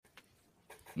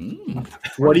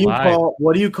What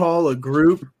do you call a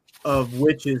group of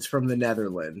witches from the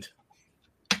Netherlands?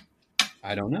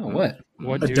 I don't know.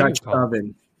 What a Dutch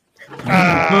oven.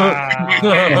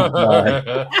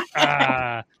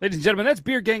 Ladies and gentlemen, that's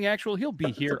Beer Gang Actual. He'll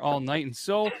be here all night, and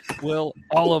so will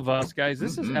all of us, guys.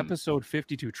 This is episode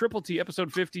 52, Triple T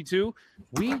episode 52.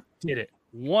 We did it.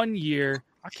 1 year.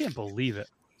 I can't believe it.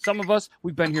 Some of us,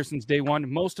 we've been here since day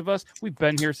one. Most of us, we've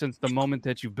been here since the moment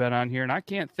that you've been on here. And I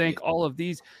can't thank all of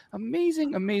these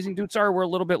amazing, amazing dudes. Sorry, we're a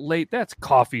little bit late. That's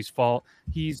Coffee's fault.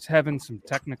 He's having some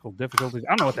technical difficulties.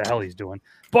 I don't know what the hell he's doing.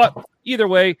 But either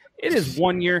way, it is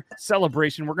 1 year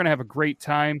celebration. We're going to have a great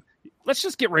time. Let's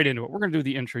just get right into it. We're going to do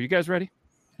the intro. You guys ready?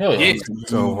 Hell yeah.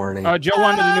 So horny. Joe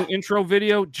wanted a new intro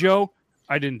video. Joe,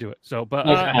 I didn't do it. So, but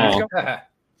let's go.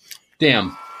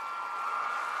 Damn.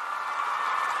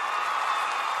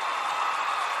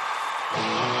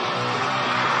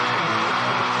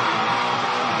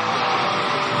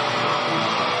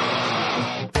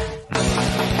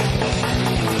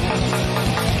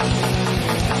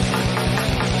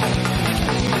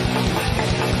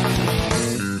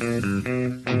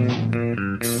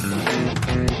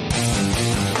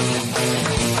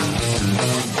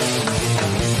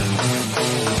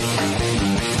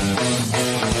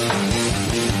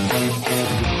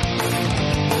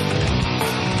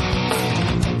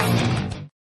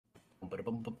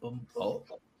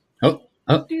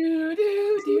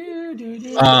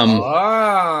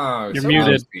 You're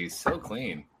muted. So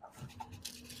clean.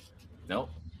 Nope.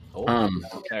 Oh,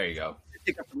 there you go.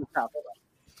 Pick up from the top.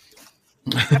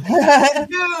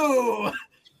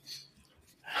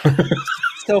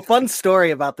 So, fun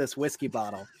story about this whiskey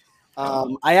bottle.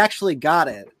 I actually got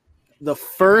it. The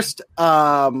first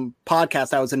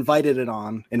podcast I was invited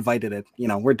it. You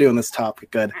know, we're doing this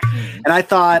topic good. And I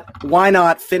thought, why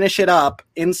not finish it up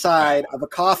inside of a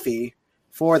coffee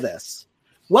for this?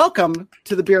 Welcome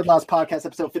to the Beard Laws Podcast,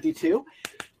 episode 52.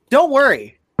 Don't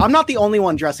worry. I'm not the only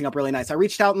one dressing up really nice. I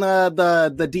reached out in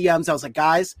the DMs. I was like,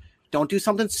 guys, don't do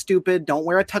something stupid. Don't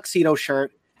wear a tuxedo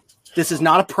shirt. This is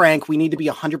not a prank. We need to be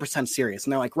 100% serious.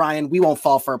 And they're like, Ryan, we won't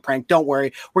fall for a prank. Don't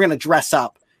worry. We're going to dress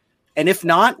up. And if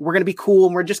not, we're going to be cool.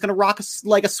 And we're just going to rock a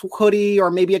hoodie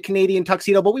or maybe a Canadian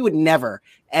tuxedo. But we would never,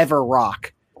 ever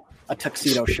rock a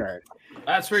tuxedo shirt.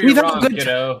 That's where you're wrong,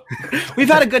 kiddo. We've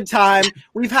had a good time.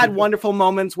 We've had wonderful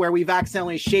moments where we've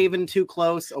accidentally shaven too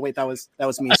close. Oh, wait, that was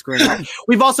me screwing up.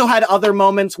 We've also had other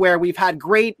moments where we've had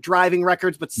great driving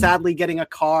records, but sadly getting a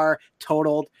car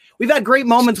totaled. We've had great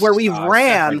moments where we've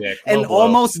ran and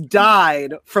almost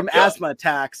died from asthma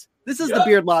attacks. This is the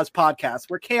Beard Laws Podcast,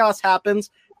 where chaos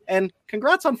happens. And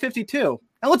congrats on 52.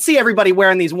 And let's see everybody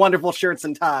wearing these wonderful shirts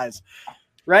and ties.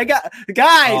 Right,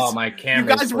 guys? Oh, my camera's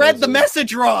you guys read the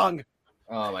message wrong.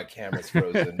 Oh, my camera's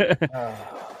frozen.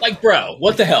 Like, bro,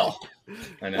 what the hell?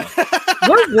 I know.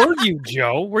 Where were you,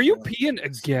 Joe? Were you peeing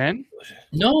again?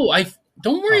 No,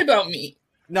 don't worry about me.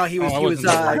 No, he was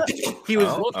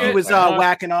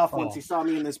whacking off once he saw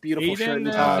me in this beautiful shirt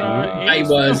and tie. I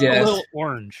was, yes. A little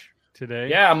orange today.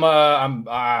 Yeah,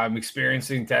 I'm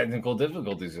experiencing technical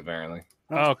difficulties apparently.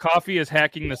 Oh, Coffee is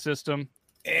hacking the system.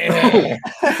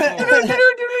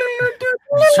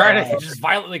 Just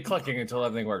violently clicking until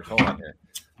everything works. Hold on here.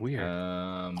 Weird.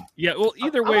 Yeah. Well,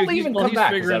 either way, he's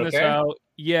figuring this out.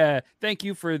 Yeah. Thank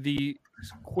you for the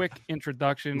quick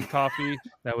introduction, Coffee.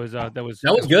 That was good. That was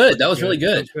really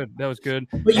good. That was good.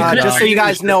 But just so you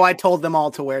guys know, I told them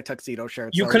all to wear tuxedo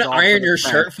shirts. You couldn't iron your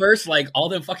shirt first, like all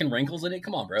the fucking wrinkles in it.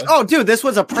 Come on, bro. Oh, dude, this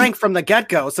was a prank from the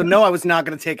get-go. So no, I was not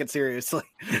going to take it seriously.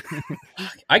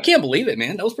 I can't believe it,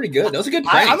 man. That was pretty good. That was a good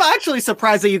prank. I'm actually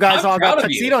surprised that you guys all got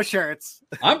tuxedo shirts.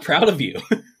 I'm proud of you.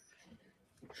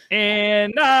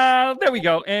 And there we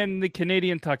go. And the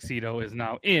Canadian tuxedo is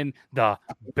now in the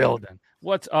building.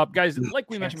 What's up, guys? Like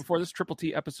we mentioned before, this is Triple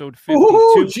T episode 52.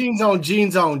 Ooh, jeans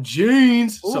on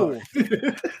jeans. Sorry.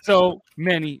 So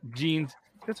many jeans.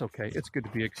 It's okay. It's good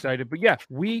to be excited. But yeah,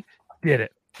 we did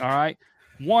it. All right.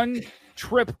 One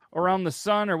trip around the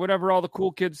sun, or whatever all the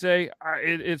cool kids say.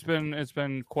 It's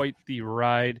been quite the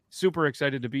ride. Super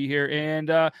excited to be here, and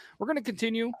we're going to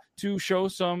continue to show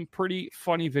some pretty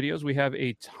funny videos. We have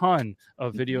a ton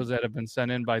of videos that have been sent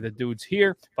in by the dudes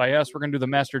here. By us, we're going to do the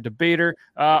Master Debater.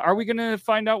 Are we going to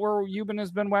find out where Euban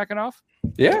has been whacking off?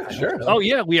 Yeah, sure. Oh,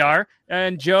 yeah, we are.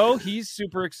 And Joe, he's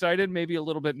super excited, maybe a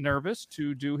little bit nervous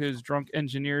to do his Drunk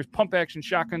Engineers Pump Action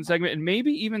Shotgun segment. And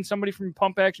maybe even somebody from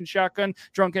Pump Action Shotgun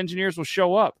Drunk Engineers will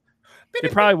show up. They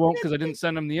probably won't because I didn't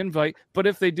send them the invite. But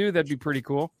if they do, that'd be pretty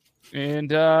cool.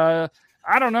 And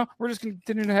I don't know. We're just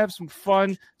continuing to have some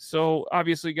fun. So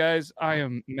obviously, guys, I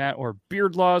am Matt or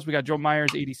Beard Laws. We got Joe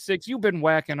Myers, 86. You've been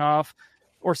whacking off.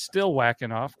 or still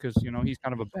whacking off because, you know, he's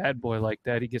kind of a bad boy like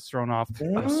that. He gets thrown off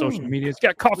on social media. He's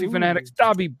got Coffee Fanatics,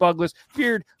 Dobby Bugless,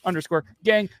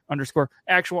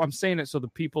 Beard_gang_actual. I'm saying it so the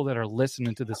people that are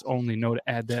listening to this only know to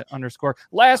add that underscore.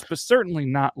 Last but certainly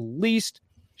not least,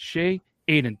 Shay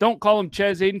Aiden. Don't call him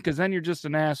Ches Aiden because then you're just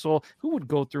an asshole. Who would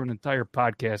go through an entire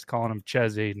podcast calling him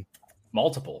Ches Aiden?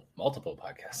 Multiple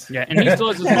podcasts. Yeah, and he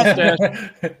still has his mustache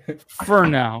for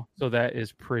now, so that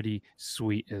is pretty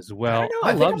sweet as well.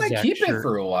 I think I might Zach's keep shirt. it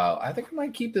for a while. I think I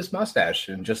might keep this mustache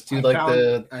and just do I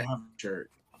have a shirt.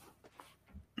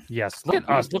 Yes, look at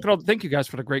us. Look at all. Thank you guys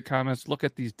for the great comments. Look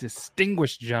at these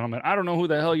distinguished gentlemen. I don't know who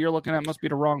the hell you're looking at. Must be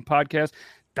the wrong podcast.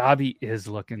 Dobby is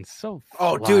looking so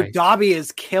Oh, fly. dude, Dobby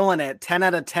is killing it. 10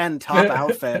 out of 10 top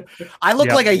outfit. I look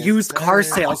like a used car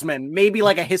salesman, maybe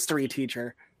like a history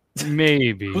teacher.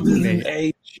 Maybe.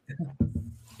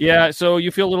 Yeah, so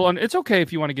you feel a little... It's okay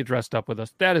if you want to get dressed up with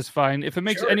us. That is fine. If it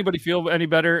makes anybody feel any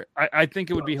better, I think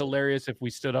it would be hilarious if we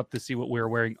stood up to see what we were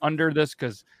wearing under this,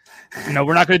 because, no,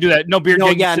 we're not going to do that. No, Beard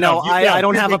Gang, I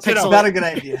don't have a pixel. Not a good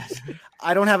idea.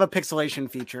 I don't have a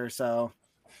pixelation feature, so...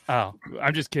 Oh,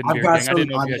 I'm just kidding, I've Beard got Gang. I didn't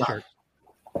know you had shirts.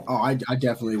 Oh, I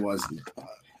definitely wasn't.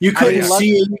 You couldn't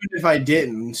see it even if I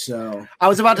didn't, so... I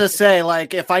was about to say,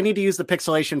 like, if I need to use the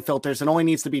pixelation filters, it only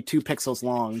needs to be 2 pixels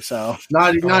long, so...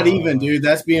 Not even, dude.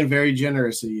 That's being very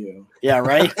generous of you. Yeah,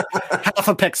 right? Half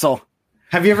a pixel.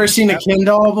 Have you ever seen a Ken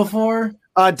doll before?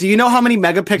 Do you know how many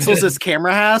megapixels this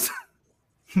camera has?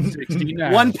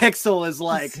 69. 1 pixel is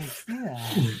like...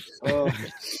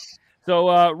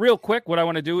 So real quick, what I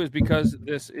want to do is, because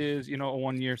this is, you know, a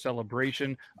 1-year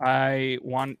celebration, I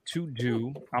want to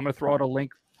do, I'm going to throw out a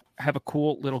link, have a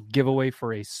cool little giveaway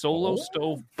for a Solo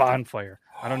Stove bonfire.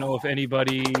 I don't know if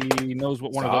anybody knows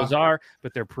what one of those are,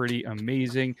 but they're pretty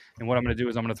amazing. And what I'm going to do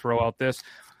is I'm going to throw out this.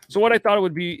 So what I thought it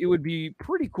would be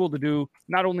pretty cool to do,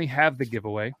 not only have the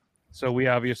giveaway. So we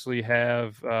obviously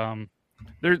have,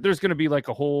 there's going to be like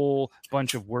a whole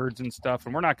bunch of words and stuff,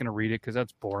 and we're not going to read it because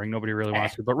that's boring. Nobody really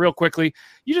wants to. But real quickly,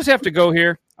 you just have to go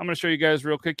here. I'm going to show you guys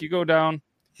real quick. You go down,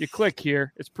 you click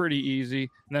here. It's pretty easy.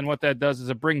 And then what that does is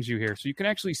it brings you here. So you can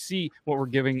actually see what we're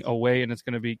giving away, and it's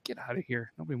going to be, get out of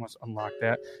here. Nobody wants to unlock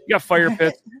that. You got fire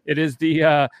pits. It is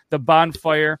the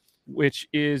bonfire, which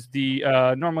is the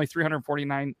normally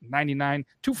 $349.99,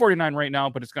 $249 right now,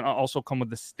 but it's going to also come with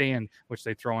the stand, which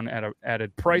they throw in at an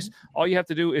added price. All you have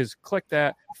to do is click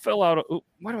that, fill out.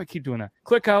 Why do I keep doing that?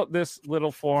 Click out this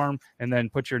little form and then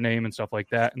put your name and stuff like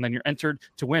that, and then you're entered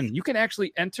to win. You can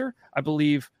actually enter, I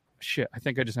believe. I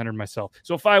think I just entered myself.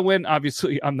 So if I win,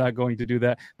 obviously I'm not going to do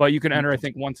that, but you can enter, I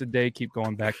think, once a day, keep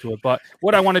going back to it. But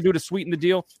what I want to do to sweeten the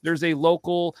deal, there's a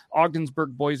local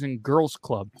Ogdensburg Boys and Girls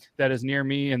Club that is near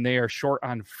me, and they are short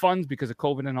on funds because of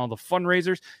COVID and all the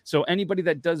fundraisers. So anybody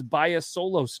that does buy a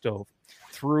Solo Stove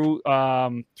through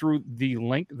the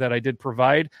link that I did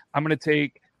provide, I'm going to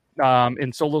take,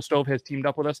 and Solo Stove has teamed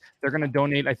up with us. They're going to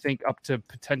donate, I think, up to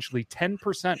potentially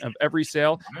 10% of every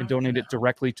sale and donate it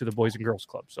directly to the Boys and Girls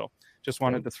Club. So just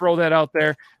wanted to throw that out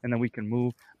there, and then we can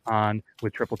move on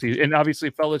with Triple T. And obviously,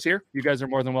 fellas here, you guys are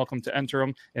more than welcome to enter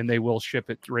them, and they will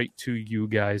ship it right to you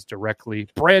guys directly.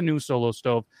 Brand new Solo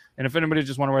Stove. And if anybody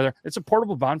just want to wear there, it's a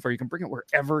portable bonfire. You can bring it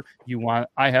wherever you want.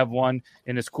 I have one,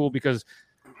 and it's cool because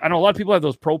I know a lot of people have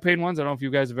those propane ones. I don't know if you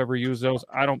guys have ever used those.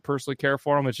 I don't personally care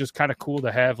for them. It's just kind of cool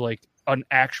to have like an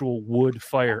actual wood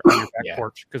fire on your back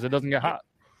porch because it doesn't get hot.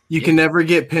 You can never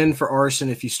get pinned for arson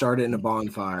if you start it in a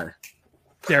bonfire.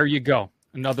 There you go.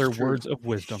 Another words of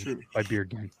wisdom by Beard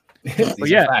Gang. But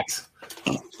yeah, facts.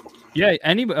 Yeah,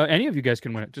 any of you guys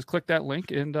can win it. Just click that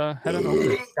link and head on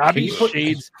over. Dobby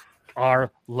shades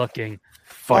are looking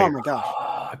fire. Oh my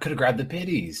god! I could have grabbed the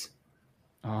pitties.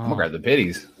 I'm gonna grab the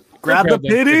pitties. Grab the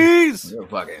pitties. You're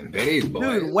fucking pitties, boy.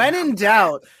 Dude, when in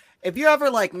doubt, if you ever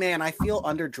like, man, I feel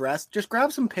underdressed, just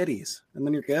grab some pitties, and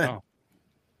then you're good. Oh.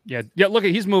 Yeah. Look,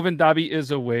 he's moving. Dobby is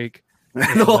awake.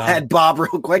 Little head bob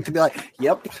real quick to be like,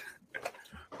 yep.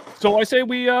 So I say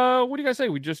we, what do you guys say?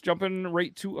 We just jump in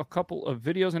right to a couple of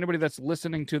videos. Anybody that's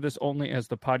listening to this only as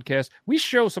the podcast, we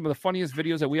show some of the funniest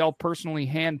videos that we all personally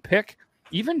hand pick.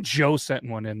 Even Joe sent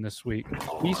one in this week.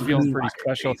 He's feeling pretty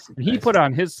special. And he put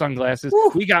on his sunglasses.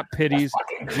 We got pitties.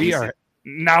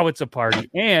 Now it's a party.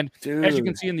 And as you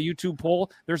can see in the YouTube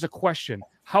poll, there's a question.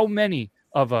 How many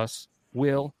of us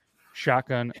will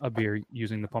shotgun a beer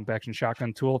using the pump action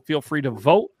shotgun tool? Feel free to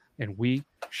vote, and we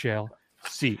shall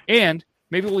see. And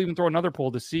maybe we'll even throw another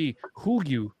poll to see who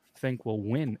you think will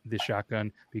win the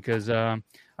shotgun, because I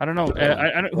don't know.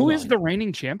 Who is the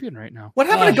reigning champion right now? What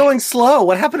happened to going slow?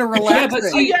 What happened to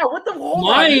relaxing? What the whole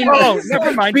Mine. Oh,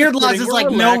 never mind. Beard Laws is like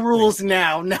no rules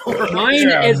now. No rules. Mine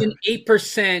is an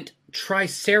 8%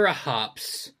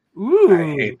 Tricerahops Ooh.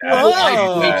 I hate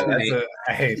that.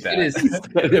 I hate that. It is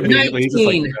Immediately, he's just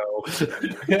like, 19.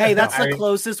 no. Hey, that's the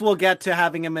closest we'll get to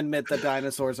having him admit that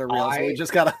dinosaurs are real. So we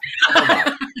just gotta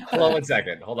Hold on one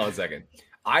second.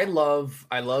 I love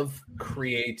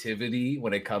creativity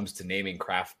when it comes to naming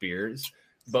craft beers,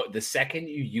 but the second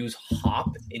you use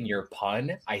hop in your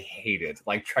pun, I hate it.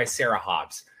 Like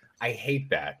Triceratops, I hate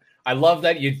that. I love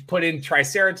that you put in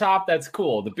Triceratops. That's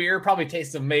cool. The beer probably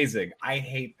tastes amazing. I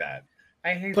hate that.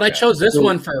 But I chose this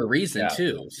one for a reason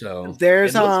too. So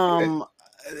there's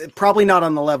probably not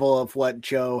on the level of what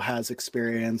Joe has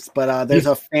experienced, but there's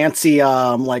a fancy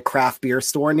like craft beer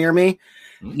store near me.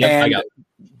 Yep, and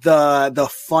the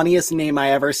funniest name I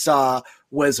ever saw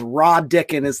was Rod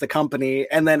Dickin is the company,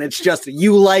 and then it's just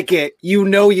you like it, you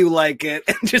know you like it,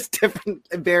 and just different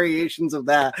variations of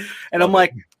that. And I'm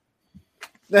like,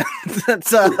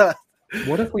 that's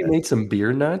What if we made some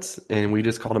beer nuts and we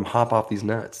just called them hop off these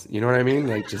nuts? You know what I mean?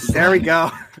 Like just there we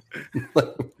go.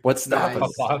 What's stopping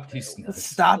us? Hop off these nuts.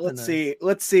 Stop. Let's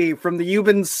see. From the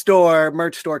Euban store,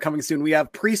 merch store coming soon. We have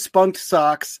pre-spunked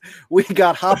socks. We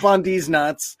got hop on these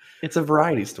nuts. It's a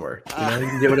variety store. You know, you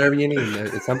can get whatever you need.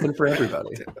 It's something for everybody.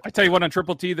 I tell you what, on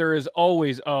Triple T, there is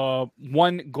always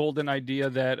one golden idea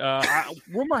that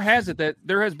rumor has it that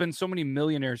there has been so many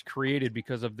millionaires created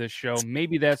because of this show.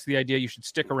 Maybe that's the idea. You should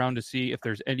stick around to see if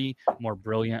there's any more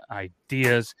brilliant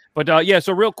ideas. But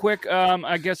so real quick,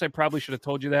 I guess I probably should have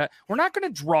told you that. We're not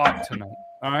going to draw it tonight.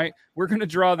 All right. We're going to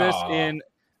draw this in.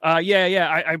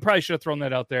 I probably should have thrown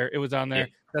that out there. It was on there.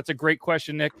 Yeah. That's a great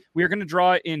question, Nick. We are going to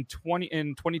draw it in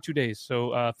 22 days.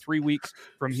 So 3 weeks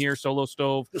from here, Solo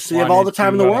Stove. So you have all the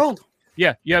time in the world.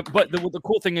 Yeah. But the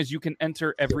cool thing is you can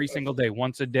enter every single day,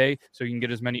 once a day, so you can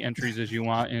get as many entries as you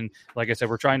want. And like I said,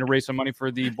 we're trying to raise some money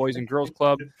for the Boys and Girls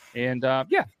Club. And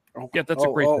that's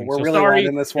a great thing. We're so really sorry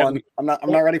in this one. I'm not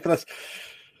ready for this.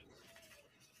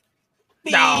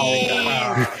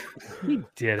 No, he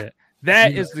did it.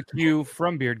 That is the cue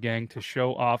from Beard Gang to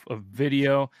show off a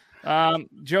video.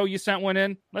 Joe, you sent one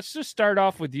in. Let's just start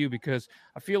off with you because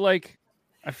I feel like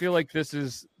this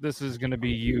is going to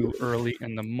be you early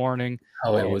in the morning.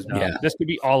 Oh, it was. Yeah, this could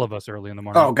be all of us early in the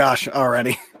morning. Oh gosh,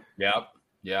 already. Yep.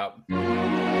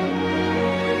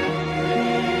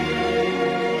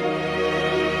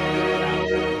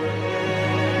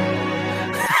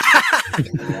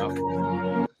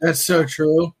 That's so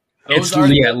true.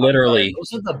 Literally.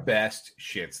 Those are the best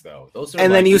shits, though. Those are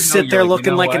and then you sit there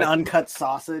looking like an uncut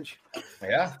sausage.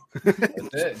 Yeah,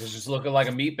 that's it. Just looking like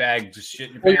a meat bag. Just shit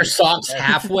in your pants. Your socks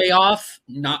halfway off,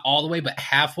 not all the way, but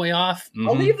halfway off. Mm-hmm.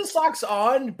 I'll leave the socks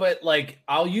on, but like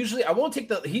I won't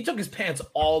take he took his pants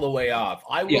all the way off.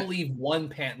 I will leave one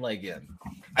pant leg in.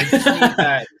 I just need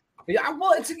that. Yeah,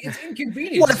 well, it's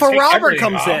inconvenient. What if a robber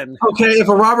comes in? Okay, if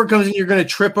a robber comes in, you're going to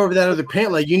trip over that other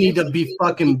pant leg. You need to be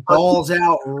fucking balls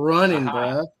out running,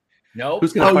 bro. No,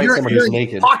 who's going to fight someone who's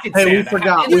naked? Hey, we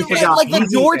forgot.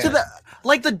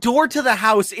 Like the door to the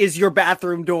house is your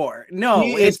bathroom door. No,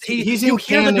 he's you hear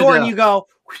Canada. The door and you go.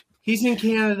 He's in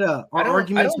Canada. Our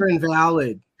arguments are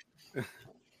invalid.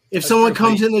 If someone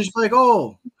comes in, they're just like,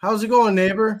 "Oh, how's it going,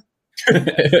 neighbor?"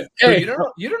 Hey,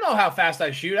 you don't know how fast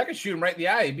I shoot. I can shoot him right in the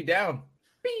eye. He'd be down.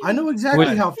 I know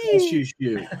exactly how fast you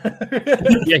shoot.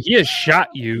 Yeah, he has shot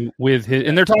you with his,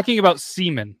 and they're talking about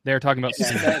semen. They're talking about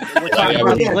semen. We're talking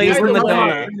about blazing the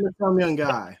door. Some young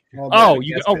guy.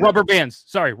 Rubber bands.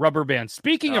 Sorry, rubber bands.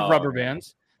 Speaking of rubber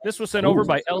bands, this was sent over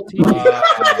by LT. Move,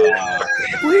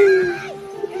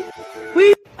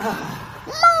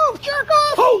 jerk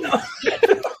off.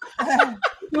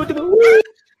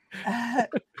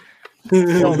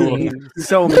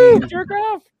 So mean. Jerk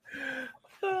off.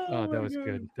 Oh, that was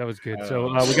good. That was good.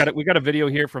 So we got a video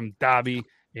here from Dobby,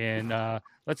 and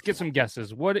let's get some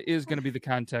guesses. What is going to be the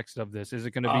context of this? Is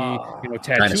it going to be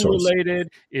tattoo related?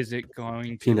 Is it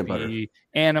going to be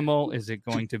animal? Is it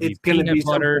going to be peanut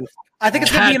butter? I think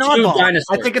it's going to be an oddball.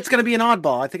 Dinosaur. I think it's going to be an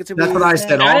oddball. I think it's. That's what I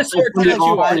said. I'm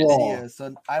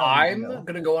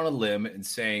going to go on a limb and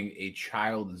saying a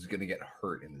child is going to get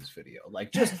hurt in this video.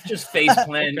 Like just face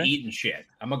plant, eating shit.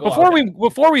 I'm going to go.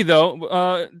 Before we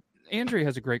though. Andrea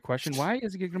has a great question. Why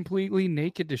is he completely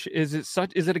naked? Is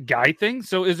it a guy thing?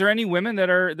 So is there any women that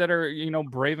are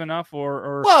brave enough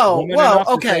or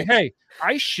okay, say, hey,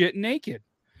 I shit naked?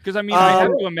 Because I mean, I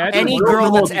have to imagine any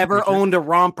girl that's ever owned a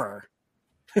romper.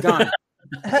 Done.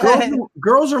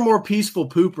 Girls are more peaceful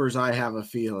poopers. I have a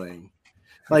feeling.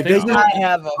 Like I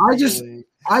just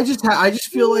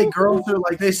feel like girls are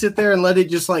like they sit there and let it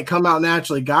just like come out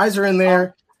naturally. Guys are in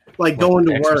there. Like going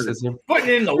to work,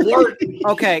 putting in the work.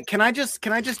 Okay, can I just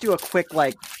do a quick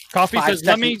Coffee says,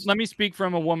 let me speak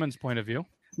from a woman's point of view.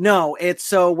 No, it's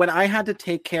so when I had to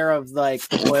take care of like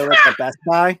the toilets at Best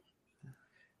Buy,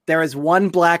 there was one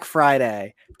Black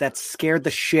Friday that scared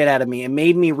the shit out of me and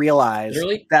made me realize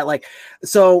that like,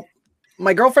 so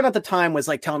my girlfriend at the time was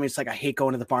like telling me, it's like, I hate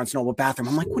going to the Barnes & Noble bathroom.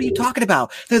 I'm like, what are you talking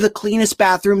about? They're the cleanest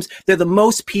bathrooms. They're the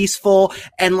most peaceful.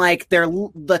 And like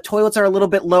the toilets are a little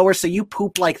bit lower. So you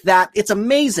poop like that. It's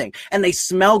amazing. And they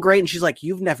smell great. And she's like,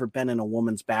 you've never been in a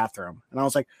woman's bathroom. And I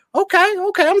was like, okay.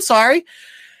 I'm sorry.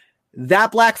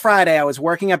 That Black Friday, I was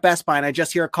working at Best Buy and I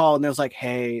just hear a call and it was like,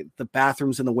 hey, the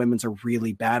bathrooms in the women's are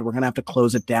really bad. We're going to have to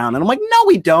close it down. And I'm like, no,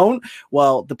 we don't.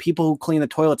 Well, the people who clean the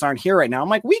toilets aren't here right now. I'm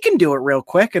like, we can do it real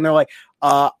quick. And they're like,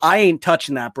 I ain't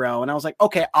touching that, bro. And I was like,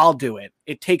 okay, I'll do it.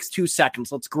 It takes 2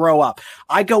 seconds. Let's grow up.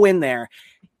 I go in there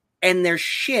and there's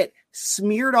shit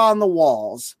smeared on the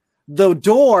walls. The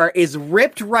door is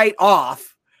ripped right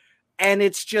off. And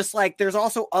it's just like, there's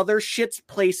also other shits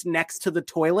placed next to the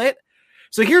toilet.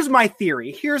 So here's my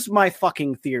theory. Here's my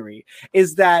fucking theory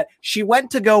is that she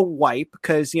went to go wipe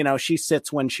because, you know, she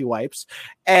sits when she wipes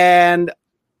and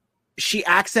she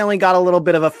accidentally got a little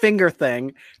bit of a finger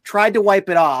thing, tried to wipe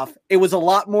it off. It was a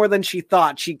lot more than she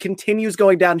thought. She continues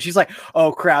going down. And she's like,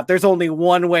 oh crap, there's only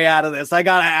one way out of this. I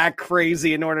got to act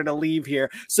crazy in order to leave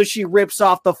here. So she rips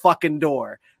off the fucking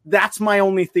door. That's my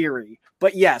only theory.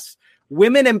 But yes,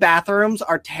 women in bathrooms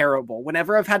are terrible.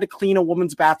 Whenever I've had to clean a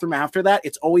woman's bathroom after that,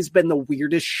 it's always been the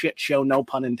weirdest shit show, no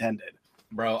pun intended.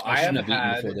 Bro, I have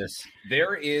had this.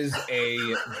 There is a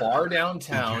bar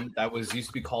downtown that used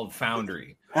to be called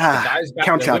Foundry.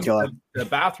 Count Chocula. The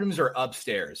bathrooms are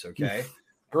upstairs, okay?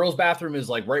 Girls' bathroom is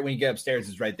like right when you get upstairs,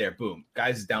 is right there. Boom.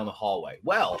 Guys is down the hallway.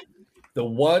 Well, the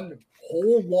one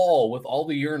whole wall with all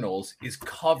the urinals is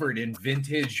covered in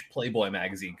vintage Playboy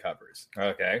magazine covers,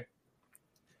 okay?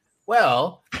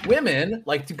 Well, women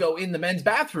like to go in the men's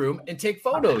bathroom and take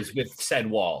photos with said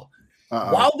wall.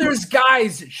 While there's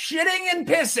guys shitting and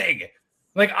pissing.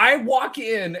 Like I walk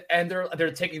in and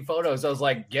they're taking photos. I was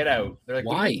like, get out. They're like,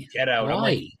 why? Get out. Why? I'm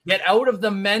like, get out of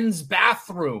the men's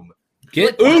bathroom.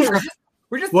 We're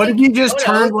just what did you just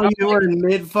turn when you were in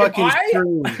mid fucking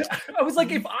stream? I was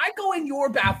like, if I go in your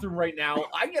bathroom right now,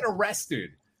 I get arrested.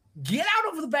 Get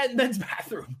out of the men's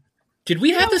bathroom. Did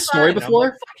we have this story before?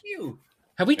 Like, fuck you.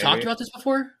 Have we talked about this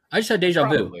before? I just had deja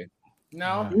vu.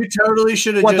 No, you totally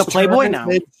should have just the Playboy now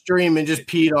midstream and just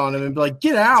peed on him and be like,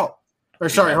 "Get out!" Or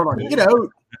sorry, hold on, get out,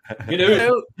 get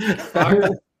out.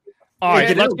 All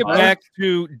right, let's get back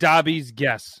to Dobby's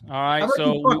guess. All right,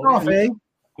 so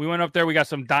we went up there. We got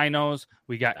some dinos.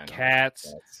 We got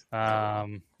cats. I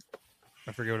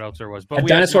forget what else there was, but a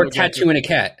dinosaur tattooing a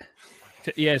cat.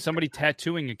 Yeah, somebody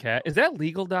tattooing a cat. Is that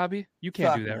legal, Dobby? You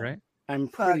can't do that, right? I'm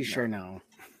pretty sure no.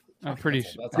 I'm pretty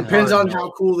sure. Depends on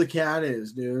how cool the cat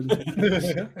is, dude.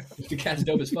 If the cat's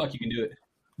dope as fuck, you can do it.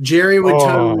 Jerry would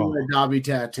totally let Dobby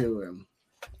tattoo him.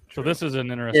 So this is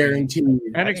an interesting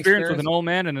experience with an old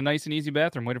man in a nice and easy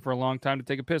bathroom, waiting for a long time to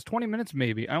take a piss. 20 minutes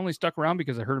maybe. I only stuck around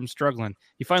because I heard him struggling.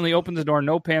 He finally opens the door,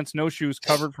 no pants, no shoes,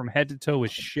 covered from head to toe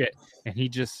with shit. And he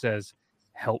just says,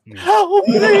 help me. Help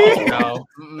me. No.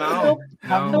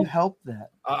 How can you help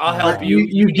that? I'll help you.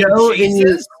 You go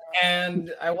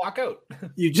and I walk out.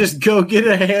 You just go get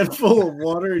a handful of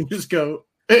water and just go.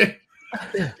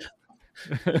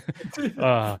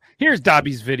 Here's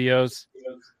Dobby's videos.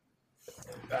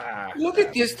 Look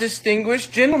at this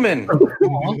distinguished gentleman.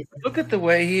 Look at the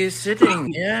way he is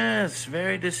sitting. Yes,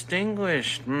 very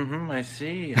distinguished. I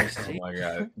see. Oh my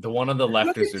god, the one on the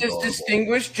left is this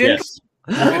distinguished gentleman.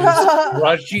 Yes.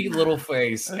 Grudgy little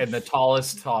face and the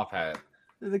tallest top hat.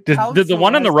 Did the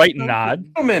one on the right nod?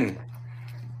 Gentleman.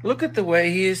 Look at the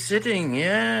way he is sitting.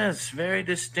 Yes, very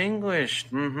distinguished.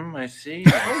 I see.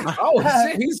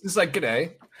 He's just like,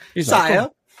 g'day. He's Sire.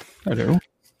 Like, hello.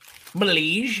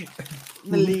 Malige.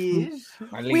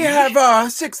 We have our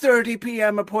 6:30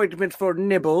 p.m. appointment for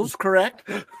Nibbles, correct?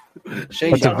 That's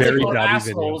a very Dobby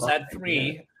video. At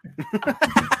 3.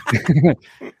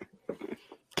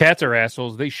 Cats are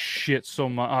assholes. They shit so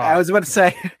much. I was about to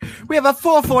say, we have a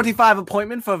 4:45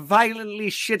 appointment for violently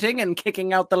shitting and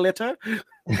kicking out the litter.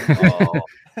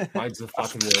 Mine's the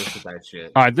fucking worst with that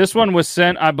shit. All right, this one was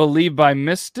sent, I believe, by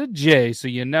Mr. J, so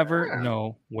you never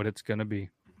know what it's going to be.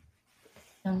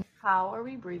 How are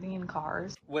we breathing in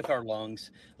cars? With our lungs.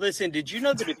 Listen, did you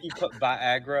know that if you put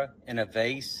Viagra in a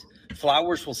vase,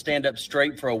 flowers will stand up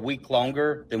straight for a week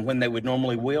longer than when they would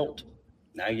normally wilt?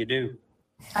 Now you do.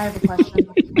 I have a question.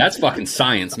 That's fucking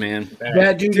science, man.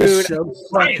 That dude is so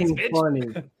fucking funny.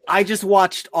 I just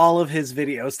watched all of his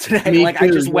videos today. I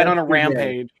just went on a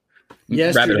rampage.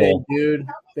 Yesterday, dude.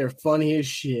 They're funny as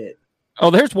shit. Oh,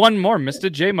 there's one more.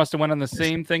 Mr. J must have went on the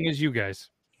same thing as you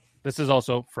guys. This is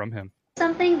also from him.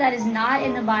 Something that is not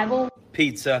in the Bible.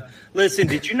 Pizza. Listen,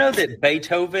 did you know that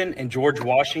Beethoven and George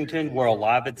Washington were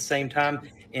alive at the same time?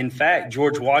 In fact,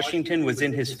 George Washington was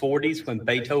in his 40s when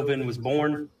Beethoven was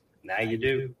born. Now you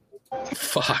do.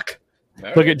 Fuck.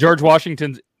 Look at George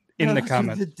Washington's in the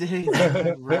comments.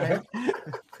 Right?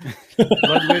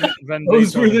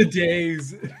 Those were the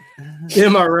days.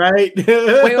 Am I right?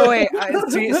 Wait.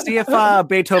 See if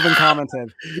Beethoven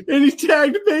commented. And he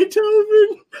tagged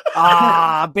Beethoven.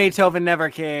 Beethoven never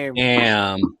came.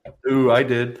 Damn. Ooh, I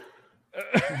did.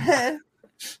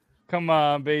 Come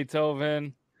on,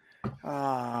 Beethoven.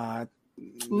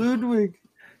 Ludwig.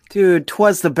 Dude,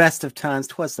 'twas the best of times,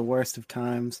 'twas the worst of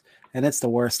times, and it's the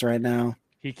worst right now.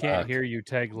 He can't hear you.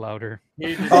 Tag louder.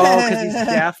 Because he's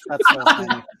deaf. That's so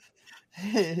funny.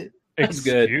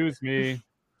 Excuse me.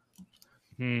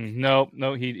 No,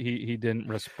 he didn't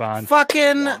respond.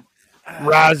 Fucking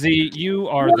Rozzy, you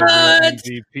are the real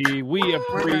MVP. We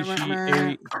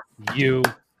appreciate you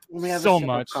Let me have so a sip of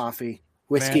much. coffee.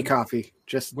 Whiskey Man. coffee.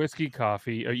 Just whiskey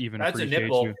coffee. I even That's a appreciate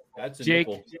nipple. you. That's a Jake,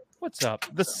 nipple. what's up?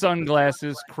 The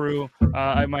sunglasses crew.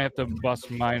 I might have to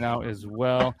bust mine out as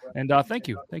well. And thank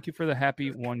you for the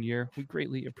happy 1 year. We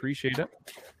greatly appreciate it.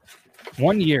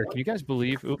 1 year. Can you guys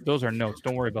believe? Oop, those are notes.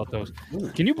 Don't worry about those.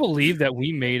 Can you believe that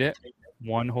we made it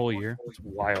 1 whole year? It's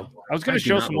wild. I was going to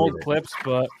show some old clips,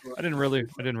 but I didn't really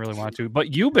want to.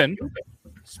 But you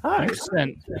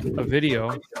sent a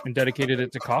video and dedicated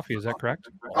it to coffee. Is that correct?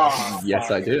 Yes,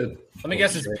 I did. Let me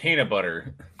guess, it's peanut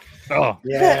butter. Oh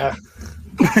yeah.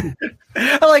 I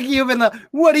like Euban.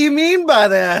 What do you mean by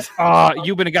that?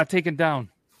 Euban, got taken down.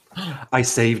 I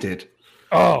saved it.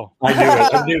 Oh, I knew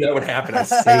it. I knew that would happen. I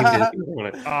saved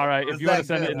it. All right, if you want to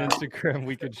send it on Instagram,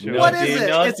 we could show. What is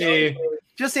it?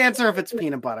 Just answer if it's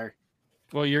peanut butter.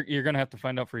 Well, you're gonna have to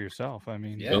find out for yourself. I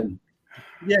mean, Yeah,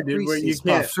 dude. Where you Reese's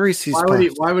can't. Puffs, Reese's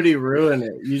Why would he ruin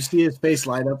it? You see his face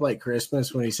light up like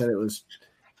Christmas when he said it was.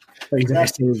 Like I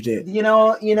saved it. You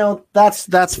know that's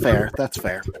fair. That's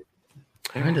fair.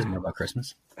 Aaron doesn't know about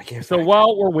Christmas. So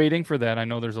while we're waiting for that, I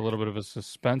know there's a little bit of a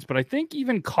suspense, but I think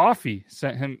even Coffee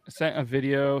sent a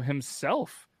video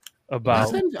himself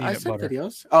about I sent butter.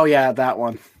 videos. Oh yeah, that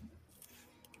one.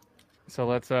 So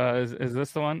let's is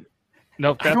this the one?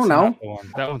 Nope, that's I don't know. not the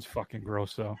one. That one's fucking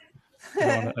gross though.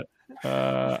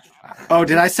 Oh,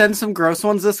 did I send some gross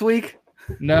ones this week?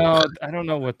 No, I don't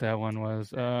know what that one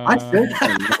was. I think.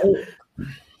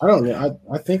 I don't know.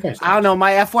 I think I don't know.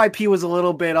 My FYP was a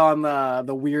little bit on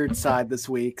the weird side this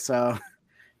week, so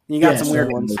you got some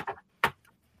weird ones.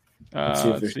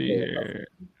 Let's see here.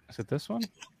 Is it this one?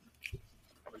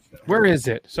 Where is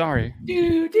it? Sorry.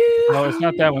 No, it's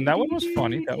not that one. That one was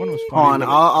funny. That one was funny. Hold on,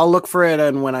 I'll look for it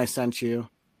and when I sent you.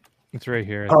 It's right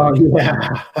here. Oh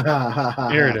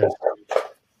yeah. Here it is.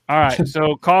 All right.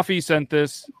 So Coffee sent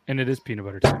this, and it is peanut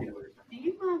butter time.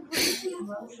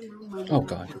 Oh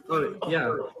God.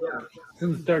 Yeah. It's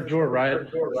in the third drawer, right?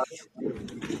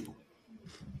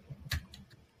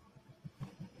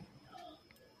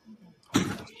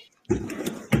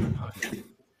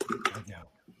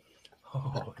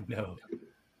 Oh no.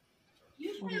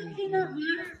 You said peanut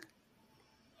butter.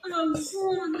 Oh,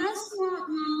 son, that's not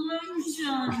my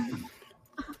lotion.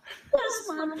 That's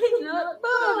my peanut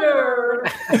butter.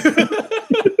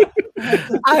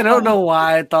 I don't know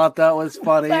why I thought that was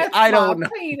funny. I don't know.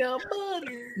 Peanut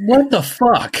butter. What the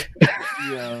fuck?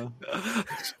 Yeah.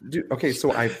 Dude, okay,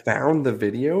 so I found the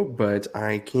video, but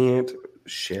I can't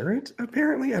share it,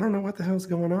 apparently. I don't know what the hell's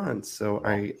going on. So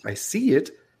I see it,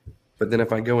 but then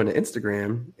if I go into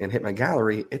Instagram and hit my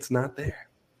gallery, it's not there.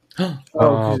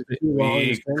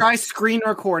 Try screen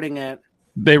recording it.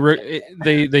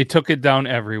 They took it down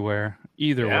everywhere.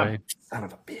 Either way, son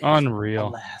of a bitch.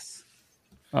 Unreal.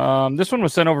 This one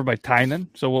was sent over by Tynan,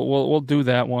 so we'll do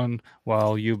that one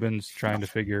while Euban's trying to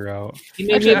figure out.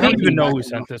 Actually, I don't even know who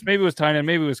sent this. Maybe it was Tynan,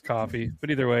 maybe it was Coffee. But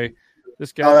either way,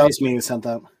 this guy. Oh, that was me who sent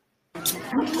that.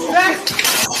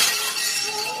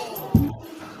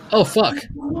 Oh fuck!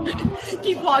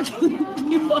 Keep walking.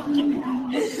 Keep walking.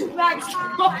 Max, keep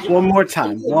walking. One more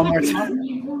time. One more time.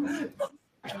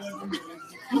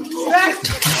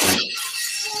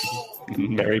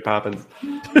 Mary Poppins.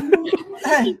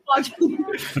 The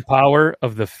power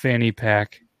of the fanny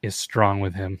pack is strong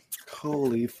with him.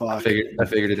 Holy fuck! I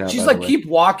figured it out. She's like, keep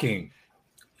walking.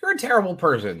 You're a terrible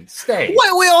person. Stay.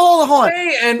 Wait, hold on.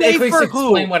 Stay and Stay at least for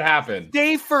explain who? what happened.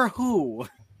 Stay for who?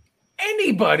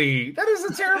 Anybody. That is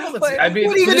a terrible. What I mean,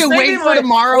 are you gonna this do? may Wait be for my-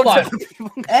 tomorrow? Hold on. To...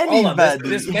 Hold on.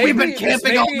 This may We've been be-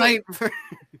 camping all night.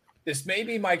 This may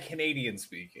be my Canadian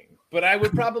speaking, but I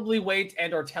would probably wait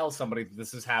and or tell somebody that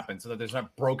this has happened so that there's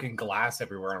not broken glass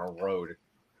everywhere on a road.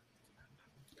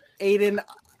 Aiden,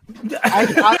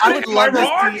 I would love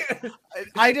to see,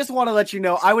 I just want to let you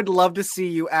know, I would love to see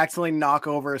you accidentally knock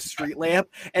over a street lamp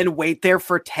and wait there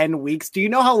for 10 weeks. Do you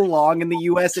know how long in the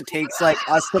US it takes like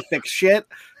us to fix shit?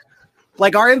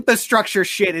 Like our infrastructure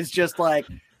shit is just like,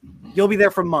 you'll be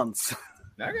there for months.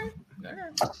 Okay.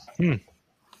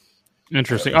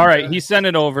 Interesting. All right, he sent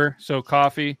it over. So,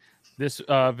 Coffee, this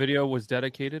video was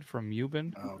dedicated from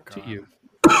Euban to you.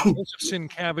 Joseph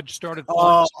Sincavage started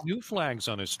flying some new flags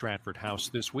on his Stratford house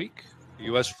this week. The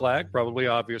U.S. flag, probably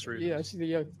obvious reason. Yeah, I see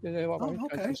the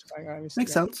Okay.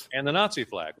 Makes sense. And the Nazi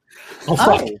flag.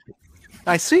 Oh,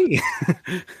 I see.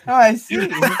 I see.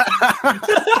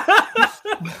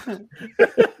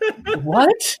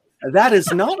 What? That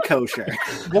is not kosher.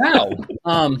 Wow.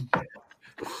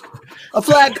 A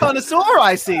flag connoisseur,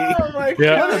 I see. Oh my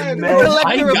Yeah. god!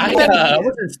 I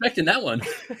wasn't expecting that one.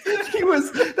 He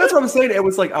was. That's what I'm saying. It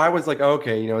was like I was like,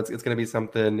 okay, you know, it's gonna be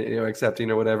something, you know, except you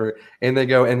know whatever. And they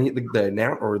go, and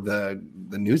the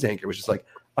news anchor was just like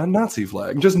a Nazi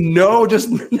flag. Just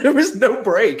there was no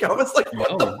break. I was like,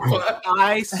 what the fuck?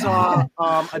 I saw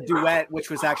a duet which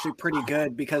was actually pretty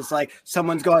good because like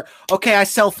someone's going, okay, I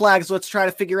sell flags. Let's try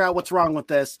to figure out what's wrong with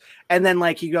this. And then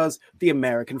like he goes, the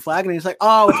American flag, and he's like,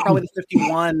 oh, it's probably the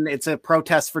 51. It's a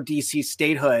protest for DC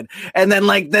statehood. And then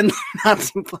the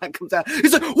Nazi flag comes out.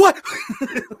 He's like, what?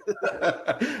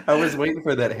 I was waiting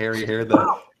for that hairy hair.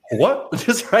 What?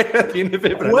 Just right at the end of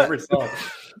it, but I never saw it.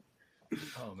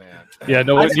 Oh man. Yeah,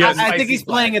 no. I think he's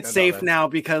playing it safe now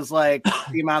because like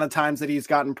the amount of times that he's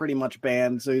gotten pretty much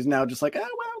banned, so he's now just like, oh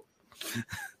well.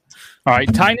 All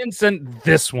right, Tynan sent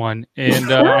this one,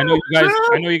 and I know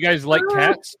you guys like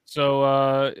cats, so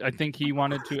I think he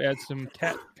wanted to add some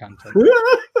cat content.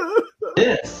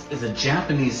 This is a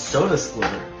Japanese soda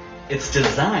splitter. It's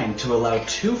designed to allow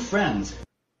two friends.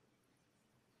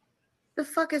 The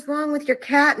fuck is wrong with your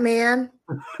cat, man?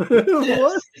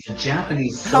 This is a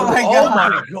Japanese soda. Oh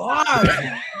my god!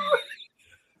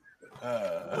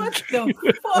 What the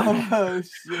fuck? Oh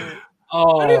shit!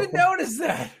 I didn't even notice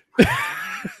that.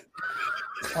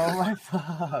 Oh my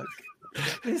fuck!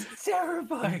 It's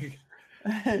terrifying.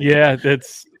 Yeah, it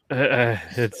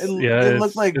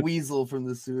looked like Weasel from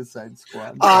the Suicide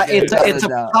Squad. It's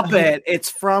a puppet. It's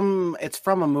from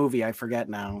a movie. I forget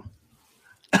now.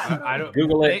 I don't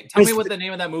Google it. Tell me what the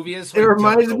name of that movie is. It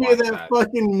reminds me of that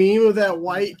fucking meme of that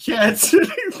white cat sitting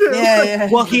there. Yeah.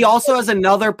 Well, he also has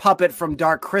another puppet from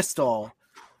Dark Crystal,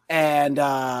 and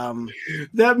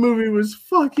that movie was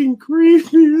fucking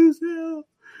creepy as hell.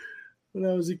 When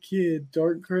I was a kid,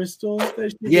 Dark Crystal.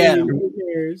 That shit Yeah.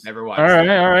 Never watched. All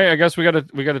right. I guess we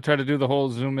gotta try to do the whole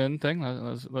zoom in thing.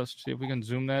 Let's see if we can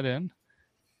zoom that in.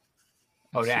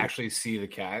 To actually see the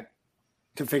cat,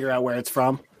 to figure out where it's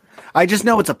from. I just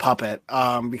know it's a puppet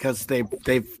because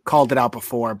they've called it out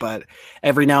before, but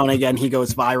every now and again he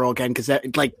goes viral again because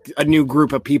like a new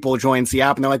group of people joins the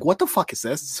app and they're like, "What the fuck is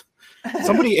this?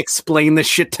 Somebody explain this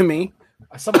shit to me."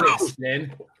 Somebody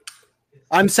explain.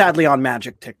 I'm sadly on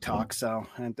Magic TikTok, so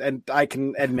and I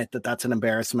can admit that that's an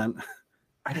embarrassment.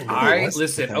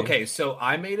 Listen. Okay, so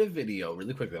I made a video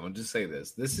really quickly. I want to just say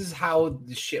this. This is how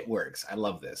the shit works. I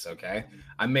love this. Okay,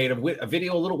 I made a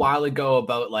video a little while ago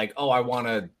about like, oh, I want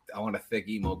a thick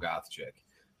emo goth chick.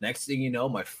 Next thing you know,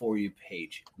 my For You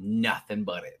page, nothing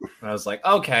but it. And I was like,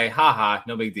 okay, haha,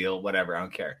 no big deal, whatever, I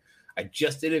don't care. I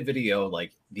just did a video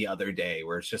like the other day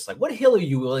where it's just like, what hill are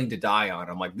you willing to die on?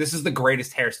 I'm like, this is the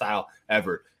greatest hairstyle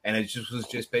ever. And it was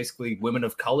just basically women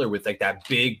of color with like that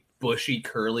big, bushy,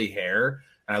 curly hair.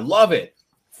 And I love it.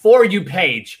 For You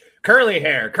page, curly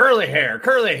hair, curly hair,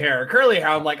 curly hair, curly hair.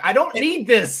 I'm like, I don't need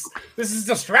this. This is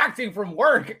distracting from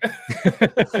work.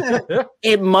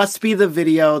 It must be the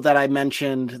video that I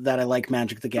mentioned that I like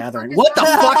Magic the Gathering. What the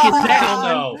fuck is that?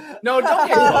 Hell no, don't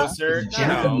get closer.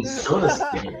 Japanese soda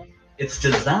splitter. It's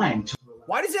designed to.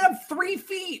 Why does it have 3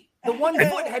 feet? The one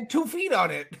foot had 2 feet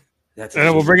on it.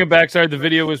 And we'll bring it back. Sorry, the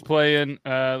video was playing.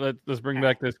 Let's bring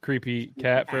back this creepy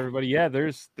cat for everybody. Yeah,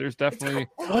 there's definitely.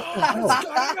 What the hell? It's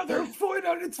got another foot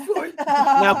on its foot.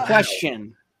 Now,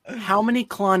 question: how many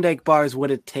Klondike bars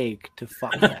would it take to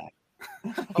fuck that?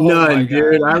 None,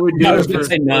 dude. I would do it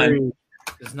for none.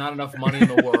 There's not enough money in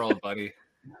the world, buddy.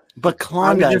 But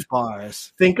Klondike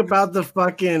bars. Think about the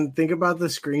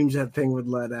screams that thing would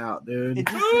let out, dude. It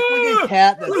just looks like a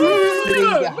cat that's like,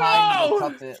 sitting behind the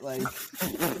puppet. Like,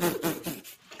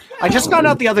 I just found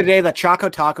out the other day that Choco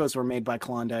Tacos were made by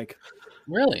Klondike.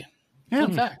 Really? Yeah.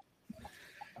 Fun fact.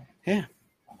 Yeah.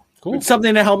 Cool. It's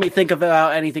something to help me think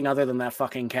about anything other than that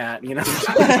fucking cat, you know?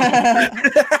 I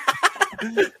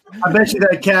bet you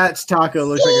that cat's taco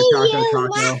looks like a taco.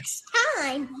 Next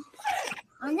time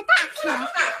on the back.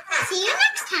 See you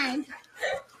next time.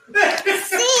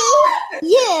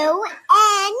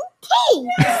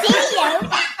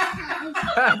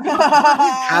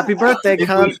 Happy birthday,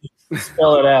 cunt.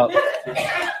 Spell it out.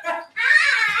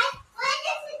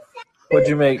 What'd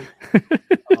you make?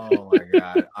 Oh my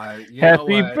god!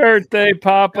 Happy birthday,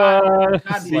 Papa!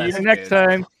 God See bless you next kids.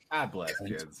 time. God bless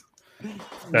kids.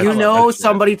 You know,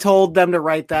 somebody told them to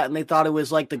write that, and they thought it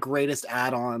was like the greatest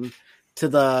add-on to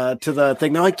the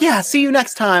thing. They're like, "Yeah, see you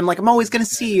next time." Like, I'm always gonna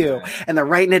see you, and they're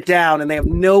writing it down, and they have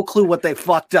no clue what they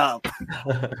fucked up.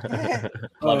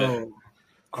 Love it.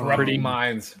 Corrupting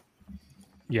minds.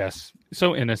 Yes,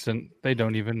 so innocent. They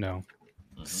don't even know.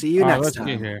 See you next let's time.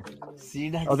 get here. See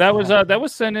you next Oh, that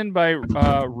was sent in by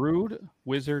Rude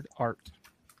Wizard Art.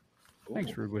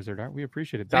 Thanks, Rude Wizard Art. We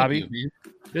appreciate it. Thank Dobby, you.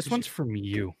 this one's from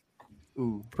you.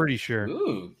 Ooh. Pretty sure.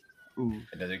 Ooh.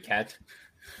 Another cat.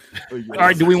 All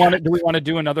right, do we want to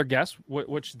do another guess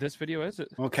which this video is?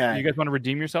 Okay. You guys want to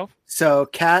redeem yourself? So,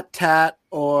 cat, tat,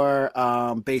 or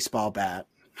baseball bat.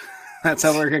 That's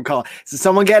how we're gonna call it. Is it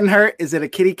someone getting hurt? Is it a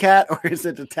kitty cat or is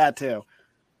it a tattoo?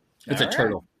 It's a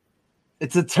turtle.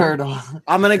 It's a turtle.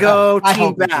 I'm gonna go I team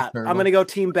hope it's a bat. turtle. I'm gonna go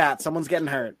team bat. Someone's getting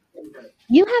hurt.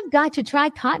 You have got to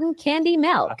try cotton candy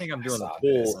milk. I think I'm doing the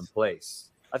pull in place.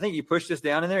 I think you push this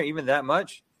down in there even that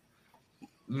much.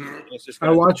 It's just I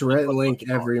gonna- watch Rhett and Link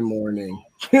every morning.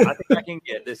 I think I can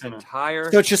get this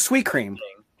entire. So it's just sweet cream.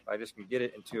 thing. I just can get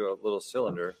it into a little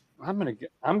cylinder.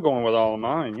 I'm going with all of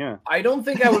mine. Yeah. I don't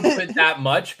think I would put that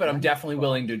much, but I'm definitely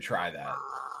willing to try that.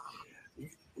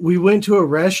 We went to a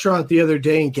restaurant the other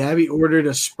day and Gabby ordered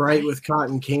a Sprite with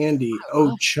cotton candy.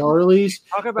 Oh, Charlie's.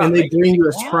 Talk about And they making bring you a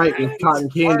it Sprite with cotton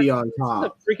candy on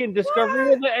top. Freaking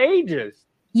discovery of the ages.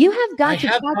 You have got I to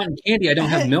have try. cotton candy. I don't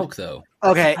have milk though.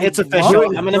 Okay, it's love official.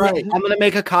 it. I'm gonna Right.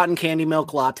 make a cotton candy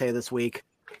milk latte this week.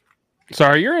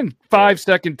 Sorry, you're in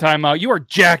 5-second timeout. You are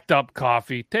jacked up,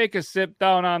 coffee. Take a sip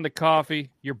down on the coffee.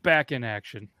 You're back in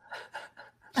action.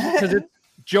 Because it's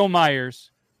Joe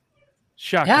Myers.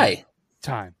 Shotgun Hi.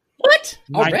 time. What?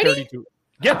 Already? 9:32.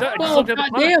 Yeah, I just Oh, looked at the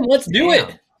goddamn, let's do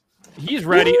it. He's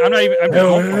ready. I'm not even. I'm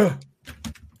just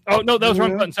Oh no, that was the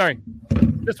wrong button. Sorry,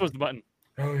 this was the button.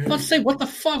 Let's say, what the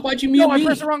fuck? Why'd you mute No, I me?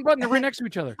 pressed the wrong button. They're right next to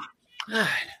each other. God,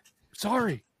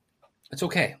 Sorry. it's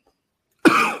okay.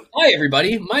 Hi,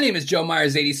 everybody. My name is Joe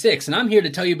Myers 86, and I'm here to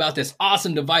tell you about this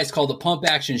awesome device called the Pump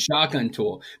Action Shotgun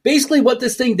Tool. Basically, what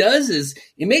this thing does is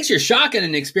it makes your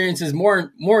shotgunning experiences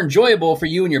more enjoyable for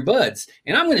you and your buds.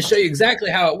 And I'm going to show you exactly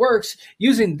how it works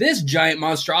using this giant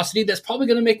monstrosity that's probably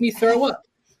going to make me throw up.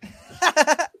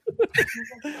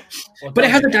 But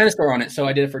it has a dinosaur on it, so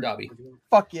I did it for Dobby.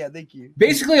 Fuck yeah, thank you.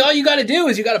 Basically, all you got to do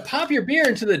is you got to pop your beer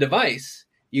into the device.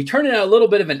 You turn it at a little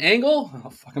bit of an angle. Oh,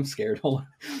 fuck, I'm scared. Hold on.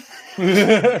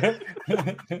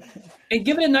 And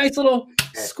give it a nice little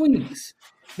squeeze.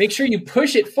 Make sure you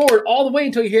push it forward all the way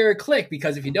until you hear a click,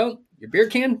 because if you don't, your beer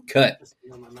can cut.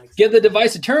 Give the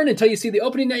device a turn until you see the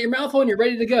opening at your mouth hole and you're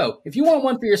ready to go. If you want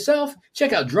one for yourself,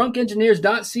 check out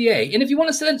drunkengineers.ca. And if you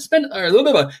want to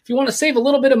if you want to save a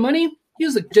little bit of money,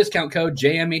 use the discount code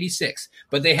JM86.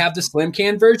 But they have the slim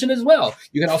can version as well.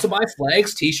 You can also buy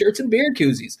flags, t-shirts, and beer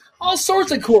koozies. All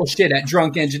sorts of cool shit at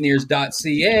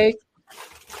drunkengineers.ca.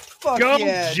 Fuck Go,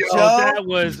 yeah, Joe. Joe. That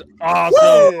was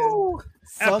awesome. Woo!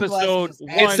 Episode Sunglasses.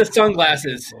 1. It's the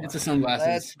sunglasses. It's the sunglasses.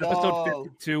 Let's go. Episode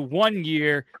 52. 1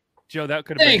 year. Joe, that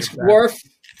could have been. Thanks, Worf.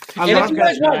 I And if love you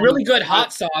guys that want guy. really good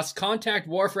hot sauce, contact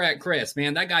Worf at Chris.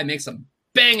 Man, that guy makes some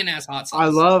banging ass hot sauce.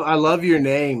 I love your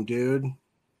name, dude.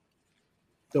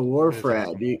 The Wharf Rat.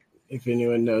 If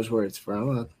anyone knows where it's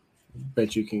from, I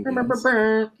bet you can guess.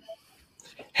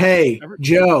 Hey,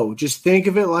 Joe, just think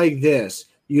of it like this.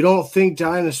 You don't think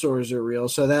dinosaurs are real,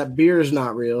 so that beer is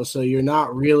not real, so you're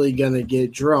not really going to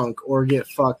get drunk or get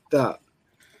fucked up.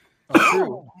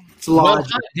 It's Well,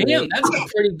 logical. damn, that's a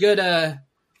pretty good.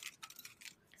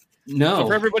 No. So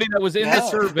for everybody that was in the No.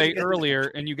 survey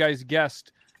earlier and you guys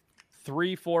guessed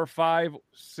 3, 4, 5,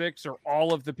 6, or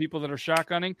all of the people that are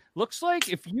shotgunning, looks like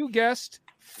if you guessed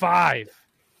 5,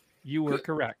 you were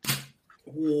correct.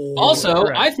 Also,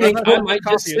 Correct. I think No, I might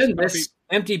just coffee is send this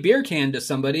empty beer can to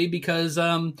somebody because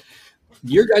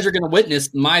you guys are going to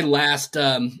witness my last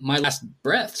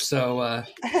breath. So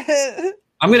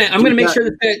I'm gonna make sure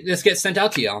that this gets sent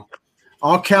out to y'all.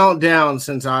 I'll count down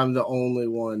since I'm the only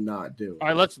one not doing it. All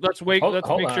right, let's wait. Hold Let's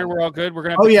on. make sure we're all good. We're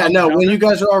gonna. Oh yeah, no. When you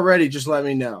guys are all ready, just let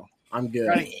me know. I'm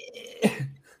good.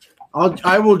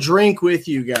 I will drink with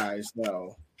you guys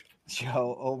though.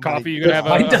 Joe, oh my Coffee, you're gonna have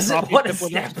Why a doesn't coffee want to sip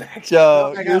with us? snap back?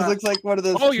 Joe, I yours gotta- looks like one of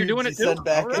those. Oh, you're cubes doing it you too? send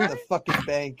back All at right. the fucking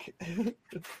bank.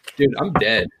 Dude, I'm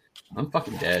dead. I'm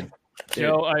fucking dead.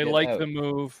 Joe, I Get like out. the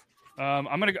move. I'm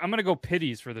gonna go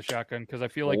pitties for the shotgun because I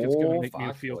feel like it's gonna make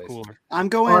me feel cooler. I'm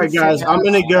going. All right, guys. I'm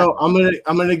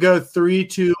gonna go 3,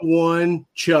 2, 1,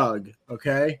 chug.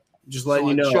 Okay, just letting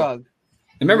you know. Chug.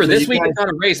 Remember, So this you week guys- it's not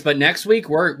a race, but next week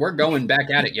we're going back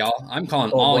at it, y'all. I'm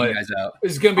calling all you guys out.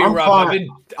 It's gonna be I'm rough. fine.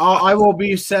 I will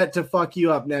be set to fuck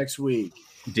you up next week.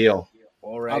 Deal.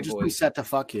 All right, I'll just be boys. set to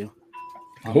fuck you.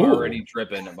 I'm already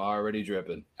dripping.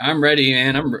 I'm ready,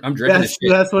 man. I'm dripping.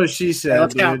 That's what she said,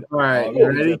 Let's dude. go. All right, Oh, you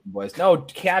ready? boys? No,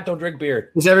 cat, don't drink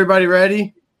beer. Is everybody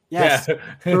ready? Yes. Yeah.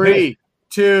 3,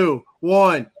 2,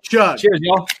 1, chug. Cheers,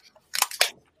 y'all.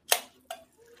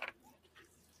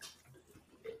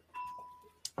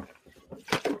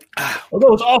 Oh, that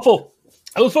was awful.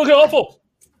 That was fucking awful.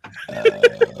 Bobby,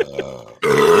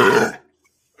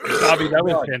 that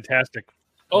was fantastic.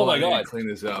 Oh my god. Clean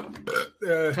this up.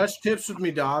 Touch tips with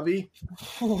me, Dobby.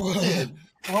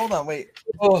 Hold on, wait.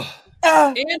 Oh,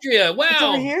 Ah, Andrea, wow. it's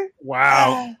over here.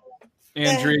 Wow.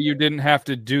 Andrea, you didn't have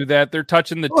to do that. They're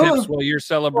touching the tips while you're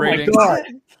celebrating. God.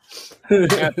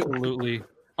 Absolutely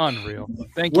unreal.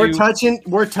 Thank We're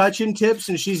you. touching tips,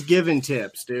 and she's giving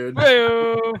tips, dude.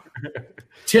 Hey-o.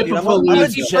 Typical I'm a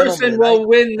loser. Which person will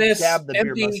win this Dab the beer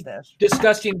empty, mustache.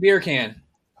 disgusting beer can?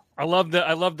 I love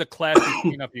the classy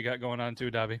cleanup you got going on too,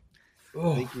 Dobby.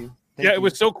 Thank you. Yeah, it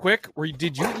was so quick.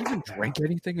 Did you even drink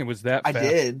anything? It was that I fast.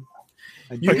 did.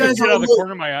 You guys out all of the look-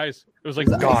 corner of my eyes. It was like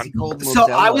It was gone. icy cold So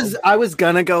Modelo. I was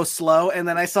gonna go slow, and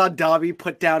then I saw Dobby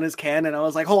put down his can, and I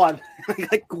was like, "Hold on!"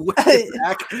 like whipped it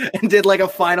back and did like a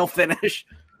final finish.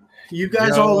 You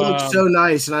guys all look so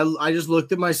nice, and I just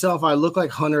looked at myself. I look like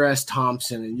Hunter S.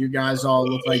 Thompson, and you guys all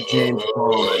look like James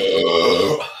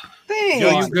Bond. Thanks.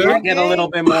 Yo, you good? I'll get a little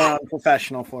bit more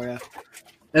unprofessional for you.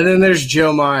 And then there's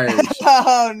Joe Myers.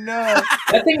 Oh no,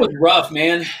 That thing was rough,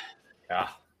 man. Yeah.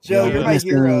 Joe, Yeah. you're my Missing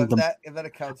hero. the- If that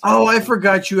accounts. Oh, I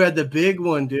forgot you had the big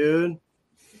one, dude.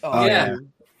 Oh, Yeah.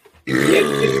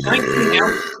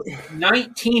 It's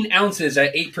 19 ounces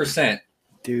at 8%.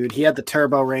 Dude, he had the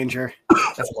Turbo Ranger.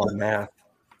 That's a lot of math.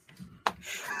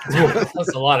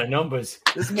 That's a lot of numbers.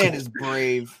 This man is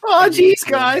brave. Oh, jeez,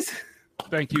 guys.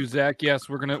 Thank you, Zach. Yes,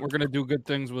 we're gonna do good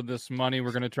things with this money.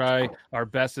 We're gonna try our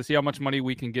best to see how much money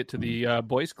we can get to the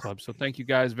boys club. So thank you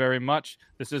guys very much.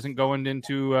 This isn't going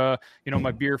into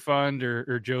my beer fund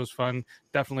or Joe's fund.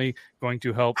 Definitely going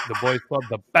to help the boys club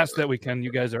the best that we can.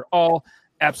 You guys are all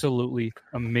absolutely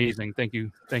amazing. Thank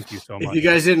you so If much. you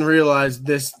guys didn't realize,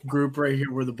 this group right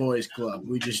here, we're the boys club.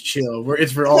 We just chill.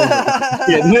 It's for all of us.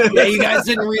 Yeah, you guys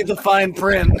didn't read the fine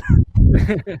print.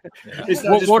 It's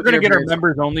not We're just going for to get our beers.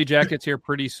 members only jackets here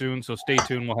pretty soon, so stay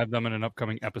tuned. We'll have them in an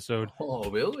upcoming episode. Oh,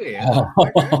 really?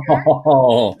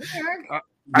 Oh,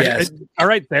 yes. All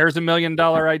right, there's $1 million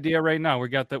idea right now. We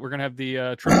got that. We're going to have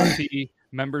the Triple T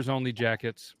members only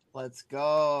jackets. Let's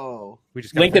go. We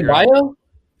just gotta Link in figure out- bio?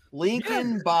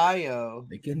 Lincoln bio.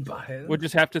 Lincoln bio. We'll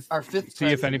just have to Our fifth see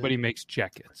if president. anybody makes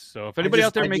jackets. So if anybody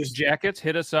out there makes jackets,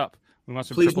 hit us up. We want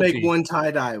some Please Triple make T. one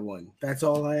tie-dye one. That's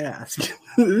all I ask.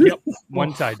 Yep,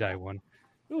 one tie-dye one.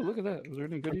 Oh, look at that. Was there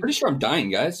any I'm goodies? pretty sure I'm dying,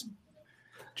 guys.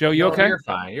 Joe, you No, okay? You're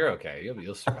fine. You're okay.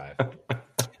 You'll survive.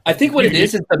 I think what it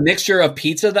is the mixture of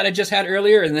pizza that I just had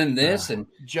earlier and then this. And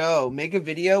Joe, make a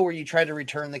video where you try to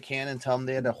return the can and tell them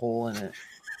they had a hole in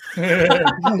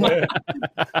it.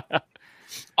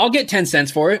 I'll get 10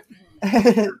 cents for it.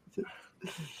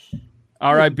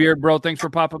 All right, Beard Bro. Thanks for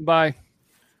popping by.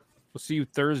 We'll see you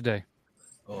Thursday.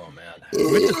 Oh, man.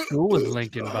 Went to school with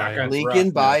Lincoln Bio.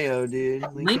 Lincoln bio, dude.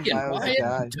 Lincoln Bio's the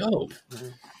Bio, guy. dope.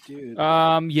 Dude.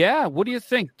 Yeah. What do you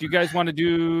think? Do you guys want to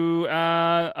do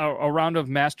a round of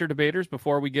master debaters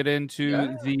before we get into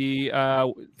the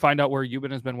find out where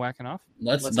Euban has been whacking off?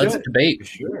 Let's do it. debate.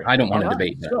 Sure. I don't want to All right,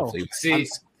 debate that. so- Please. See,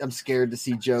 I'm scared to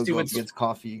see Joe See go up what's- against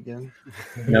coffee again.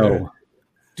 No.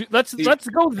 Let's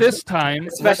go this time.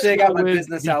 Especially I Let's got go my with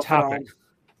business the outfit topic. on.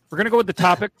 We're gonna go with the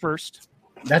topic first.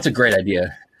 That's a great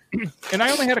idea. And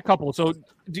I only had a couple. So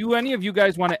do any of you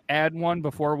guys want to add one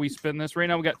before we spin this? Right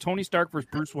now we got Tony Stark versus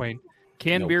Bruce Wayne,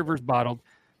 canned beer versus bottled,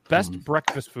 best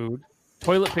breakfast food,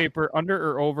 toilet paper under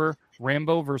or over,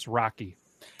 Rambo versus Rocky.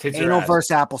 tits or Anal ass?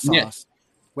 versus applesauce. Yeah.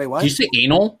 Wait, what? Did you say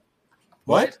anal?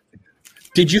 What?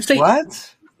 Did you say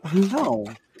What? No.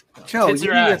 Joe, Tits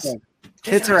you or do your ass? thing.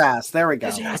 Tits or ass. There we go.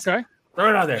 Okay. Throw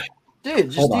it out there.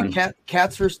 Dude, just Hold do on.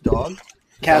 cats versus dog.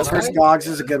 Cats versus dogs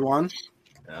is a good one.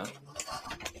 Yeah.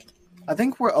 I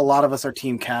think a lot of us are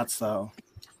team cats, though.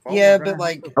 Yeah, but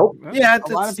like Yeah,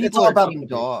 a lot of it's people all are about team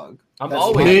dog. I'm That's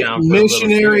always Mi- down for a little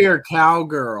missionary or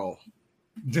cowgirl?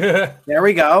 shit. There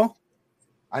we go.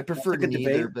 I prefer That's a good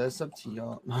neither, debate. but it's up to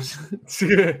y'all.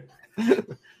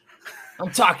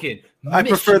 I'm talking. I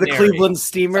prefer the missionary. Cleveland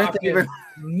Steamer. Talking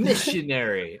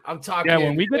missionary. I'm talking. Yeah,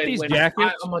 when we get these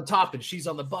jackets, I'm on top and she's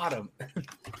on the bottom.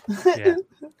 Yeah.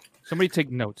 Somebody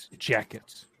take notes.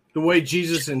 Jackets. The way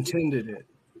Jesus intended it.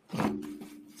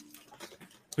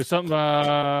 With something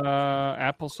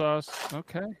applesauce.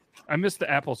 Okay. I missed the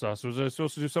applesauce. Was I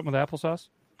supposed to do something with applesauce?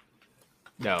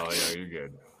 No, you're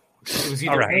good. It was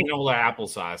either All right. anal or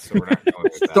applesauce. So we're not going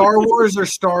with that. Star Wars or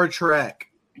Star Trek?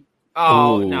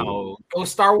 Oh Ooh. no! Go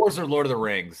Star Wars or Lord of the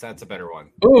Rings. That's a better one.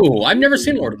 Oh, I've never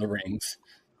seen Lord of the Rings.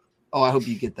 Oh, I hope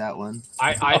you get that one.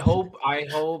 I hope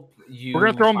you. We're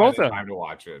gonna throw 'em find both the in. time to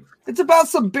watch it. It's about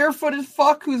some barefooted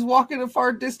fuck who's walking a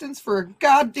far distance for a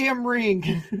goddamn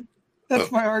ring.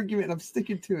 That's my argument. I'm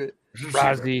sticking to it.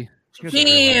 Rozzy.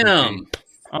 Damn.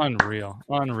 Unreal.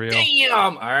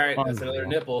 Damn! All right, that's another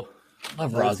nipple.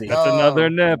 Love Rozzy. That's another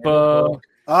nipple.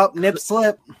 Up, nip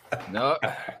slip. No,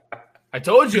 I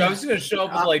told you I was going to show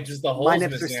up with like just the holes my in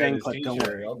nips his are staying hand. put, don't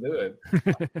worry. I'll do it.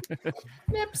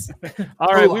 Nips.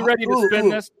 All right, Ooh, we ready to spin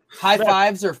this? High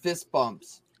fives or fist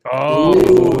bumps? Oh,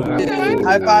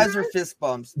 High fives or fist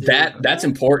bumps? Dude. That's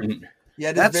important. Yeah,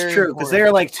 it is That's very true because important. they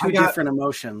are like two I got- different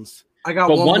emotions. I got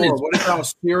But one one more. is- What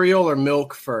about cereal or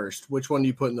milk first? Which one do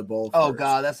you put in the bowl? Oh first?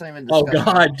 god, that's not even. Oh Discussed.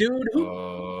 God, dude.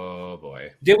 Oh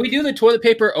boy! Did we do the toilet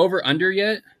paper over under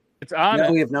yet? it's on. No,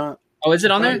 it. we have not. Oh, is it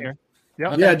on It's there? here.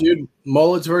 Yep. Yeah, dude.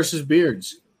 Mullets versus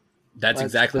beards. That's Let's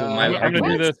exactly what go. my I'm gonna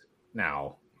argument. do this.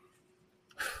 Now,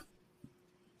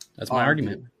 That's my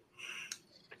argument.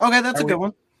 Okay, that's Are a we- good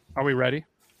one. Are we ready?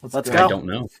 Let's go. go. I don't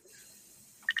know.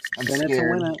 I'm In it to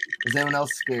scared. win it. Is anyone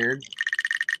else scared?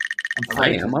 I'm I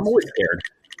frightened. am. I'm always scared.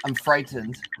 I'm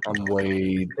frightened. I'm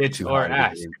way tits too or high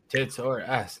ass, in the game. tits or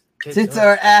ass, Tits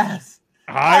or ass.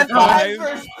 High five.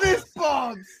 versus fist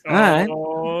bumps. right.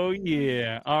 Oh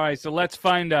yeah. All right. So let's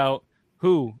find out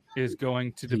who is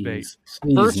going to debate.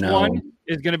 Please First no. one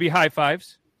is going to be high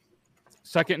fives.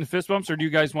 Second and fist bumps, or do you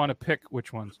guys want to pick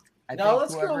which ones? I No, think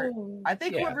let's whoever, go. I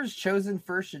think Yeah. whoever's chosen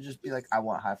first should just be like, I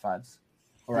want high fives,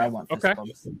 or I want fist Okay.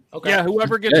 bumps. Okay. Yeah,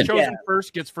 whoever gets Good. chosen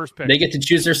first gets first pick. They get to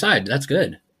choose their side. That's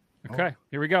good. Okay,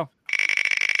 here we go.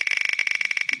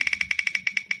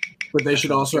 But they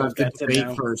should also have to That's it debate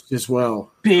now. first as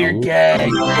well. Beer gang.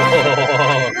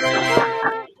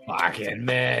 Fucking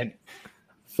man.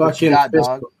 What you Fucking got, fist,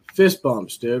 dog? fist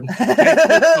bumps, dude.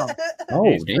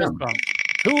 Oh, Fist damn. bump.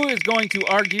 Who is going to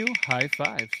argue high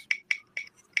fives?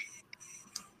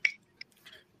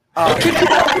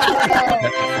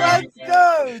 Let's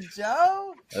go,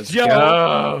 Joe. Let's Joe.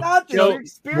 go. Not the Joe,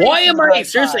 experience Why am of high I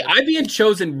seriously? five. I'm being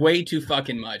chosen way too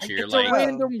fucking much here. It's a Like,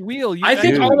 random wheel. You I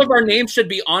think guys- all of our names should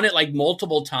be on it like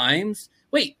multiple times.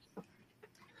 Wait,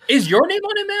 is your name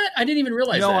on it, Matt? I didn't even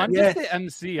realize No, that. I'm Yeah. just the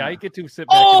MC. I get to sit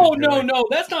back. Oh and enjoy. no,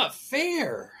 that's not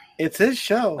fair. It's his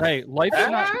show. Hey, life's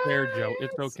not fair, Joe.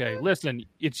 It's okay. Listen,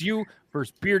 it's you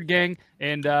versus Beard Gang,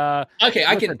 and Okay,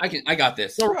 Listen. I got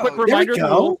this. so quick There we reminder: the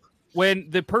go. rule, when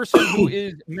the person who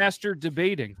is master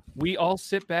debating, we all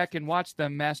sit back and watch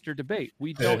them master debate.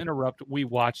 We don't interrupt. We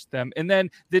watch them, and then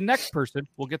the next person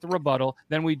will get the rebuttal.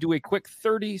 Then we do a quick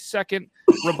 30-second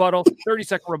rebuttal,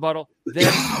 30-second rebuttal.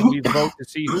 Then we vote to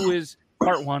see who is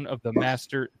part one of the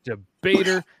master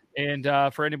debater. And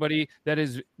for anybody that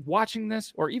is watching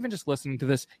this or even just listening to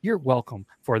this, you're welcome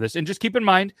for this. And just keep in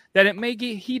mind that it may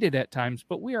get heated at times,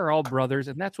 but we are all brothers,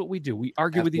 and that's what we do. We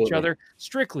argue with each Absolutely. other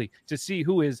strictly to see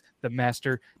who is the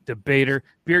master debater.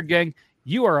 Beard Gang,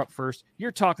 you are up first.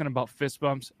 You're talking about fist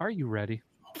bumps. Are you ready?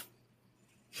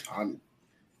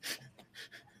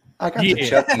 I got Yeah. the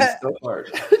Chucky so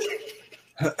hard.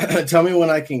 Tell me when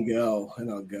I can go, and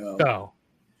I'll go. Go.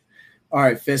 All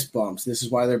right, fist bumps. This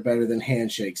is why they're better than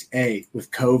handshakes. A,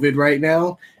 with COVID right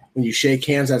now, when you shake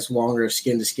hands, that's longer of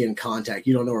skin-to-skin contact.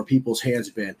 You don't know where people's hands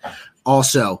have been.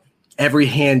 Also, every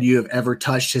hand you have ever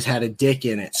touched has had a dick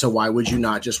in it. So why would you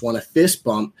not just want a fist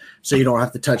bump so you don't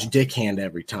have to touch dick hand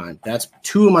every time? That's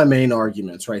two of my main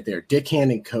arguments right there, dick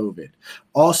hand and COVID.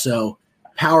 Also,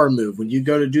 power move. When you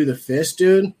go to do the fist,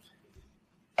 dude,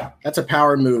 that's a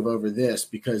power move over this,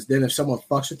 because then if someone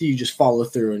fucks with you, you just follow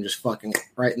through and just fucking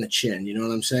right in the chin. You know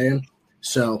what I'm saying?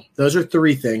 So those are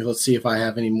three things. Let's see if I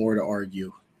have any more to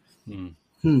argue.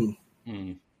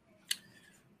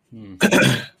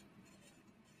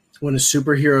 When a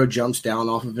superhero jumps down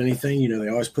off of anything, you know, they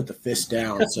always put the fist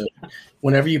down. So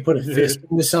whenever you put a fist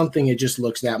into something, it just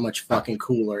looks that much fucking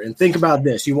cooler. And think about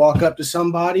this. You walk up to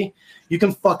somebody, you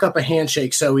can fuck up a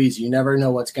handshake so easy. You never know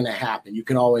what's going to happen. You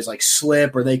can always like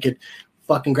slip, or they could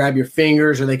fucking grab your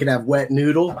fingers, or they could have wet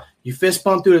noodle. You fist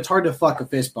bump, dude, it's hard to fuck a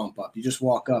fist bump up. You just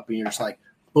walk up and you're just like,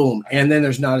 boom. And then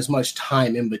there's not as much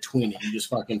time in between it. You just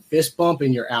fucking fist bump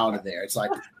and you're out of there. It's like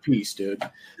peace, dude.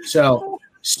 So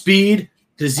speed,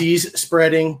 disease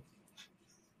spreading,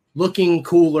 looking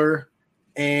cooler,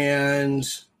 and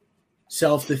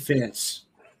self-defense.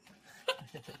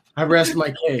 I rest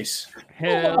my case.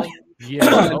 Hell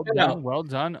yeah. Well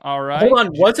done. All right. Hold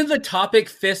on. Wasn't the topic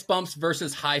fist bumps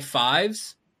versus high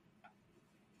fives?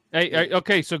 Hey,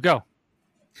 okay, so go.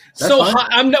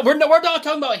 We're not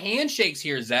talking about handshakes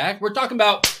here, Zach. We're talking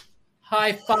about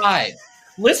high five.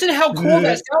 Listen to how cool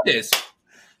that sound is.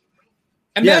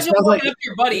 Imagine walking up to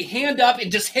your buddy, hand up,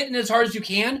 and just hitting as hard as you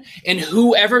can, and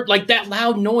whoever, like that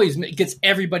loud noise gets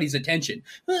everybody's attention.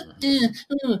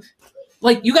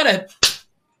 Like you gotta,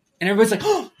 and everybody's like,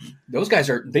 "Oh, those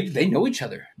guys they know each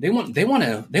other. They want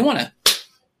to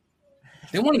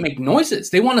make noises.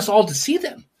 They want us all to see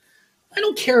them. I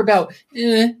don't care about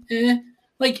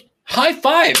like high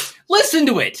five. Listen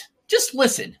to it. Just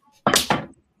listen."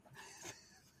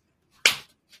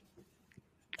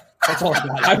 That's all I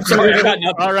got. I'm sorry, I got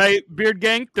nothing. All right, Beard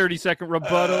Gang, 30-second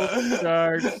rebuttal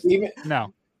starts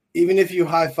now. Even if you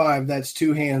high five, that's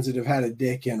two hands that have had a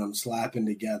dick in them slapping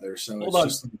together. So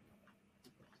Hold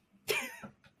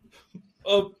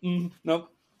on. No.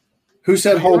 Who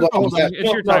said hold on?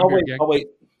 It's your time, Beard Gang. Wait.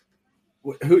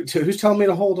 Who's telling me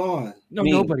to hold on? No,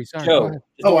 nobody. Sorry.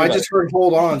 Oh, I just heard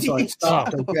hold on, so I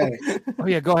stopped. Okay. Oh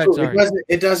yeah, go ahead. Sorry.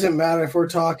 It doesn't matter if we're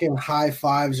talking high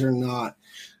fives or not.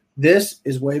 This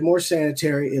is way more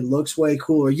sanitary. It looks way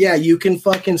cooler. Yeah, you can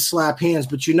fucking slap hands,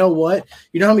 but you know what?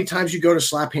 You know how many times you go to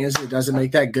slap hands and it doesn't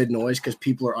make that good noise because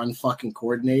people are unfucking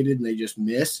coordinated and they just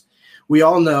miss? We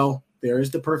all know there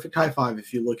is the perfect high five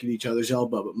if you look at each other's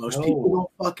elbow, but most people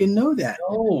don't fucking know that.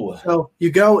 No. So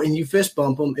you go and you fist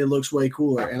bump them. It looks way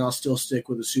cooler, and I'll still stick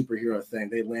with the superhero thing.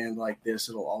 They land like this.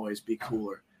 It'll always be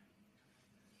cooler.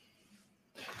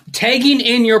 Tagging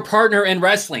in your partner in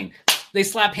wrestling. They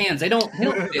slap hands. They don't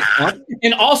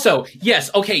and also,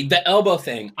 yes, okay, the elbow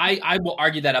thing. I will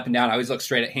argue that up and down. I always look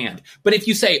straight at hand. But if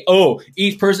you say, oh,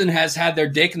 each person has had their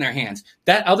dick in their hands,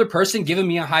 that other person giving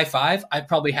me a high five, I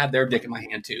probably had their dick in my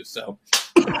hand too. So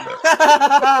and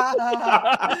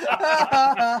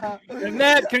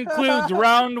that concludes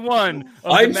round one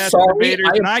of the Master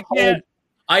Debaters.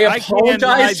 I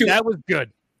apologize. That was good.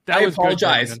 I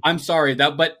apologize. I'm sorry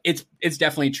but it's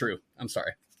definitely true. I'm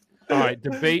sorry. All right,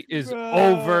 debate is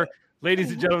over.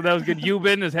 Ladies and gentlemen, that was good.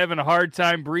 Euban is having a hard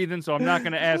time breathing, so I'm not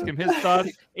going to ask him his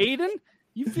thoughts. Aiden,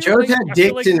 you feel Joe's like, had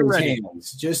dicks in his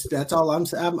hands. Just that's all I'm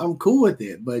cool with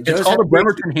it. But it's called a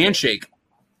Bremerton handshake.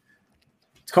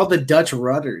 It's called the Dutch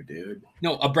rudder, dude.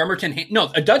 No, a Bremerton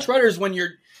a Dutch rudder is when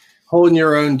you're holding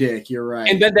your own dick. You're right.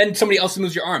 And then somebody else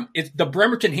moves your arm. It's the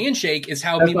Bremerton handshake is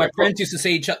how me and my friends used to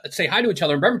say hi to each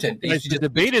other in Bremerton. The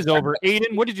debate is over.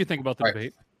 Aiden, what did you think about the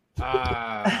debate?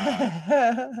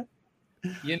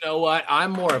 You know what?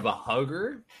 I'm more of a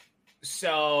hugger,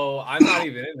 so I'm not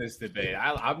even in this debate.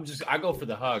 I go for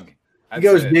the hug. He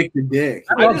goes dick to dick.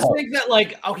 I just think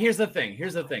that here's the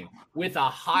thing. With a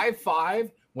high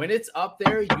five, when it's up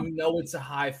there, you know it's a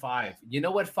high five. You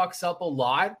know what fucks up a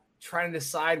lot? Trying to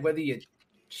decide whether you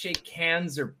shake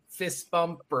hands or fist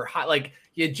bump or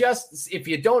if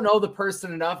you don't know the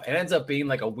person enough, it ends up being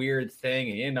like a weird thing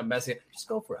and you end up messing it. Just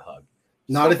go for a hug.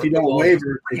 Not if you don't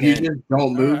waver. If you just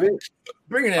don't move it.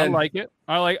 Bring it in. I like it.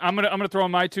 I'm gonna throw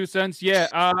in my 2 cents. Yeah,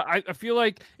 I feel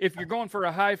like if you're going for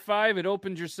a high five, it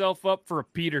opens yourself up for a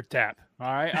Peter tap.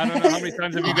 All right. I don't know how many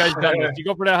times have you guys done this. You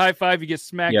go for that high five, you get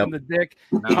smacked in the dick.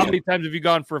 How many times have you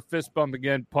gone for a fist bump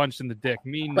again, punched in the dick?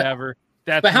 Never.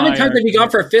 But how many times have you gone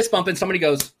for a fist bump and somebody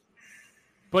goes?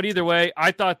 But either way,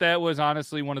 I thought that was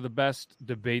honestly one of the best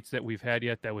debates that we've had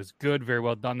yet. That was good. Very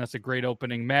well done. That's a great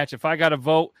opening match. If I got to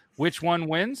vote which one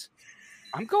wins,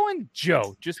 I'm going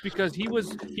Joe, just because he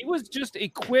was just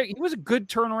he was a good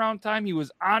turnaround time. He was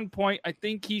on point. I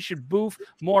think he should boof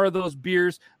more of those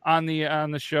beers on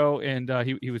the show, and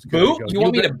he was good. Boof? You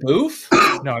want me to boof?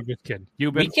 No, I'm just kidding.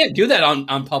 We can't do that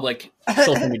on public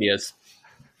social medias.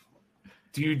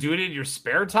 Do you do it in your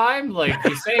spare time? Like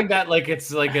you're saying that like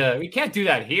it's like we can't do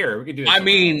that here. We can do it. I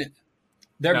mean,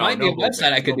 there might be a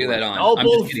website I could do that on. I'm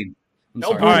just kidding.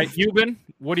 All right, Euban,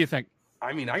 what do you think?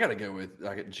 I mean, I got to go with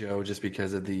Joe just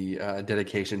because of the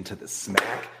dedication to the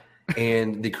smack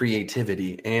and the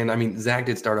creativity. And I mean, Zach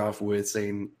did start off with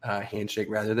saying handshake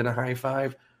rather than a high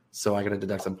five. So I got to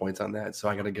deduct some points on that. So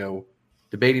I got to go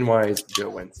debating wise, Joe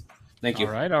wins. Thank you.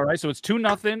 All right. So it's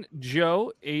 2-0.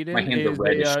 Joe, Aiden my hands is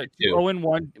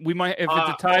 0-1. We might, if it's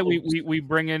a tie, we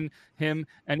bring in him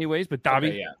anyways. But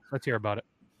Dobby, let's hear about it.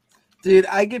 Dude,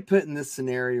 I get put in this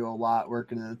scenario a lot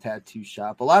working in a tattoo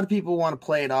shop. A lot of people want to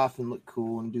play it off and look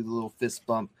cool and do the little fist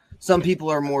bump. Some people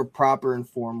are more proper and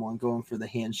formal and going for the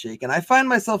handshake. And I find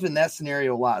myself in that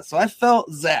scenario a lot. So I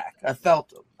felt Zach. I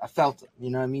felt him.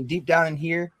 You know what I mean? Deep down in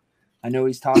here, I know what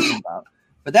he's talking about.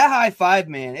 But that high five,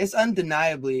 man, it's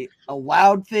undeniably a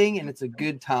loud thing, and it's a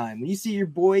good time. When you see your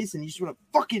boys and you just want to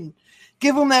fucking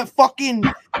give them that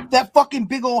fucking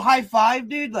big old high five,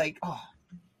 dude, like, oh,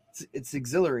 it's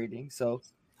exhilarating. So,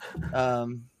 I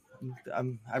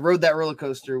rode that roller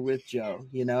coaster with Joe.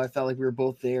 You know, I felt like we were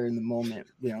both there in the moment.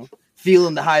 You know,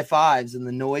 feeling the high fives and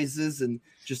the noises and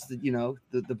just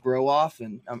the bro off.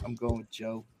 And I'm going with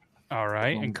Joe. All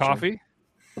right, and coffee.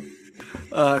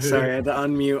 Sorry, I had to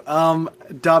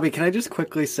unmute. Dobby, can I just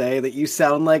quickly say that you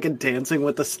sound like a Dancing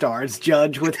with the Stars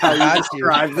judge with how you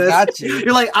describe this?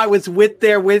 You're like, I was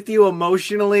there with you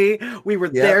emotionally. We were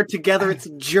there together. It's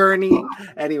a journey.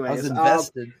 Anyways, I was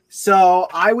invested. So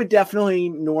I would definitely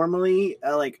normally,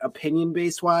 like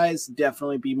opinion-based wise,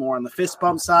 definitely be more on the fist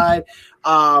bump side.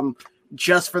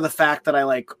 Just for the fact that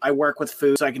I work with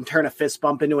food, so I can turn a fist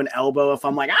bump into an elbow if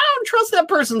I'm like, I don't trust that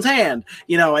person's hand.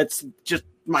 You know, it's just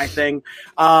my thing.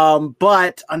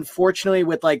 But unfortunately,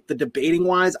 with like the debating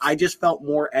wise, I just felt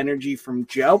more energy from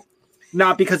Joe.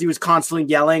 Not because he was constantly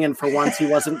yelling, and for once he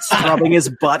wasn't scrubbing his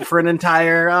butt for an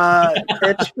entire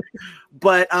pitch.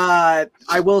 But I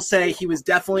will say he was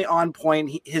definitely on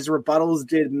point. His rebuttals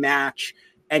did match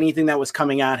anything that was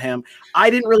coming at him. I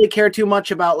didn't really care too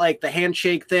much about like the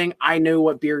handshake thing. I knew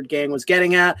what Beard Gang was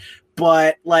getting at,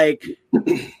 but like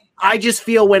I just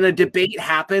feel when a debate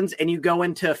happens and you go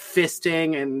into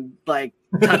fisting and like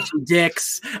touching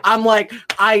dicks, I'm like,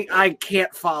 I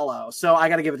can't follow. So I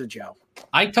got to give it to Joe.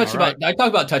 I talk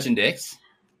about touching dicks.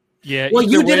 Yeah. Well,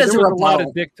 you did as a lot rebuttal.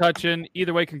 of dick touching.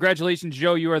 Either way, congratulations,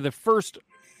 Joe. You are the first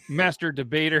master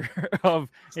debater of,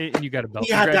 and you got a belt.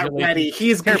 He had that ready.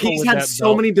 He's had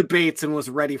so many debates and was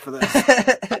ready for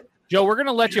this. Joe, we're going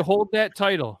to let you hold that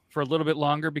title for a little bit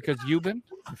longer because Euban,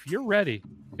 if you're ready,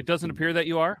 it doesn't appear that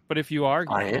you are, but if you are,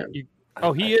 I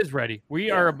am. He is ready.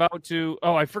 We are about to.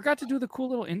 Oh, I forgot to do the cool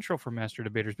little intro for Master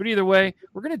Debaters, but either way,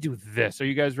 we're going to do this. Are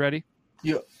you guys ready?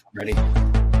 Yeah. Ready.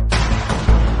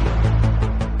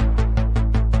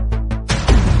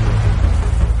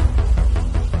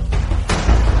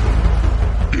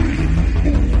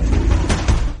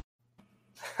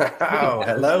 Oh,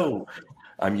 hello.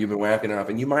 I'm Euban Wackenoff,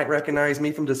 and you might recognize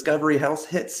me from Discovery Health's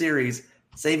hit series,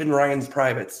 Saving Ryan's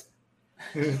Privates.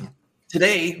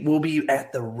 Today, we'll be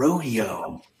at the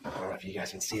rodeo. I don't know if you guys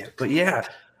can see it, but yeah,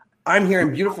 I'm here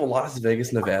in beautiful Las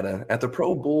Vegas, Nevada, at the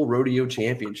Pro Bull Rodeo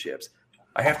Championships.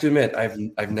 I have to admit,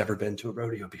 I've never been to a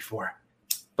rodeo before.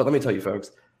 But let me tell you,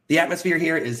 folks, the atmosphere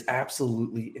here is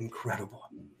absolutely incredible.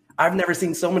 I've never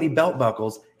seen so many belt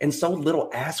buckles and so little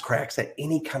ass cracks at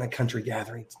any kind of country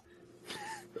gatherings.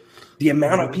 The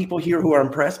amount of people here who are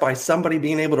impressed by somebody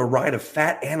being able to ride a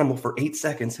fat animal for 8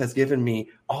 seconds has given me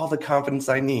all the confidence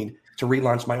I need to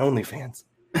relaunch my OnlyFans.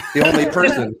 The only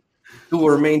person who will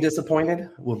remain disappointed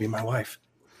will be my wife.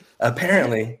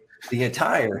 Apparently, the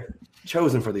attire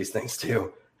chosen for these things,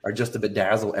 too, are just to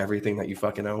bedazzle everything that you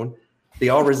fucking own. They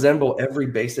all resemble every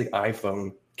basic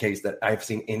iPhone case that I've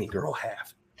seen any girl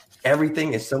have.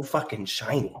 Everything is so fucking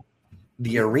shiny.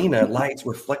 The arena lights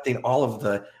reflecting all of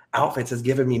the outfits has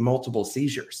given me multiple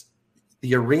seizures.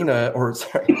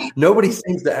 Nobody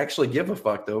seems to actually give a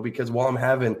fuck, though, because while I'm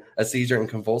having a seizure and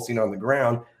convulsing on the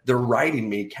ground, they're riding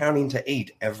me, counting to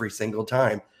 8 every single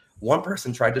time. One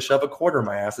person tried to shove a quarter in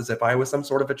my ass as if I was some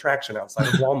sort of attraction outside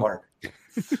of Walmart.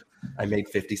 I made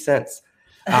 50 cents.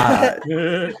 I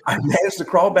managed to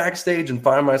crawl backstage and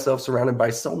find myself surrounded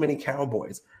by so many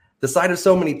cowboys. The sight of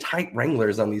so many tight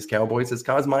Wranglers on these cowboys has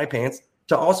caused my pants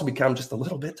to also become just a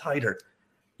little bit tighter.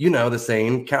 You know the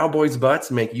saying, cowboys'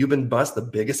 butts make Euban bust the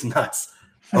biggest nuts.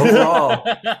 Overall,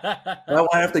 I will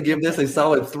have to give this a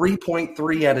solid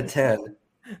 3.3 out of 10,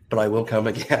 but I will come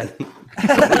again.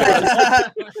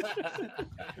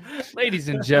 Ladies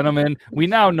and gentlemen, we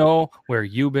now know where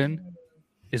Euban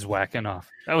is whacking off.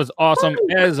 That was awesome,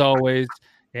 as always.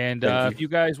 And if you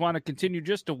guys want to continue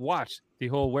just to watch the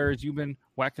whole Where Is Euban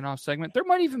Whacking Off segment, there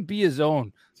might even be his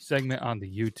own segment on the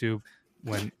YouTube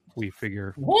when we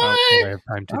figure out when I have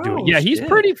time to do it. Yeah, he's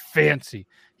pretty fancy.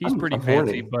 He's pretty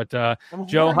fancy. But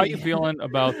Joe, how you feeling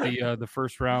about the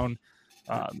first round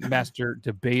master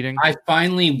debating? I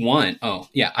finally won. Oh,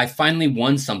 yeah, I finally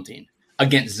won something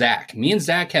against Zach. Me and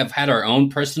Zach have had our own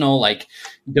personal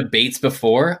debates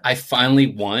before. I finally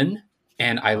won,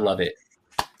 and I love it.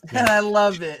 And I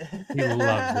love it.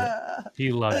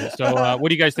 He loves it. So, what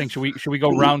do you guys think? Should we go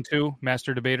round 2,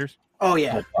 master debaters? Oh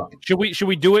yeah. Should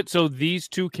we do it so these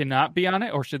two cannot be on it,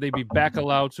 or should they be back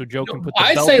allowed so Joe can put the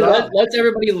I belt say on? let's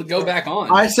everybody go back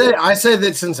on. I say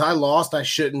that since I lost, I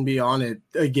shouldn't be on it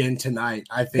again tonight.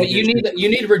 I think. But you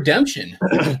need redemption.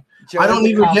 I don't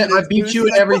need to get. I beat you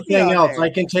at everything else. I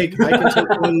can take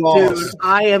one loss. Dude,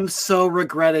 I am so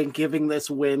regretting giving this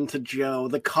win to Joe.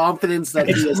 The confidence that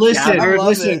he has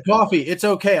Listen, Coffee. It's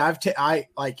okay.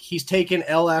 He's taken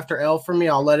L after L from me.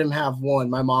 I'll let him have one.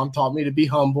 My mom taught me to be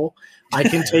humble. I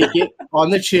can take it on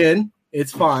the chin.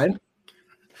 It's fine.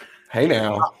 Hey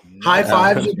now, high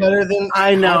fives are better than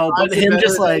I know, but him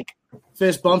just like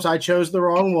fist bumps. I chose the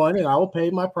wrong one, and I will pay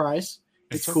my price.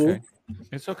 It's cool. Okay.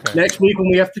 It's okay. Next week when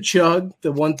we have to chug,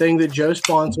 the one thing that Joe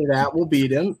sponsored at will beat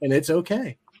him, and it's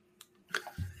okay.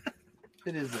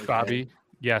 It is okay. Bobby,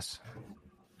 yes.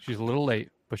 She's a little late,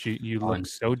 but you look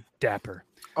so dapper.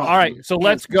 All right, so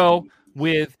let's go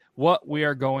with what we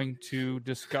are going to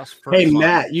discuss first. Hey,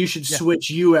 Matt, you should switch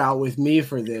you out with me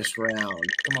for this round.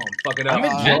 Come on, fuck it up. I'm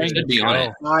enjoying the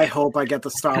show. I hope I get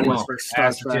the Star Wars versus Star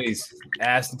Ass and Trek. titties.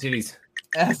 Ass and titties.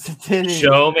 Ass and titties.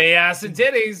 Show me ass and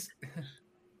titties.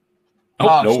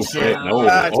 Oh, no shit. No.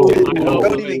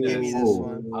 Don't even give me this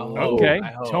one. Okay,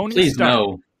 Tony Please Stark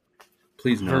no.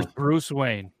 Please no. versus Bruce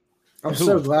Wayne. I'm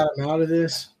so glad I'm out of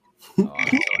this. Oh, I'm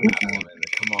so happy, man.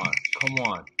 Come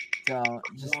on. Don't.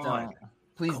 Just don't.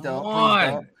 Please don't. on.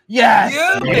 Please don't. Yes.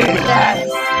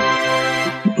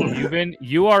 Euban,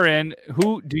 you are in.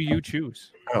 Who do you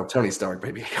choose? Oh, Tony Stark,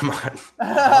 baby. Come on.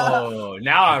 Oh,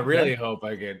 now I really hope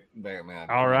I get Batman.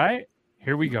 All right,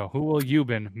 here we go. Who will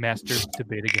Euban master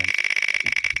debate against?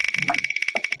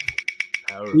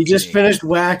 He just finished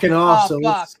whacking off. Oh, so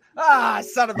fuck.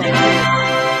 Son of a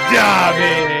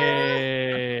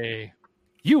Dobby.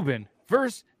 Euban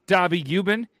versus Dobby.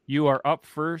 Euban, you are up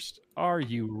first. Are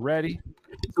you ready?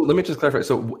 So let me just clarify.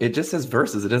 So it just says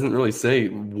versus. It doesn't really say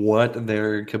what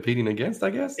they're competing against, I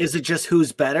guess. Is it just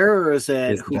who's better, or is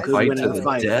it who could fight win to in a the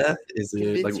fight? death? Is it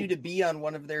Convince like you to be on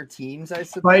one of their teams, I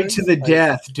suppose. fight to the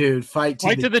death, dude. Fight to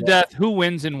Fight to the death. Who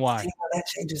wins and why? that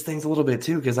changes things a little bit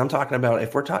too? Because I'm talking about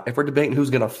if we're debating who's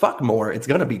gonna fuck more, it's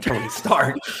gonna be Tony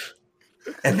Stark.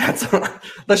 And that's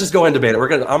let's just go and debate it.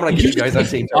 I'm gonna give you guys a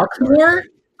team.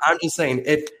 I'm just saying,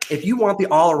 if you want the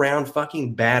all around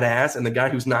fucking badass and the guy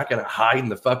who's not gonna hide in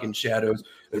the fucking shadows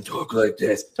and talk like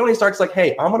this, Tony Stark's like,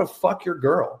 hey, I'm gonna fuck your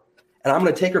girl and I'm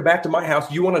gonna take her back to my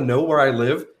house. You want to know where I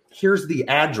live? Here's the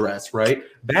address, right?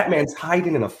 Batman's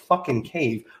hiding in a fucking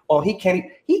cave. Well, he can't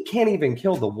even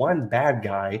kill the one bad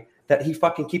guy that he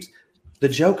fucking keeps. The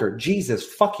Joker. Jesus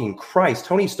fucking Christ.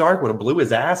 Tony Stark would have blew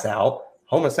his ass out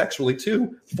homosexually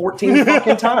too 14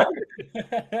 fucking times.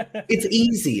 It's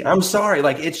easy. I'm sorry.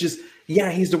 Like, it's just, yeah,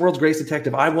 he's the world's greatest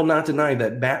detective. I will not deny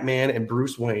that Batman and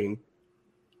Bruce Wayne,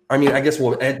 I mean, I guess,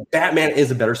 well, Batman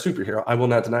is a better superhero. I will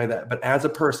not deny that. But as a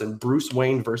person, Bruce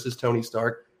Wayne versus Tony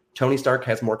Stark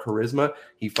has more charisma.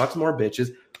 He fucks more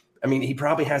bitches. I mean, he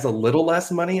probably has a little less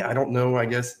money. I don't know, I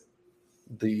guess,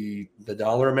 the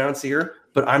dollar amounts here.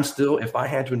 But I'm still, if I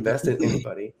had to invest in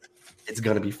anybody, it's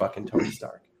going to be fucking Tony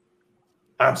Stark.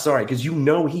 I'm sorry, because you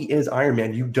know he is Iron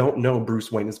Man. You don't know Bruce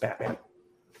Wayne is Batman.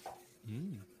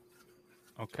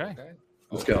 Okay.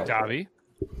 Let's go. Dobby.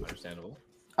 Understandable.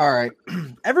 All right.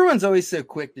 Everyone's always so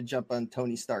quick to jump on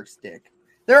Tony Stark's dick.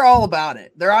 They're all about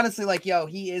it. They're honestly like, yo,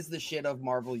 he is the shit of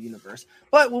Marvel Universe.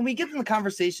 But when we get in the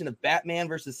conversation of Batman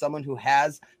versus someone who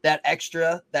has that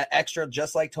extra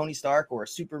just like Tony Stark or a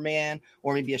Superman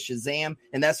or maybe a Shazam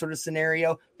in that sort of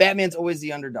scenario, Batman's always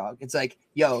the underdog. It's like,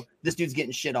 yo, this dude's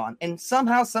getting shit on. And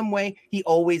somehow, some way, he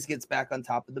always gets back on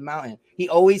top of the mountain. He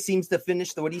always seems to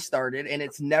finish what he started, and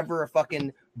it's never a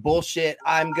fucking bullshit,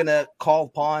 I'm going to call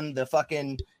upon the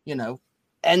fucking,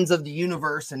 ends of the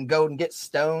universe and go and get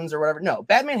stones or whatever. No,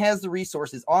 Batman has the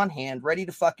resources on hand, ready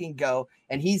to fucking go,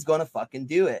 and he's gonna fucking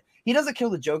do it. He doesn't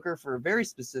kill the Joker for a very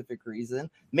specific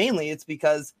reason. Mainly it's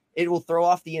because it will throw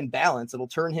off the imbalance. It'll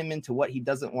turn him into what he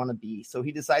doesn't want to be. So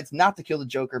he decides not to kill the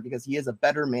Joker because he is a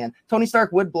better man. Tony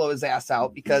Stark would blow his ass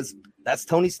out because that's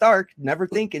Tony Stark, never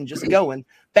thinking, just going.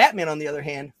 Batman, on the other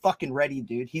hand, fucking ready,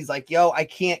 dude. He's like, yo, I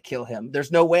can't kill him.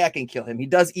 There's no way I can kill him. He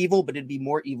does evil, but it'd be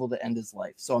more evil to end his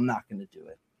life. So I'm not going to do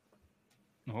it.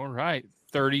 All right.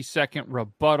 30-second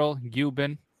rebuttal.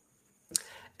 Euban.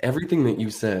 Everything that you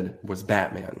said was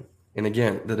Batman. And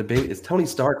again, the debate is Tony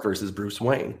Stark versus Bruce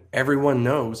Wayne. Everyone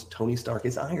knows Tony Stark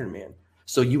is Iron Man.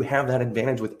 So you have that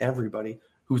advantage with everybody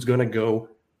who's going to go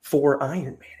for Iron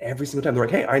Man every single time. They're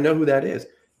like, hey, I know who that is.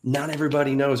 Not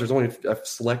everybody knows. There's only a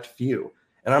select few.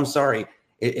 And I'm sorry,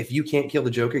 if you can't kill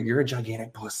the Joker, you're a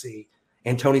gigantic pussy.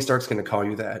 And Tony Stark's going to call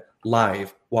you that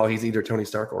live while he's either Tony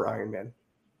Stark or Iron Man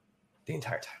the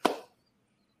entire time.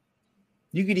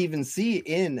 You could even see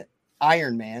in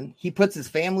Iron Man, he puts his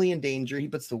family in danger. He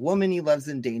puts the woman he loves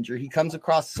in danger. He comes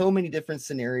across so many different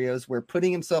scenarios where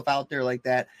putting himself out there like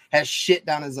that has shit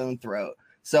down his own throat.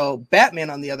 So Batman,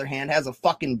 on the other hand, has a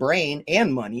fucking brain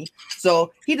and money.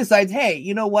 So he decides, hey,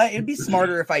 you know what? It'd be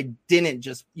smarter if I didn't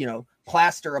just,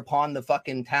 plaster upon the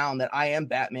fucking town that I am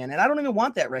Batman. And I don't even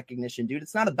want that recognition, dude.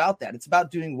 It's not about that. It's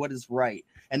about doing what is right.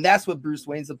 And that's what Bruce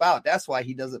Wayne's about. That's why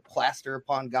he doesn't plaster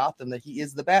upon Gotham that he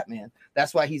is the Batman.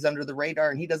 That's why he's under the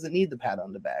radar and he doesn't need the pat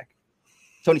on the back.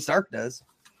 Tony Stark does.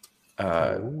 But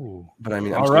I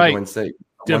mean, I'm all just right. going to say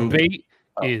Debate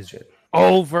is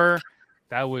over.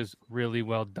 That was really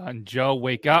well done. Joe,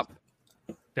 wake up.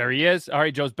 There he is. All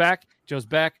right, Joe's back.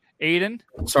 Aiden.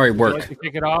 Sorry, work. Would you like to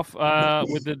kick it off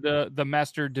with the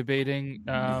master debating,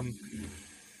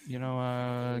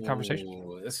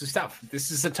 conversation. This is tough. This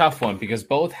is a tough one because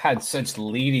both had such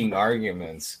leading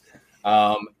arguments.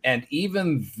 And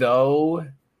even though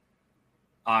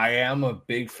I am a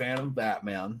big fan of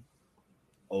Batman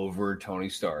over Tony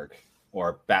Stark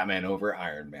or Batman over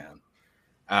Iron Man,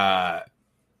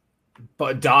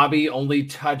 but Dobby only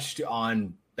touched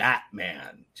on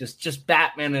Batman, just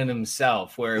Batman and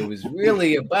himself, where it was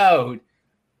really about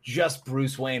just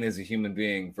Bruce Wayne as a human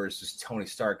being versus Tony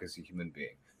Stark as a human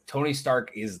being. Tony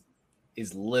Stark is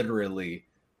literally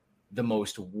the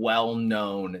most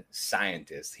well-known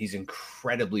scientist. He's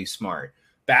incredibly smart.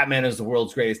 Batman is the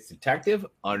world's greatest detective,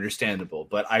 understandable,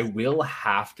 but I will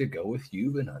have to go with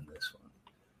Euban on this one.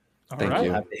 Thank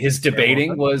you. His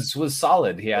debating was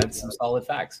solid. He had some solid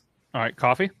facts. All right,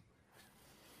 Coffee.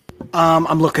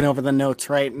 I'm looking over the notes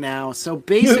right now. So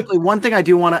basically, one thing I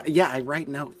do want to, I write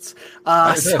notes.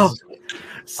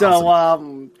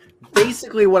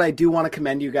 Basically, what I do want to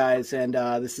commend you guys, and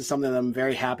this is something that I'm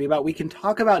very happy about. We can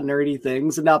talk about nerdy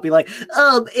things and not be like,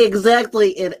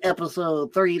 exactly in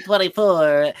episode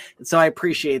 324. So I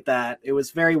appreciate that. It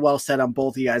was very well said on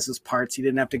both of you guys' parts. You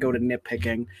didn't have to go to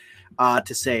nitpicking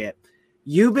to say it.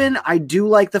 Euban, I do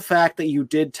like the fact that you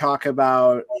did talk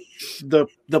about the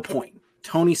point.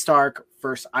 Tony Stark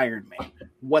versus Iron Man.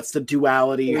 What's the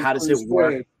duality? How does it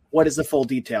work? What is the full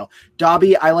detail?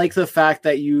 Dobby, I like the fact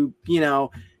that you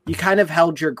kind of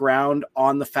held your ground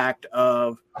on the fact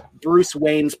of Bruce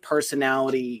Wayne's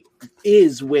personality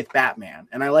is with Batman.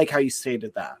 And I like how you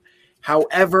stated that.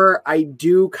 However, I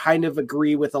do kind of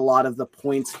agree with a lot of the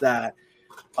points that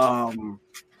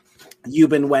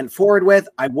Euban went forward with.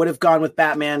 I would have gone with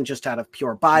Batman just out of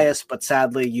pure bias, but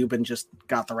sadly, Euban just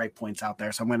got the right points out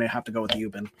there, so I'm going to have to go with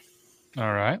Euban.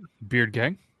 All right, Beard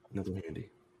Gang. Another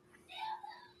handy.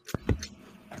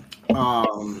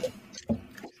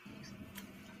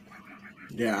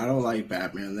 Yeah, I don't like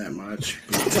Batman that much.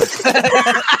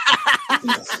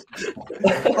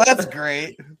 Well, that's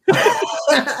great.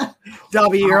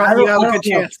 Dobby, you have a good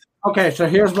chance. Okay, so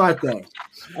here's my thing.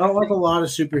 I don't like a lot of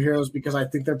superheroes because I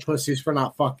think they're pussies for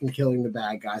not fucking killing the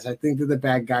bad guys. I think that the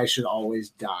bad guys should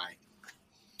always die.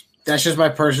 That's just my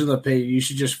personal opinion. You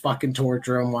should just fucking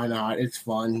torture them. Why not? It's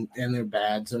fun, and they're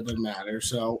bad, so it doesn't matter.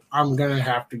 So I'm going to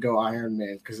have to go Iron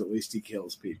Man because at least he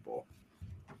kills people.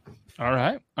 All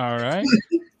right.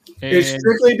 It's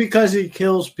strictly because he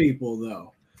kills people,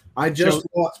 though. I just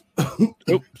want...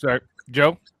 Oops, sorry.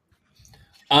 Joe?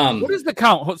 What is the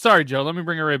count? Sorry, Joe. Let me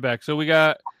bring it right back. So we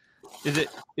got...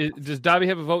 Does Dobby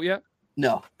have a vote yet?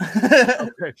 No.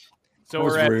 Okay. So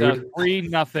we're at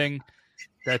 3-0.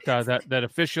 That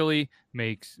officially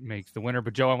makes the winner.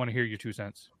 But Joe, I want to hear your 2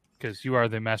 cents because you are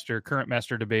the current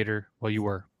master debater. Well, you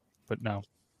were, but now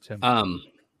it's him.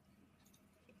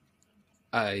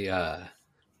 I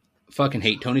fucking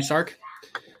hate Tony Stark,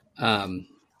 but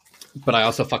I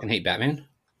also fucking hate Batman.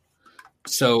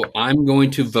 So I'm going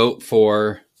to vote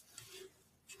for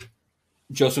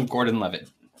Joseph Gordon-Levitt.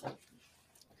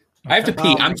 I have to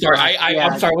pee. I'm sorry.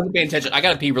 I'm sorry. I wasn't paying attention. I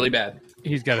got to pee really bad.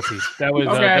 He's got to pee. That was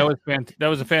that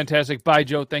was a fantastic. Bye,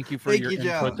 Joe. Thank you for your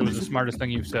input. That was the smartest thing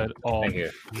you've said all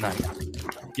night.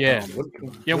 Yeah.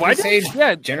 Yeah. Why did?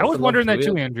 Yeah. I was wondering that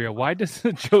too, Andrea. Why does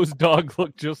Joe's dog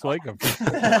look just like him? Excuse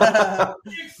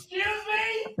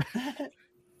me.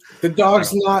 The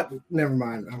dog's not. Never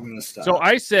mind. I'm gonna stop. So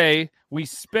I say we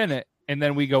spin it, and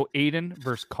then we go Aiden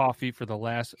versus Coffee for the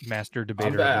last master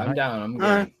debater. I'm down. I'm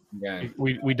good. Okay.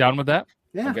 We done with that?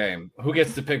 Yeah. Okay. Who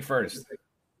gets to pick first?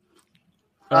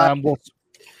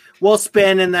 We'll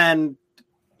spin and then.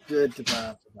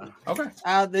 Okay.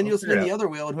 Then you'll spin the other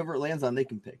wheel, and whoever it lands on, they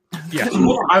can pick. Yeah.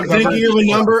 I'm thinking of a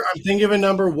number. I'm thinking of a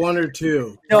number 1 or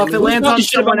 2. No, if it lands on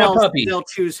someone else, they'll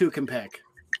choose who can pick.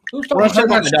 Who's talking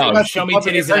about the dog? Show me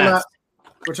titties and ass.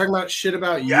 We're talking about shit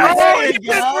about you. There you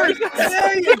go.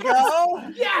 There you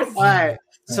go. Yes. All right.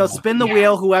 So spin the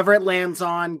wheel. Whoever it lands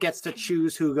on gets to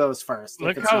choose who goes first.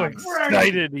 Look how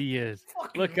excited he is.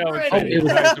 Look how excited. It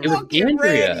was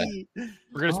Andrea.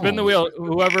 We're going to spin the wheel.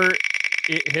 Whoever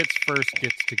it hits first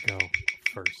gets to go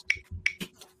first.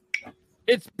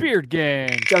 It's Beard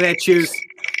Gang. Okay, choose.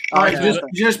 All right,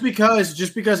 just because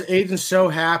Aiden's so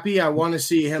happy, I want to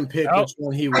see him pick which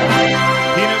one he wants.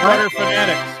 Peanut Butter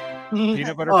Fanatics.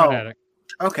 Peanut Butter Fanatic.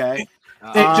 Okay.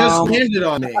 It just landed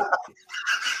on me.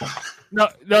 No,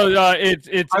 it's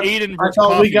Aiden. I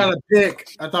thought we got a pick.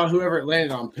 I thought whoever it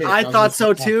landed on picked. I thought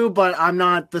so too, but I'm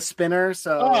not the spinner,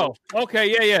 so. Oh,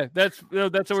 okay, yeah. That's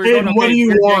what we're Aiden, going. what do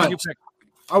you want? You pick.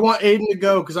 I want Aiden to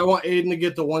go because I want Aiden to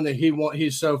get the one that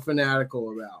he's so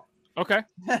fanatical about. Okay.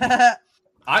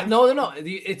 No.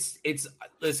 It's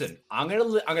listen. I'm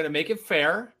gonna make it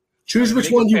fair. Choose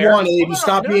which one you want, Aiden.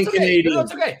 Stop being Canadian. No,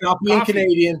 it's okay. Stop being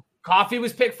Canadian. Coffee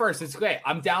was picked first. It's okay.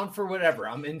 I'm down for whatever.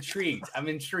 I'm intrigued.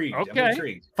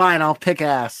 Okay. Fine, I'll pick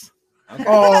ass. Okay.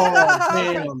 Oh,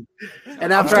 damn.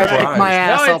 And after I pick my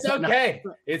ass, no, it's okay.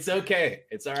 It's okay.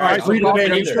 It's all right.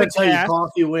 I'm just gonna tell you,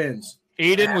 Coffee wins.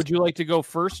 Aiden, would you like to go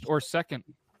first or second?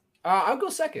 I'll go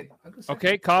second.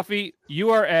 Okay, Coffee,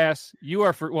 you are ass. You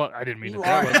are for. Well, I didn't mean to.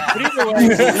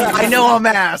 I know I'm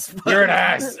ass. You're an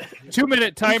ass.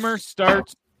 2-minute timer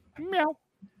starts. Meow.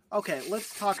 Okay,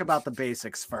 let's talk about the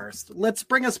basics first. Let's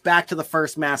bring us back to the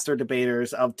first master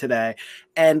debaters of today.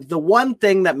 And the one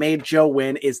thing that made Joe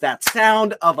win is that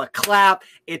sound of a clap.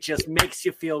 It just makes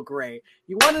you feel great.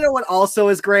 You want to know what also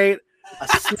is great? A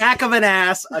smack of an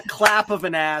ass, a clap of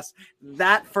an ass.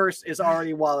 That first is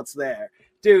already while it's there.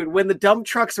 Dude, when the dump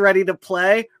truck's ready to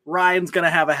play, Ryan's going to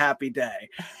have a happy day.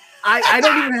 I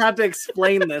don't even have to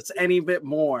explain this any bit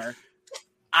more.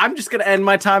 I'm just going to end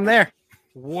my time there.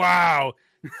 Wow.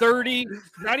 30,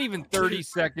 not even 30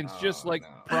 seconds, just like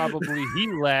probably he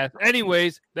laughed.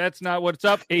 Anyways, that's not what's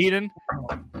up, Aiden.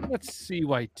 Let's see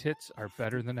why tits are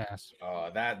better than ass.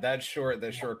 Oh, that short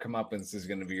comeuppance is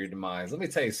going to be your demise. Let me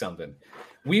tell you something.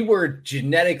 We were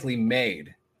genetically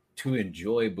made to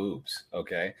enjoy boobs,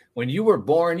 okay? When you were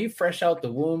born, you fresh out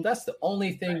the womb, that's the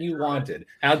only thing you wanted.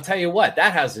 And I'll tell you what,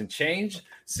 that hasn't changed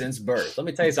since birth. Let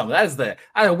me tell you something.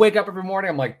 I wake up every morning,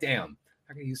 I'm like, damn,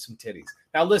 I can use some titties.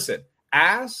 Now listen,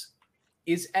 ass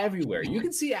is everywhere. You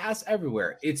can see ass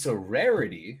everywhere. It's a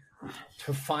rarity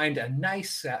to find a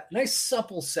nice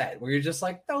supple set where you're just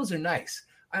like, those are nice.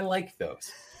 I like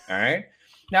those. All right.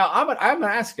 Now I'm an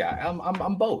ass guy.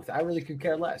 I'm both. I really could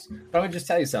care less. But I'm gonna just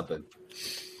tell you something.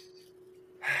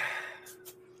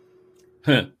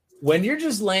 When you're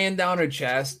just laying down her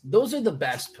chest, those are the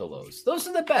best pillows. Those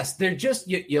are the best. They're just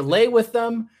you lay with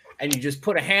them and you just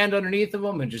put a hand underneath of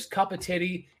them and just cup a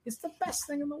titty. It's the best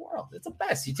thing in the world. It's the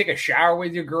best. You take a shower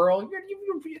with your girl.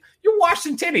 You're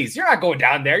washing titties. You're not going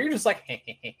down there. You're just like,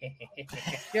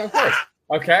 yeah, of course.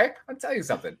 Okay, I'll tell you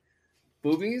something.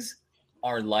 Boobies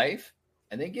are life,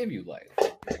 and they give you life.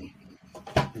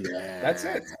 Yeah. That's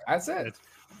it. That's it.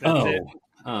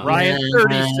 Ryan,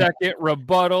 30-second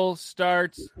rebuttal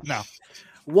starts now.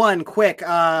 One, quick.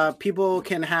 People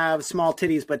can have small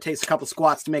titties, but it takes a couple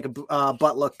squats to make a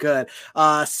butt look good.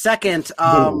 Second,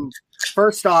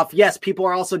 first off, yes, people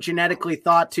are also genetically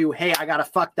thought to, hey, I gotta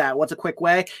fuck that. What's a quick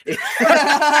way?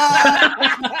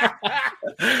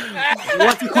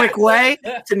 What's a quick way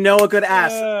to know a good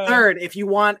ass? Third, if you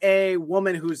want a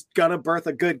woman who's gonna birth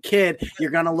a good kid,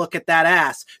 you're gonna look at that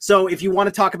ass. So if you want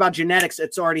to talk about genetics,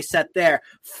 it's already set there.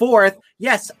 Fourth,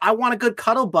 yes, I want a good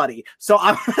cuddle buddy. So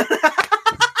I'm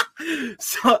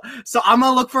So I'm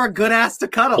gonna look for a good ass to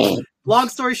cuddle. Long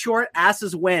story short,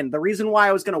 asses win. The reason why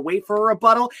I was gonna wait for a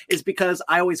rebuttal is because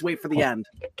I always wait for the end.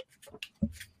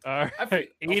 All right,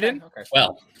 Aiden. Okay.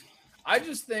 Well, I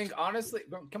just think honestly,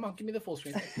 come on, give me the full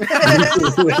screen. All right.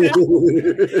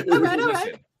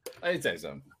 Let me tell you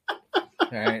something. All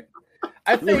right.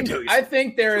 I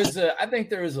think there is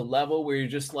a level where you're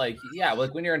just like, yeah,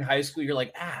 like when you're in high school, you're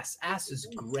like, ass is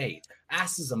great,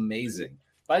 ass is amazing.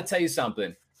 But I tell you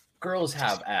something. Girls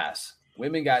have ass.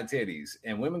 Women got titties.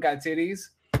 And women got titties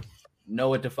know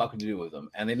what to fucking do with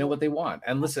them. And they know what they want.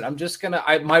 And listen, I'm just going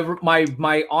to...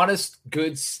 My honest,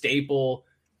 good, staple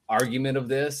argument of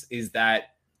this is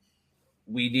that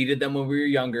we needed them when we were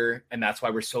younger. And that's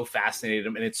why we're so fascinated with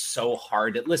them. And it's so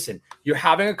hard to... Listen, you're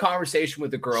having a conversation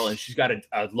with a girl and she's got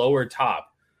a lower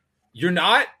top. You're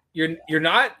not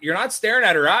staring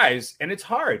at her eyes, and it's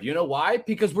hard. You know why?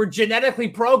 Because we're genetically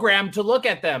programmed to look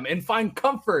at them and find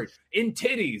comfort in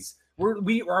titties.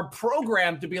 We are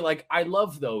programmed to be like, I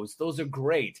love those. Those are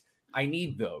great. I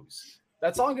need those.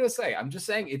 That's all I'm going to say. I'm just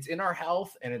saying it's in our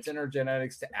health and it's in our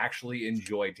genetics to actually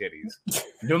enjoy titties,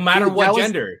 no matter what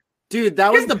gender. Dude,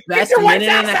 that was the best minute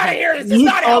and a half. This is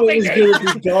not helping me. Dude,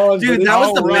 that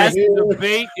was the best. The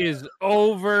debate is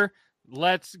over.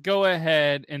 let's go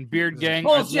ahead and Beard Gang. I'd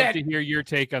love Bullshit. to hear your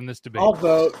take on this debate. I'll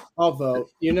vote.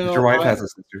 You know, Your wife has a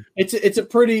sister.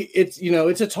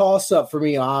 It's a toss up for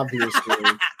me, obviously.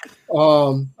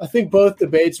 I think both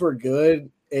debates were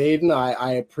good. Aiden,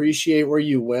 I appreciate where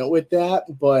you went with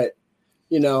that, but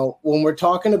you know, when we're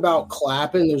talking about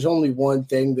clapping, there's only one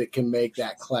thing that can make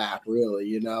that clap, really,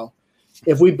 you know.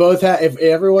 If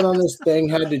everyone on this thing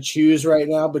had to choose right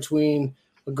now between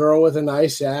a girl with a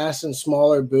nice ass and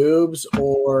smaller boobs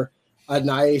or a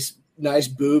nice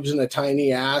boobs and a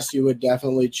tiny ass, you would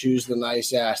definitely choose the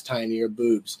nice ass, tinier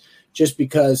boobs, just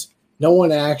because no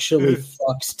one actually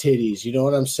fucks titties. You know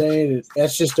what I'm saying?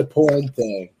 That's just a porn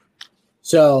thing.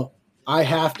 So I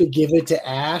have to give it to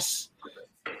ass.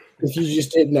 If you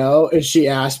just didn't know, and she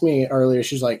asked me earlier,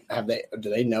 she's like,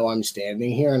 do they know I'm standing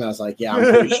here? And I was like, yeah, I'm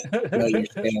pretty sure they know you're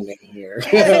standing here.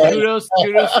 kudos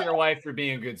to your wife for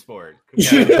being a good sport.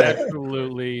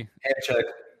 Absolutely. Handshake.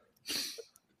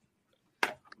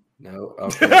 No.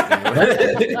 Okay. No.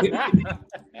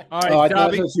 All right, I thought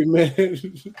Dobby. that's what you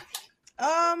meant.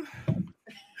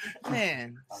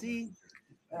 Man, see,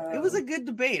 it was a good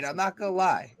debate. I'm not gonna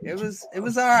lie. It was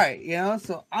all right, you know.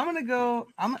 So I'm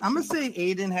gonna say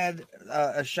Aiden had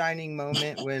a shining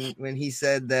moment when he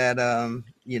said that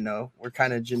you know, we're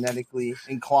kind of genetically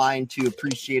inclined to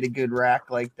appreciate a good rack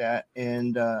like that.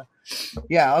 And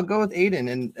yeah, I'll go with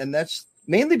Aiden, and that's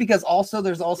mainly because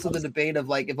there's also the debate of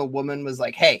like if a woman was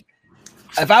like, hey,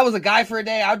 if I was a guy for a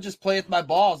day, I would just play with my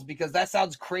balls because that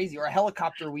sounds crazy, or a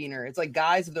helicopter wiener. It's like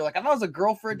guys, if they're like, if I was a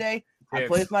girl for a day, I'd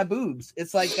play with my boobs.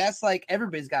 It's like that's like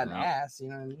everybody's got an ass, you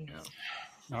know what I mean?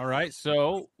 All right,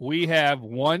 so we have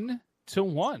 1-1.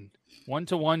 1-1,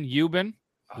 Euban.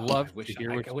 Love to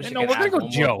hear what. No, we're gonna go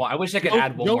Joe. I wish I could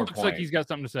add one Joe more looks point. like he's got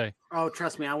something to say. Oh,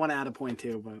 trust me, I want to add a point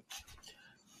too,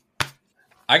 but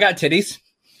I got titties.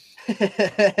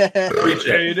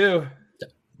 Yeah, you do.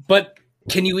 But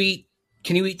can you eat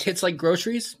tits like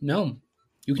groceries? No.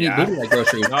 You can eat booty like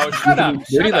groceries. No, shut up.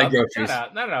 Booty like groceries. Shut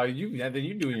up. No, you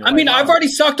doing your I mean, I've already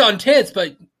sucked on tits,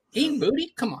 but eating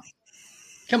booty? Come on.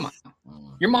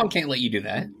 Your mom can't let you do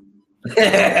that.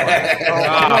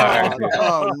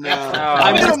 Oh no!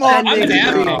 I'm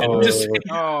just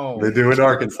They do in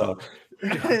Arkansas.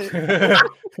 I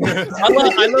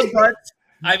love butts.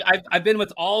 I've been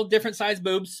with all different size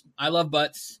boobs. I love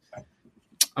butts.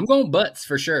 I'm going butts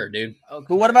for sure, dude.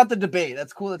 But what about the debate?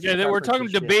 That's cool. That's we're talking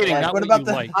debating. Like, Not what what about you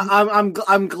the? like.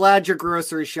 I'm glad your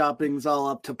grocery shopping's all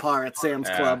up to par at Sam's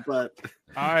Club, but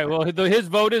All right. Well, his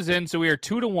vote is in, so we are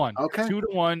 2-1. Okay.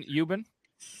 2-1. Euban.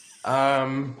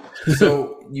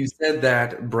 So you said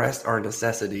that breasts are a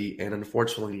necessity, and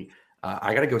unfortunately,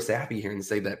 I got to go sappy here and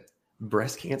say that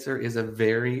breast cancer is a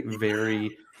very,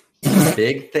 very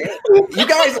big thing. You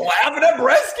guys laughing at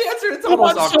breast cancer? It's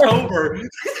almost October.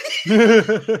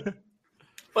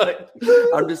 But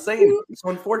I'm just saying. So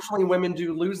unfortunately, women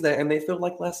do lose that, and they feel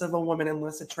like less of a woman and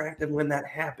less attractive when that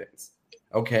happens.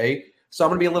 Okay, so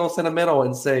I'm gonna be a little sentimental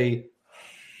and say.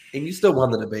 And you still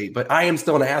won the debate, but I am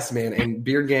still an ass man. And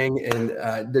Beard Gang,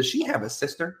 and does she have a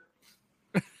sister?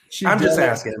 I'm just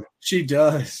asking. She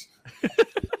does.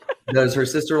 Does her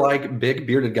sister like big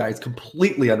bearded guys?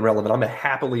 Completely irrelevant. I'm a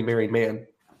happily married man.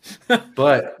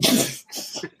 But does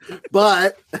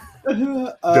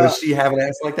she have an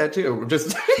ass like that too?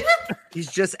 Just he's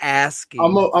just asking.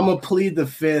 I'm gonna plead the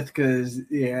fifth because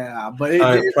but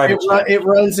it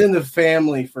runs in the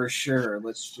family for sure.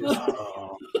 Let's just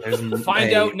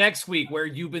find out next week where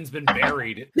Euban's been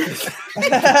buried.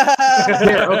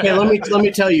 Okay, let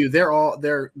me tell you,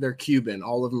 they're Cuban.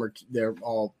 All of them they're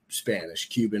all Spanish,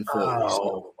 Cuban.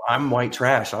 Oh, I'm white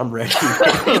trash. I'm ready.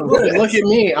 Look at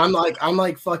me. I'm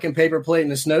like fucking paper plate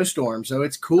in a snowstorm, so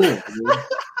it's cool. Dude.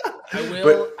 I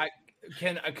will.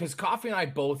 Because Coffee and I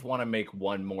both want to make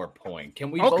one more point.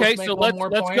 Can we? Okay, both make so one more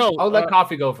let's point? go. I'll let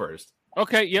Coffee go first.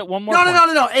 Okay, yeah, one more. No.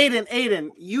 point. Aiden,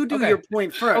 you do your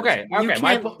point first. Okay. You can't,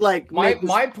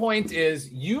 my point is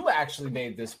you actually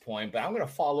made this point, but I'm going to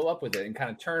follow up with it and kind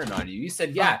of turn it on you. You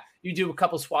said, you do a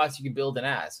couple squats, you can build an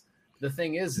ass. The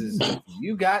thing is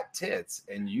you got tits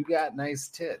and you got nice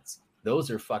tits.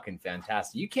 Those are fucking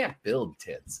fantastic. You can't build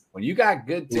tits. When you got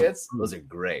good tits, those are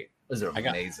great. Those are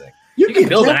amazing. You can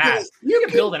build an ass. You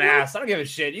can build an ass. I don't give a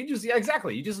shit. You just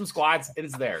exactly. You do some squats and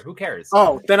it's there. Who cares?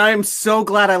 Oh, then I am so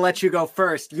glad I let you go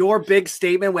first. Your big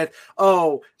statement with,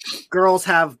 girls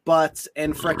have butts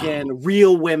and freaking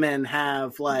real women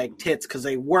have like tits because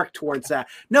they work towards that.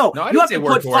 No, I you have didn't to say put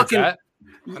work towards fucking. that.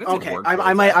 Okay,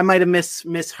 I might have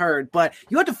misheard, but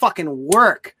you have to fucking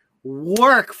work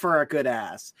for a good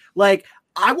ass. Like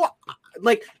I want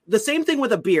like the same thing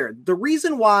with a beard. The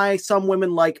reason why some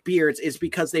women like beards is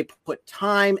because they put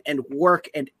time and work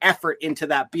and effort into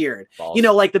that beard. Balls. You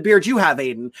know, like the beard you have,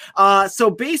 Aiden. So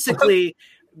basically,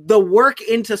 the work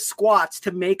into squats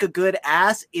to make a good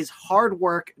ass is hard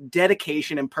work,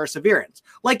 dedication, and perseverance.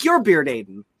 Like your beard,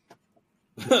 Aiden.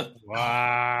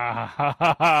 Wow.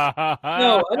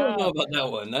 No, I don't know about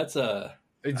that one. That's a.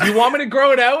 Do you want me to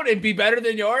grow it out and be better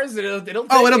than yours? It'll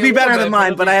Be better than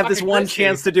mine, but I have this one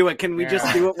chance to do it. Can we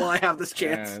just do it while I have this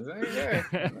chance? It's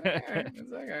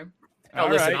okay. No, All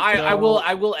listen, right, I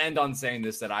will end on saying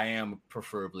this, that I am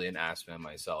preferably an ass man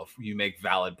myself. You make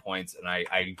valid points, and I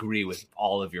agree with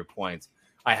all of your points.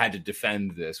 I had to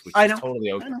defend this, which is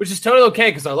totally okay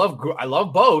because I love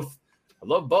both. I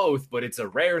love both, but it's a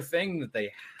rare thing that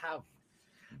they have.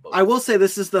 I will say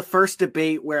this is the first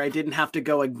debate where I didn't have to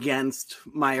go against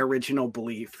my original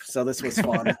belief, so this was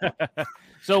fun.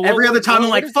 So every other time I'm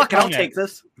like, "Fuck it, I'll take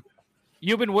this."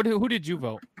 Yuban, who did you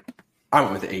vote? I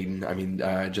went with Aiden. I mean,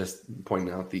 just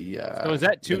pointing out the. So is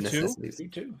that 2-2?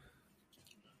 2-2.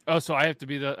 Oh, so I have to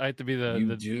be the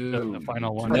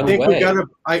final one.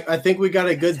 I think we got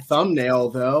a good thumbnail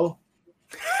though.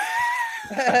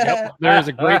 Yep, there is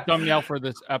a great thumbnail for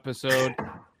this episode.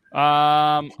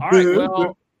 All right,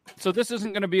 well, so this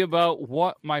isn't going to be about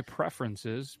what my preference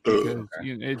is because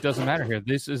it doesn't matter here.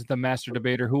 This is the Master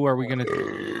Debater. Who are we going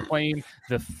to claim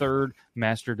the third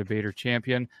Master Debater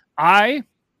champion? I'm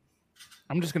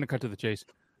just going to cut to the chase.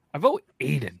 I vote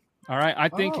Aiden. All right, I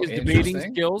think his debating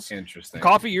skills. Interesting.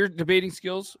 Coffee, your debating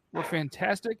skills were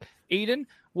fantastic. Aiden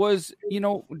was,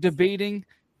 debating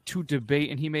to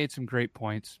debate, and he made some great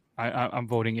points. I'm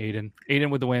voting Aiden.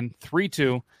 Aiden with the win,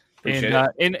 3-2.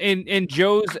 And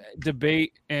Joe's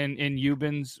debate and in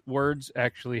Yuban's words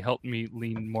actually helped me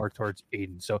lean more towards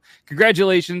Aiden. So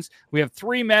congratulations. We have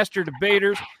 3 master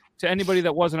debaters. To anybody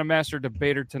that wasn't a master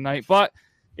debater tonight. But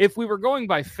if we were going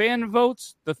by fan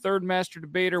votes, the third master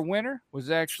debater winner was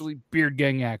actually Beard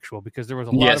Gang Actual because there was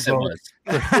a lot of votes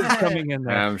coming in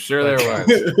there. I'm sure there was.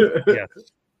 Yes.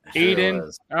 Aiden.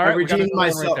 All right, redeemed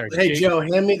myself. Right there. Hey, Joe,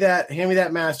 hand me that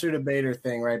master debater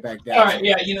thing right back down. All right,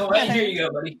 yeah, you know what? Here you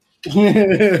go, buddy.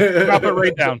 Drop it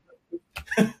right down.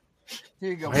 Here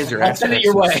you go. Why is your I'll ass send it crack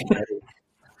your so way. sweaty?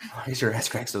 Why is your ass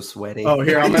crack so sweaty? Oh,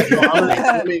 here I'm gonna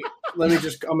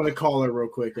call her real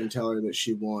quick and tell her that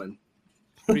she won.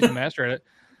 He's a master at it.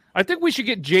 I think we should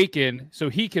get Jake in so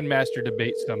he can master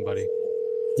debate somebody.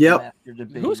 Yep.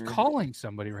 Who's calling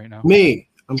somebody right now? Me.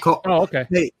 I'm calling. Oh,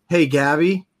 okay. Hey,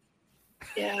 Gabby.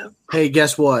 Yeah. Hey,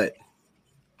 guess what?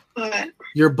 What?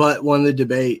 Your butt won the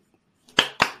debate.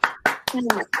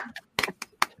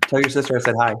 Tell your sister I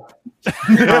said hi.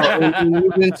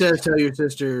 Ruben says tell your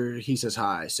sister he says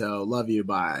hi. So love you.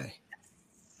 Bye.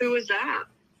 Who was that?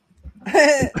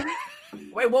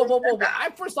 Wait, whoa!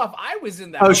 First off, I was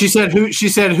in that. Oh, she said who? She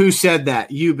said who said that?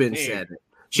 Yuban said it.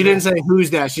 She didn't say who's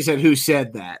that. She said who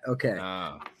said that. Okay.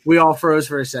 We all froze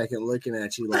for a second, looking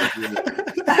at you like.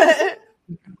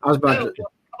 I was about to.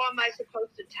 How am I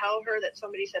supposed to tell her that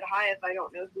somebody said hi if I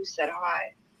don't know who said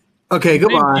hi? Okay,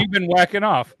 goodbye. You've been whacking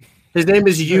off. His name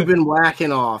is You've Been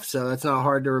Whacking Off, so that's not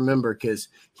hard to remember because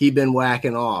he been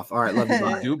whacking off. All right, love you.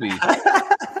 Bye. Doobie.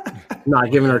 Not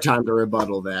giving her time to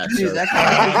rebuttal that. Dude, So. that's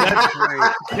great.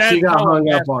 She got hung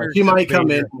up on. She might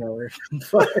come in.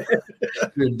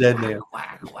 You're dead now.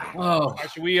 Oh,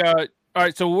 should we? All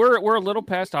right, so we're a little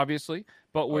past, obviously,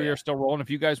 but we are still rolling. If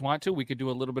you guys want to, we could do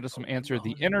a little bit of some answer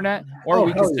the internet, or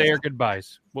we can say our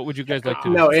goodbyes. What would you guys like to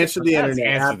do? No, answer the internet.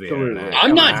 Absolutely.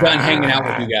 I'm not done hanging out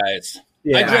with you guys.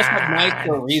 Yeah. I dressed up nice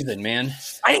for a reason, man.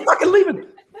 I ain't fucking leaving.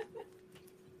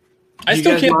 I You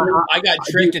still guys can't might- believe I got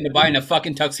tricked into buying a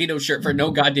fucking tuxedo shirt for no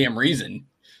goddamn reason.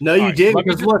 No, you right, did let me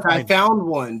because just look, I find- found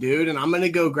one, dude, and I'm gonna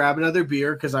go grab another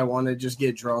beer because I want to just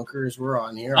get drunker as we're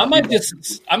on here. I might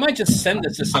just send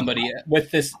this to somebody with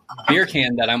this beer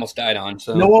can that I almost died on.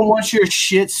 So No one wants your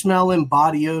shit smelling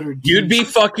body odor. you'd be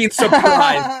fucking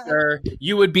surprised, sir.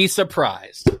 You would be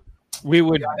surprised. We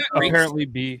would creeps. apparently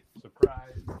be surprised.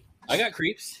 I got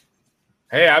creeps.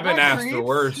 Hey, I've been asked for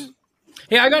worse.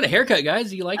 Hey, I got a haircut, guys.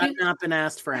 Do you like I've it? not been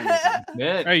asked for anything.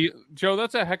 Man, Hey, Joe,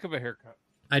 that's a heck of a haircut.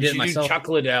 I you did should myself. do Chuck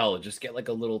Liddell. Just get like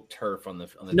a little turf on the.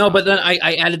 No, top. but then I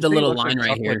added the He little looks like line right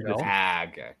Chuck here. Liddell.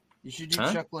 Okay. You should do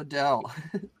Huh? Chuck Liddell.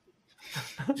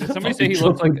 Did somebody say he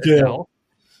looks like Adele?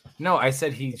 No, I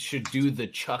said he should do the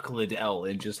Chuck Liddell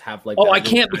and just have like. Oh, that I little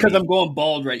can't because tiny- I'm going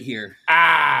bald right here.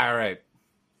 Ah, all right.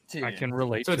 Dude. I can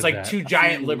relate. So it's to like that. two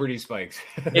giant Liberty spikes.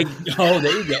 Oh,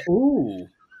 there you go. Ooh.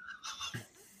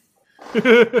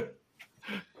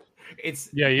 It's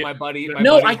Yeah. my buddy.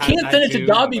 No, buddy I has can't that send it to too.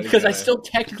 Dobby My because I buddy's got still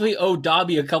technically owe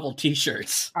Dobby a couple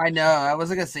T-shirts. I know. I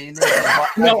wasn't gonna say anything.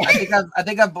 I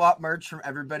think I've bought merch from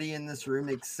everybody in this room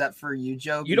except for you,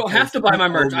 Joe. You don't have to buy my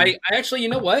merch. I actually, you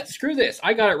know what? Screw this.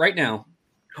 I got it right now.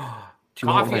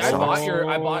 Coffee. I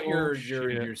bought Oh, your.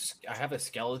 I have a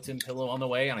skeleton pillow on the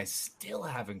way, and I still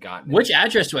haven't gotten it. Which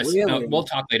address do I? Really? We'll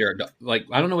talk later. Like,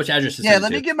 I don't know which address to Yeah, send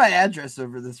let it me to. get my address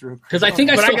over this room Because I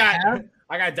think I still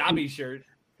got Dobby's shirt.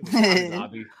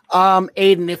 Dobby.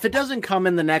 Aiden, if it doesn't come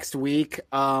in the next week,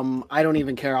 I don't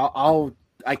even care.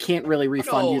 I can't really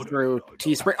refund you through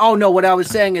Teespring. Oh no, what I was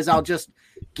saying is I'll just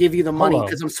give you the money Hello.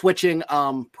 because I'm switching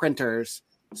printers.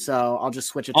 So I'll just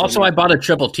switch it. Also, I bought a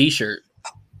triple T-shirt.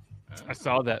 I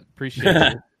saw that. Appreciate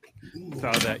it.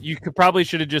 Saw that. You probably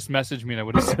should have just messaged me and I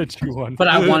would have sent you one. But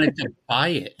I wanted to buy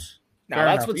it. Now Fair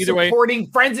that's enough. what Either way- supporting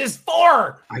friends is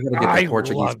for. I gotta get the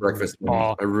Portuguese breakfast.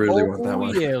 Oh, I really want that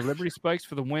one. Yeah, Liberty Spikes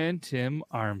for the win. Tim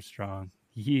Armstrong.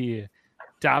 Yeah.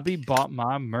 Dobby bought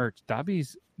my merch.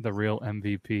 Dobby's the real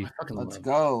MVP. Let's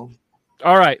go.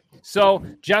 All right. So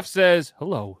Jeff says,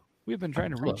 hello. We've been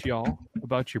trying to reach y'all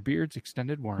about your beard's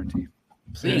extended warranty.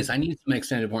 Please, I need some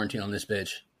extended warranty on this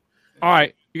bitch. All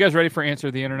right. You guys ready for Answer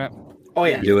the Internet? Oh,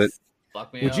 yeah. Do it.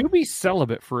 Fuck me Would up. you be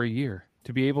celibate for a year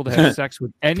to be able to have sex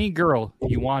with any girl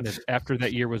you wanted after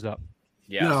that year was up?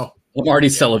 Yes. No. I'm already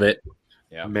celibate.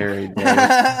 Yeah. Married. Did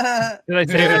I say it? I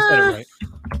said it right.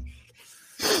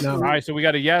 No. All right. So we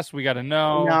got a yes. We got a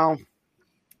no. No.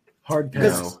 Hard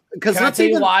Because pass. because Can I let's tell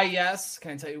you even. why? Yes. Can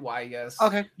I tell you why? Yes.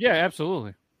 Okay. Yeah,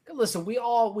 absolutely. Listen, we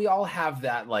all have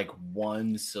that like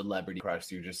one celebrity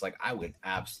crush. You're just like, I would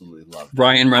absolutely love that.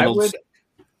 Ryan Reynolds.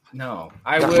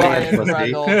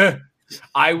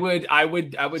 I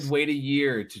would wait a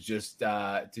year to just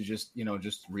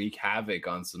wreak havoc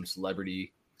on some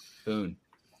celebrity boon.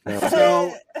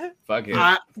 So Fuck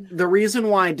it. the reason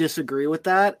why I disagree with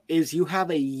that is you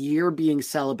have a year being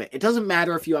celibate. It doesn't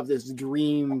matter if you have this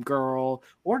dream girl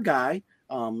or guy.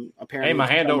 Apparently, Hey, my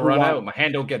hand don't run out. My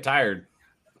hand don't get tired.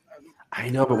 I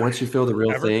know, but once you feel the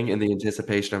real thing and the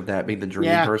anticipation of that being the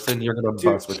dream person, you're gonna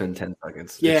bust within 10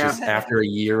 seconds. Yeah. It's just after a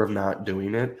year of not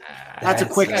doing it. That's a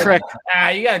quick trick.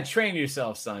 You gotta train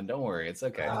yourself, son. Don't worry, it's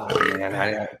okay. Oh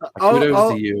man,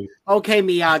 kudos to you. Okay,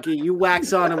 Miyagi, you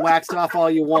wax on and wax off all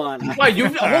you want. Wait,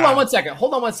 hold on one second.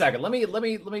 Let me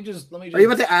just. Are you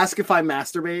about to ask if I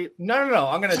masturbate? No.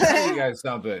 I'm gonna tell you guys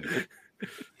something.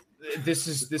 This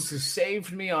has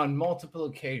saved me on multiple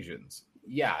occasions.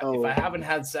 Yeah, if I haven't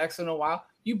had sex in a while,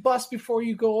 you bust before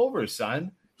you go over,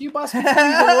 son. You bust before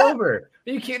you go over.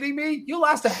 Are you kidding me? You'll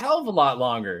last a hell of a lot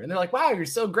longer. And they're like, wow, you're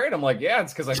so great. I'm like, yeah,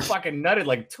 it's because I fucking nutted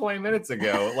like 20 minutes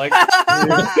ago. Like,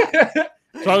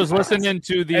 So I was listening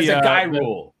to the as a guy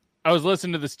rule. I was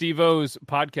listening to the Steve-O's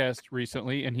podcast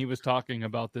recently, and he was talking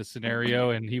about this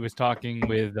scenario, and he was talking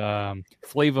with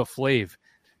Flava Flav.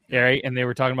 Right, and they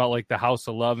were talking about like the House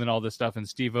of Love and all this stuff, and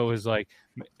Steve-O is like,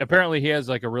 apparently he has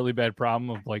like a really bad problem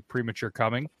of like premature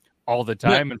coming all the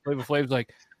time, and Flava Flav's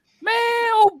like, man,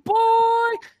 oh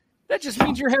boy, that just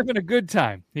means you're having a good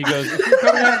time. He goes, if you're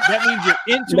coming out, that means you're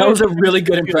into it. That was a really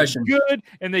good impression. Good,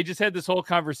 and they just had this whole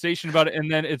conversation about it, and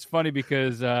then it's funny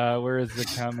because where is the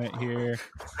comment here?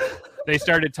 They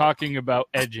started talking about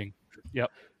edging. Yep.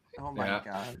 Oh my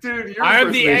god, dude!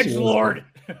 I'm the edge lord.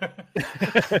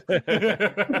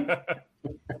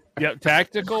 Yep,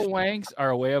 tactical wanks are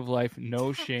a way of life.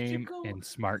 No shame in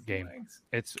smart game.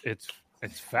 It's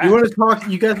fact. You want to talk?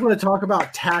 You guys want to talk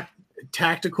about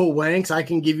tactical wanks? I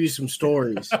can give you some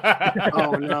stories.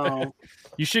 Oh no!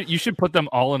 You should put them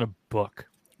all in a book.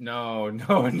 No.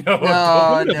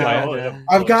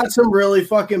 I've got some really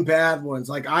fucking bad ones.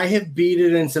 Like I have beat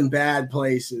it in some bad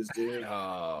places, dude.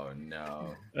 Oh no.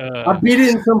 I beat it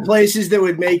in some places that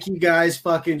would make you guys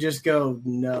fucking just go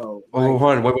no. Oh,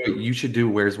 hold on, wait. You should do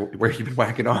where you've been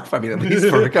whacking off. I mean, at least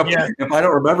for a couple. Yeah. If I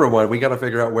don't remember one, we got to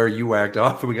figure out where you whacked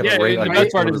off, and we got to rate. The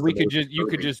best part is you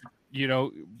could just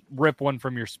rip one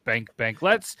from your spank bank.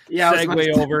 Let's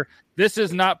segue over. This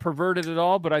is not perverted at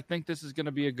all, but I think this is going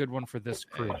to be a good one for this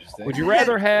crew. Would you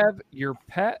rather have your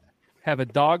pet have a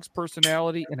dog's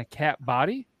personality and a cat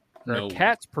body, or a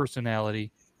cat's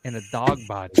personality and a dog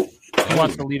body? Who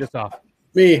wants to lead us off?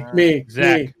 Me.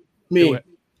 Zach, me.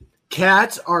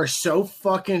 Cats are so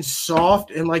fucking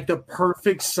soft and like the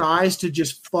perfect size to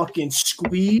just fucking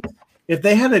squeeze. If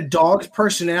they had a dog's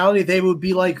personality, they would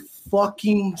be like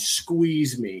fucking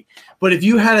squeeze me. But if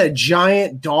you had a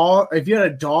giant dog, if you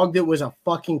had a dog that was a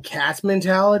fucking cat's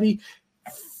mentality,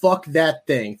 fuck that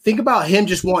thing. Think about him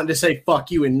just wanting to say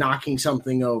fuck you and knocking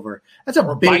something over. That's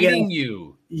a big biting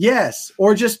you. Yes,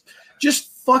 or just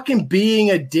fucking being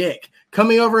a dick.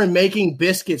 coming over and making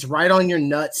biscuits right on your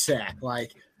nutsack.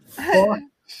 Like, fuck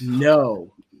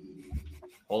no.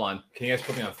 Hold on. Can you guys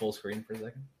put me on full screen for a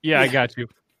second? Yeah, I got you.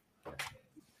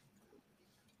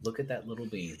 Look at that little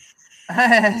bean.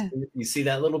 You see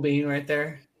that little bean right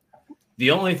there?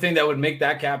 The only thing that would make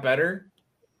that cat better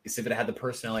is if it had the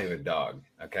personality of a dog.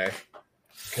 Okay,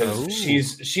 because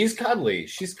she's cuddly.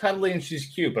 She's cuddly and she's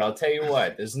cute. But I'll tell you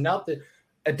what, there's nothing.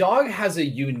 A dog has a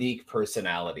unique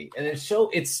personality, and it's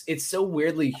so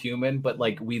weirdly human. But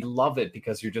like we love it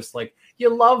because you're just like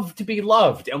you love to be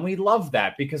loved, and we love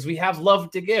that because we have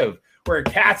love to give. Where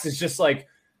cats is just like,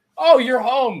 oh, you're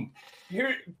home.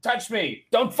 Here, touch me.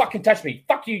 Don't fucking touch me.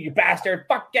 Fuck you, you bastard.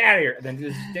 Fuck, get out of here. And then you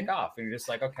just dick off. And you're just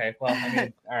like, okay, well, I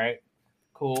mean, all right,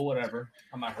 cool, whatever.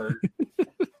 I'm not hurt.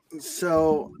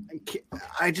 So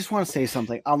I just want to say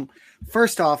something.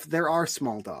 First off, there are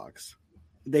small dogs.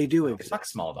 They do exist. Fuck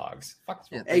small dogs. Fuck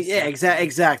small dogs. Yeah,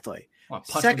 exactly.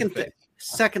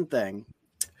 Second thing.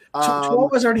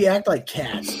 Chihuahuas already act like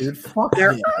cats, dude. Fuck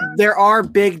there are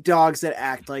big dogs that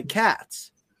act like cats.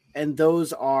 And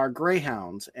those are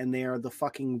greyhounds, and they are the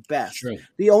fucking best. True.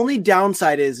 The only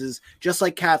downside is just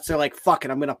like cats, they're like, fuck it,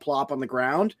 I'm going to plop on the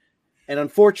ground. And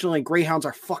unfortunately, greyhounds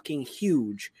are fucking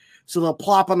huge. So they'll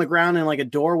plop on the ground in like a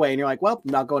doorway, and you're like, well,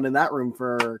 I'm not going in that room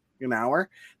for an hour.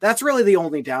 That's really the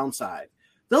only downside.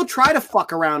 They'll try to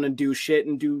fuck around and do shit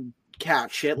and do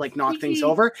cat shit, like knock things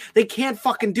over. They can't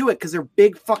fucking do it because they're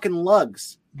big fucking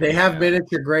lugs. They have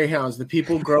miniature greyhounds. The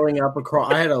people growing up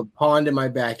I had a pond in my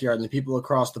backyard, and the people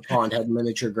across the pond had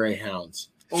miniature greyhounds.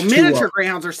 Well, miniature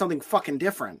greyhounds are something fucking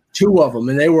different. 2 of them,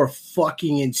 and they were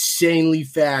fucking insanely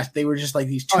fast. They were just like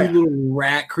these 2 little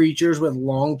rat creatures with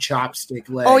long chopstick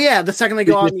legs. Oh yeah, the second they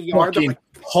go out in the yard, they're like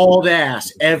hauled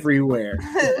ass everywhere.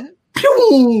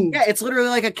 Yeah, it's literally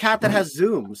like a cat that has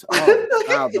zooms. Oh,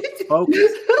 wow, the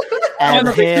focus. And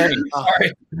here,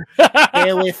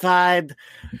 here we find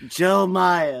Joe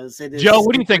Myers. Joe,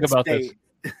 what do you think about this?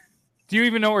 Do you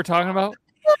even know what we're talking about?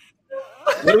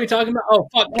 What are we talking about? Oh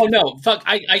fuck! Oh no! Fuck!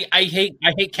 I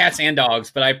hate cats and dogs,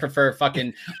 but I prefer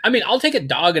fucking. I mean, I'll take a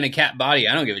dog in a cat body.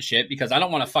 I don't give a shit because I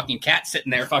don't want a fucking cat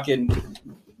sitting there fucking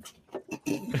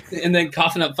and then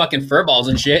coughing up fucking fur balls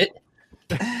and shit,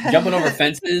 jumping over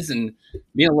fences and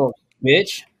being a little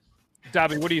bitch.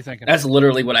 Dobby, what are you thinking? That's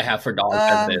literally what I have for dogs.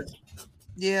 As it is.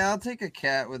 Yeah, I'll take a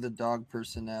cat with a dog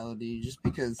personality just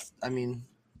because, I mean,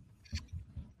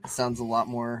 it sounds a lot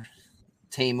more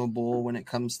tameable when it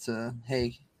comes to,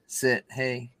 hey, sit,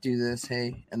 hey, do this,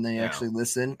 hey, and they actually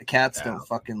listen. Cats don't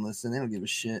fucking listen. They don't give a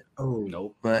shit. Oh,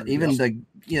 nope. But even like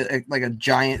a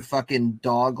giant fucking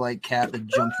dog like cat that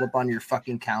jumps up on your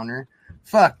fucking counter,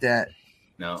 fuck that.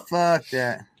 No. Fuck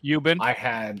that. I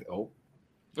had,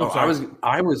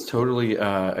 I was totally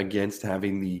against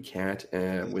having the cat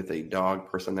with a dog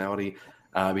personality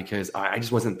because I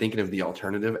just wasn't thinking of the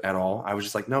alternative at all. I was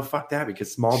just like, no, fuck that,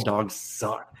 because small dogs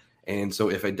suck. And so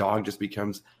if a dog just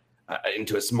becomes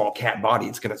into a small cat body,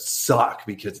 it's going to suck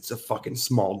because it's a fucking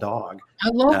small dog. I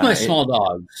love my small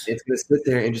dogs. It's going to sit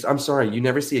there and just, I'm sorry, you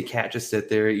never see a cat just sit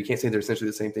there. You can't say they're essentially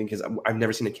the same thing because I've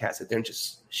never seen a cat sit there and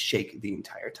just shake the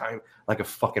entire time like a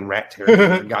fucking rat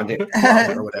terrier, goddamn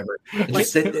or whatever. And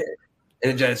just sit there.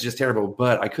 And it's just terrible.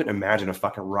 But I couldn't imagine a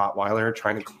fucking Rottweiler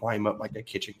trying to climb up like a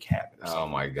kitchen cabinet. Oh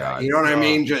my God. You know what I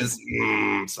mean? Just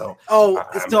so.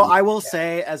 I will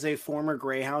say, as a former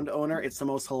Greyhound owner, it's the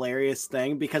most hilarious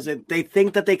thing because they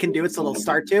think that they can do it, so they'll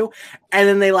start to, and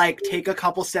then they like take a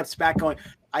couple steps back, going,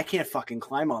 "I can't fucking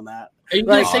climb on that." Are you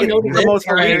gonna say no to the most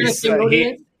hilarious thing?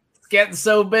 It's getting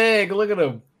so big. Look at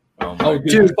him. Oh,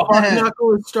 dude, Fuck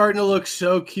Knuckle is starting to look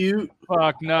so cute.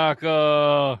 Fuck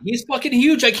Knuckle. He's fucking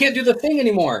huge. I can't do the thing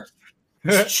anymore.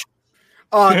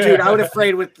 Oh, dude, I would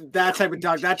afraid with that type of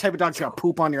dog. That type of dog's gonna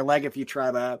poop on your leg if you try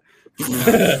that.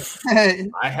 I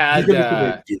had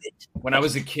when I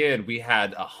was a kid, we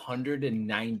had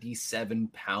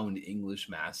 197-pound English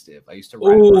Mastiff. I used to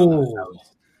ride around the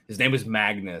house. His name was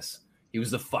Magnus. He was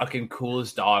the fucking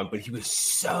coolest dog, but he was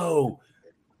so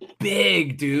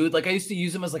big, dude. Like I used to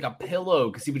use him as like a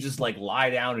pillow because he would just like lie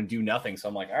down and do nothing. So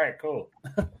I'm like, all right, cool.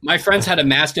 My friends had a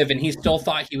Mastiff and he still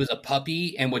thought he was a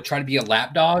puppy and would try to be a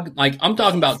lap dog. Like I'm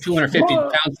talking about 250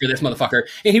 pounds for this motherfucker,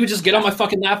 and he would just get on my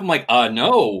fucking lap. I'm like,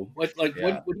 no, what do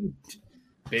you?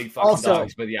 Big fucking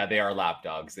dogs, but yeah, they are lap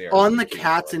dogs. They are on the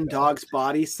cats and dogs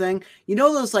bodies thing. You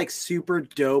know those like super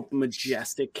dope,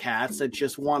 majestic cats that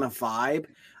just want to vibe.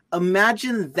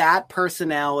 Imagine that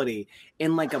personality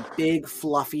in like a big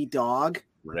fluffy dog.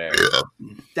 Rare.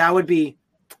 That would be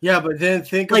but then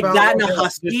think like about that in a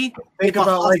husky. Think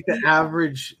about like the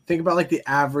average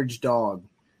dog.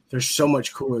 They're so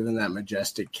much cooler than that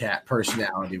majestic cat,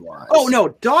 personality-wise. Oh no,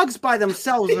 dogs by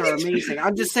themselves are amazing.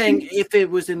 I'm just saying if it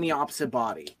was in the opposite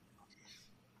body.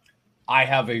 I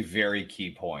have a very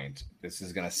key point. This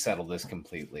is going to settle this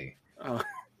completely. Oh.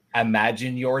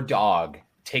 Imagine your dog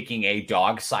taking a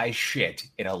dog-sized shit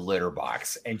in a litter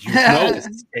box, and you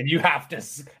notice, and you have to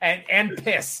and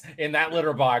piss in that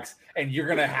litter box, and you're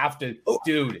gonna have to,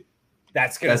 dude.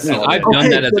 That's gonna. I've done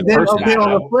that as a person. Okay,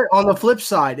 on the flip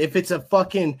side, if it's a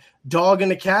fucking dog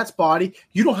in a cat's body,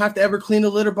 you don't have to ever clean the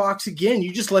litter box again.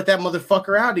 You just let that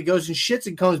motherfucker out. He goes and shits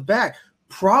and comes back.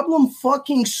 Problem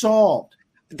fucking solved.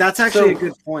 That's actually a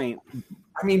good point.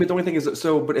 I mean, but the only thing is,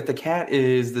 but if the cat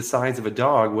is the size of a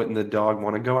dog, wouldn't the dog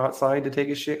want to go outside to take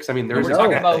a shit? Because I mean, there's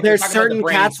certain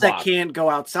cats that can't go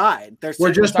outside.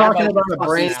 We're just talking about the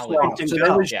brain swap. So they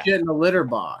would shit in the litter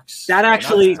box. That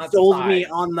actually sold me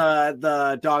on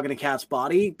the dog in a cat's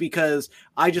body, because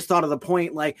I just thought of the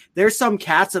point. Like, there's some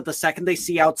cats that the second they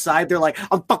see outside, they're like,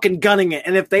 I'm fucking gunning it.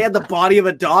 And if they had the body of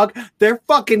a dog, they're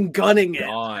fucking gunning it.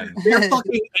 They're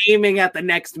fucking aiming at the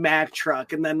next Mack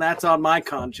truck. And then that's on my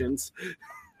conscience.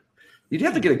 You'd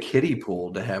have to get a kiddie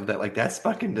pool to have that. Like, that's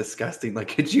fucking disgusting. Like,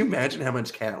 could you imagine how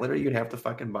much cat litter you'd have to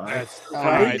fucking buy?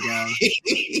 Somebody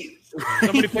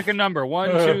pick a number. 1,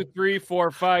 2, 3,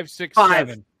 4, 5, 6,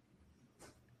 7.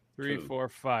 3, 4,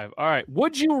 5. All right.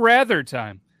 Would you rather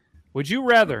time? Would you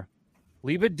rather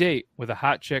leave a date with a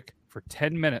hot chick for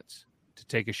 10 minutes to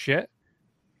take a shit,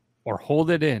 or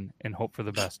hold it in and hope for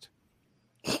the best?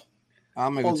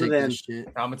 I'm gonna take a shit.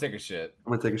 I'm gonna take a shit.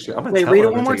 Wait, read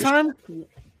it one more time.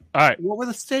 All right. What were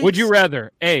the states? Would you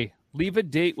rather A, leave a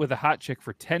date with a hot chick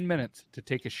for 10 minutes to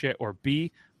take a shit, or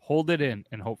B, hold it in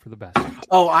and hope for the best?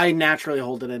 Oh, I naturally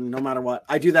hold it in no matter what.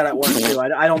 I do that at work too.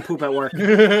 I don't poop at work.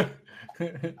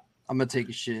 I'm gonna take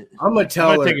a shit. I'm gonna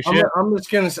tell her.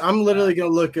 I'm literally gonna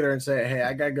look at her and say, "Hey,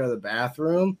 I gotta go to the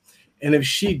bathroom," and if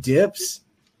she dips,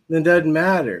 then it doesn't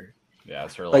matter. Yeah,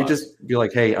 it's her. Like, just be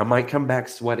like, "Hey, I might come back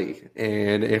sweaty,"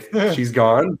 and if she's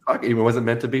gone, fuck, it wasn't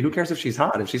meant to be. Who cares if she's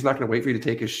hot? If she's not going to wait for you to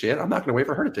take a shit, I'm not going to wait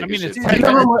for her to take. I mean, a it's shit. 10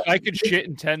 minutes. I could shit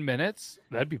in 10 minutes.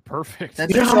 That'd be perfect.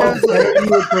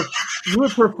 You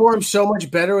would perform so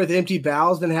much better with empty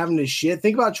bowels than having to shit.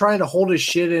 Think about trying to hold a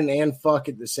shit in and fuck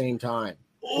at the same time.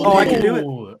 Oh, I can do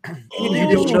it.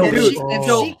 If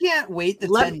she can't wait the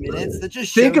 10 minutes, that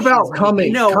just think shows about she's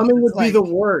coming. not- Coming would be the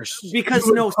worst. Because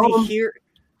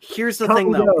here's the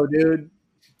thing, though, dude.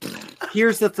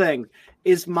 Here's the thing: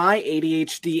 is my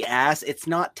ADHD ass? It's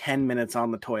not 10 minutes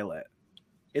on the toilet.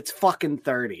 It's fucking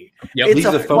 30. Yep. It's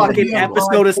a fucking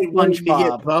episode of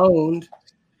SpongeBob. Get boned.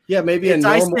 Yeah, maybe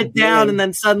I sit down and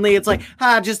then suddenly it's like,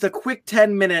 just a quick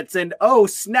 10 minutes, and oh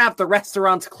snap, the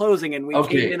restaurant's closing and we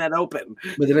came in at open.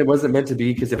 But then it wasn't meant to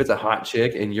be, because if it's a hot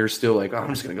chick and you're still like, I'm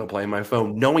just gonna go play on my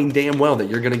phone, knowing damn well that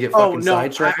you're gonna get fucking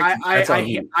sidetracked.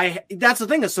 That's the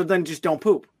thing. So then just don't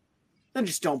poop.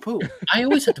 I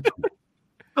always have to poop.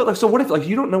 But like, so what if like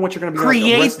you don't know what you're gonna be?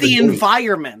 Create the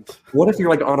environment. What if you're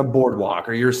like on a boardwalk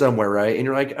or you're somewhere, right? And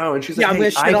you're like, oh, and she's like, I'm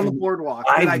gonna shit on the boardwalk.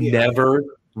 I've never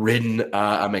ridden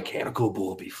a mechanical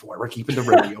bull before. We're keeping the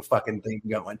rodeo fucking thing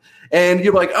going, and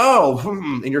you're like,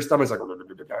 and your stomach's like,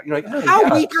 you're like, oh,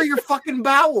 how weak are your fucking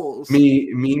bowels? Me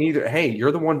neither. Hey,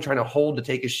 you're the one trying to hold to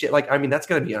take a shit. Like, I mean, that's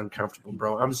gonna be uncomfortable,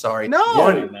 bro. I'm sorry.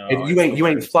 If you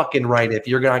ain't fucking right if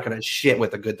you're not gonna shit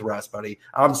with a good thrust, buddy.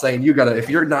 I'm saying you gotta. If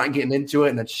you're not getting into it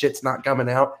and that shit's not coming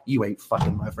out, you ain't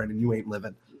fucking, my friend, and you ain't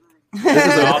living.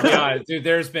 I'll be honest, dude.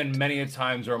 There's been many a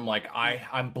times where I'm like,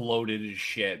 I'm bloated as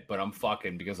shit, but I'm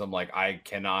fucking because I'm like, I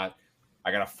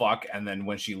gotta fuck, and then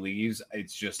when she leaves,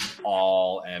 it's just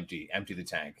all empty the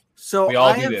tank. So we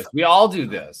all do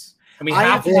this, and we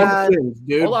have to.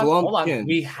 Dude, hold on.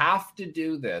 We have to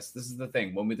do this. This is the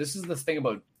thing. This is the thing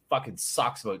about fucking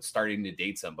sucks about starting to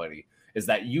date somebody, is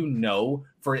that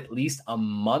for at least a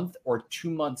month or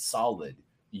 2 months solid,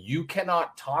 you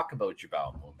cannot talk about your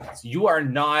bowel movements. You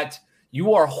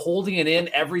are holding it in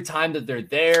every time that they're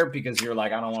there because you're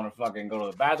like, I don't want to fucking go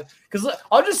to the bathroom. Because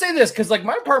I'll just say this, because like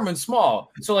my apartment's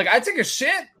small, so like I take a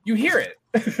shit, you hear it.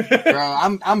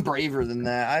 Bro, I'm braver than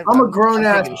that. I'm a grown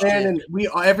ass man, and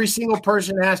every single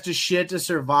person has to shit to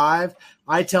survive.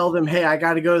 I tell them, hey, I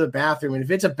got to go to the bathroom, and if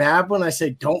it's a bad one, I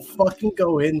say, don't fucking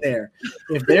go in there.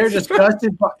 If they're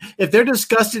disgusted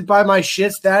by my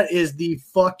shits, that is the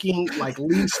fucking like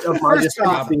least of my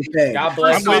disgusting thing. God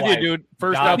bless I'm with you, dude.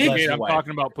 First off, I'm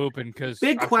talking about pooping because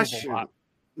big question.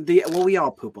 We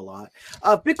all poop a lot.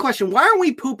 Big question: why aren't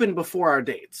we pooping before our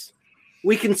dates?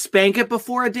 We can spank it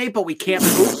before a date, but we can't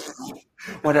poop.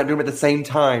 Why not do them at the same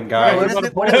time, guys?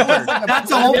 That's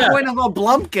the whole point of a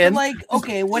Blumpkin. Like,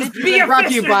 okay, what if Be brought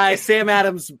to you by Sam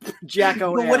Adams, Jack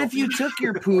O'Hare. But what if you took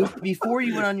your poop before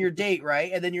you went on your date,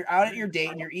 right? And then you're out at your date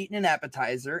and you're eating an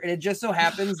appetizer, and it just so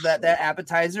happens that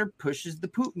appetizer pushes the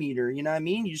poop meter. You know what I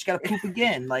mean? You just got to poop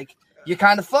again. Like, you're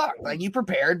kind of fucked. Like, you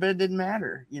prepared, but it didn't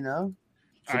matter. You know?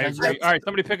 I agree. All right,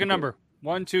 somebody pick a number.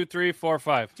 1, 2, 3, 4,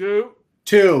 5. 2.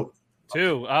 2.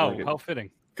 Oh, how fitting.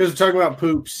 Because we're talking about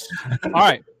poops. All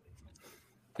right.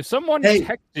 If someone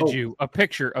texted you a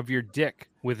picture of your dick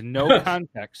with no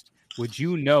context, would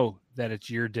you know that it's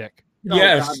your dick? Oh,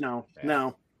 Yes. God,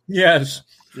 no. Yes.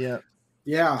 Yeah.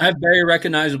 Yeah. I have very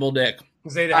recognizable dick.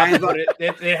 They'd have,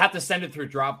 they'd have to send it through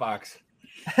Dropbox.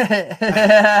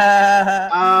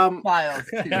 Files.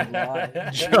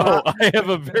 Joe, I have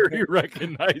a very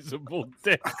recognizable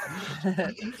dick.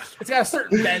 It's got a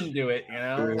certain bend to it, you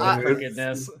know?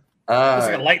 Goodness. It's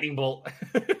like a lightning bolt.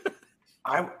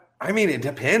 I mean, it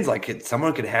depends. Like,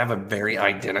 someone could have a very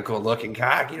identical looking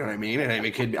cock. You know what I mean? And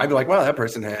it could. I'd be like, wow, that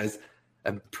person has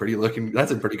a pretty looking.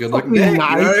 That's a pretty good looking dick.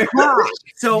 Nice.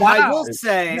 So Wow. I will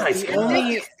say Nice. the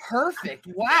only. Perfect.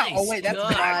 Wow. Oh wait, that's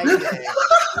God. my day.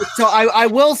 So I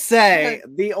will say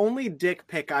the only dick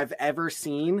pic I've ever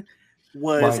seen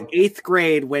was Mine. 8th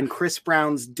grade when Chris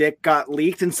Brown's dick got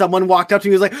leaked and someone walked up to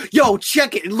me and was like, "Yo,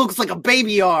 check it! It looks like a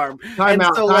baby arm." Time And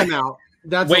out. so, Time like- out.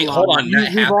 That's Wait, a lot. hold on,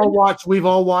 that We've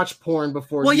all watched porn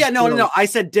before. Well, You yeah, no. still- I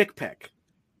said dick pic.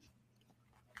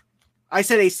 I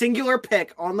said a singular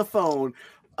pic on the phone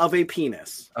of a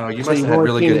penis. Oh, you So must have you've had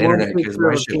really only good seen one internet because picture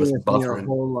my of shit was penis in your buffering.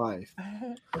 whole life.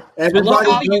 love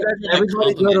Everybody, how you guys are, like,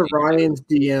 everybody go to complimenting. Ryan's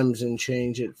DMs and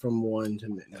change it from 1 to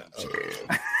minute.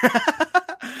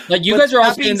 Like, you But guys are all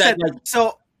that being saying that, said,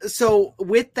 like, so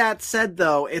with that said,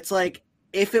 though, it's like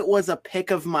if it was a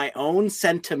pic of my own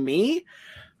sent to me,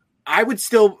 I would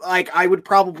still I would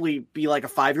probably be like a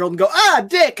 5-year-old and go,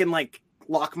 dick, and like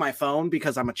lock my phone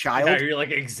because I'm a child. Yeah, you're like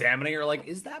examining. You're like,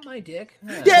 is that my dick?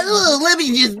 Yeah, let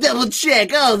me just double check.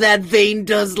 Oh, that vein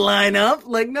does line up.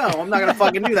 Like, no, I'm not gonna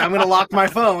fucking do that. I'm gonna lock my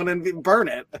phone and burn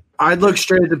it. I'd look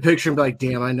straight at the picture and be like,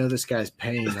 "Damn, I know this guy's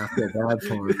pain. I feel bad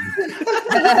for him."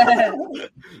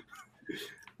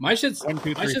 my shit's, 1,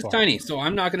 2, 3, 4. tiny, so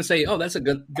I'm not going to say, oh, that's a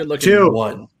good looking 2.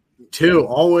 one. 2.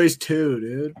 Always 2,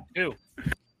 dude. 2.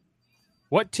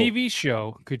 What TV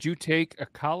show could you take a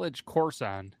college course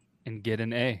on and get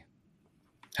an A?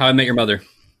 How I Met Your Mother. Do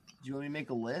you want me to make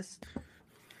a list?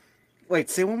 Wait,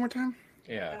 say one more time.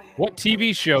 Yeah. What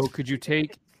TV show could you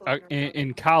take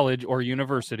in college or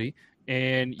university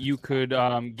and you could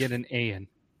get an A in?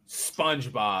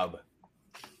 SpongeBob.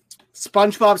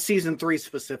 SpongeBob season 3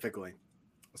 specifically.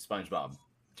 SpongeBob.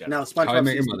 No, How I SpongeBob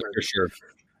Met Your season Mother, 3. for sure.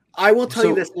 I will tell So-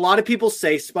 you this. A lot of people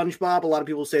say SpongeBob. A lot of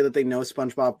people say that they know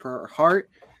SpongeBob per heart.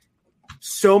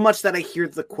 So much that I hear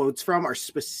the quotes from are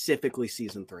specifically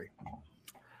season 3.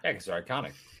 Yeah, because they're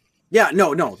iconic. Yeah,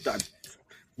 no.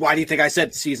 Why do you think I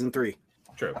said season 3?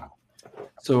 True.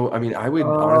 So, I mean, I would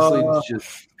honestly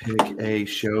just pick a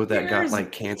show that got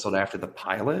like canceled after the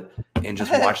pilot and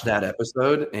just watch that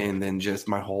episode, and then just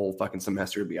my whole fucking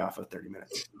semester would be off of 30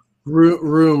 minutes.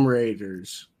 Room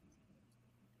Raiders.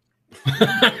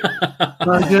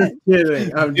 I'm just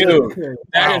kidding. I'm just Dude, kidding.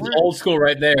 that is old school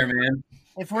right there, man.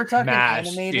 If we're talking Mash.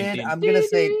 animated, I'm gonna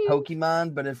say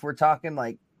Pokemon, but if we're talking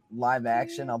like live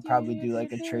action, I'll probably do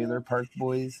like a Trailer Park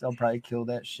Boys. I'll probably kill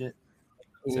that shit.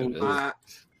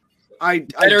 I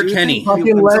Letterkenny.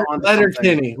 Fucking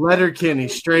Letterkenny.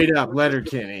 Straight up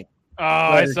Letterkenny. Oh,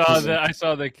 I saw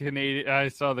the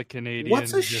Canadian.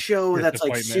 What's a show that's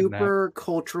like disappointment in that. super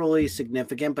culturally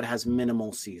significant but has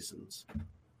minimal seasons?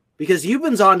 Because you've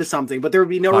been onto something, but there would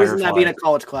be no reason that being a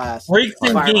college class. Freaks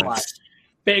and Firefly. Geeks.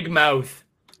 Big Mouth.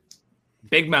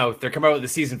 Big Mouth. They're coming out with the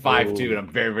season 5 too, and I'm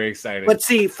very, very excited. But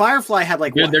see, Firefly had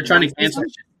like Dude, what, they're trying to one cancel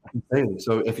season?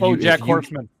 So if Jack you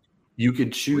Horseman. you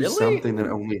could choose Really? something that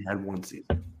only had one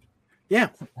season. Yeah,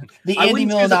 The I Andy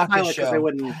wouldn't choose a Milonakis pilot 'cause show.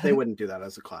 They wouldn't do that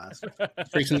as a class.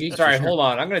 Freaks and Geeks. Sorry, for sure. hold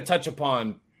on. I'm going to touch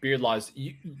upon Beard Laws.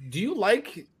 Do you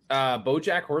like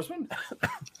BoJack Horseman?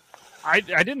 I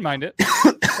didn't mind it.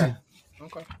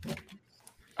 Okay.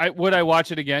 Would I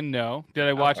watch it again? No. Did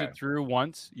I watch Okay. it through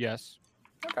once? Yes.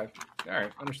 Okay. All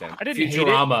right. Understand. I didn't hate it.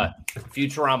 Futurama.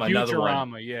 Another one.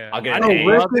 Futurama, yeah. I'll get I an don't A.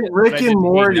 love it, but Rick I and didn't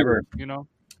hate Morty. it, you know.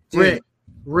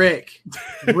 Rick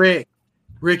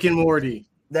and Morty.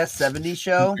 That 70s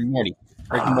show, Rick and Morty.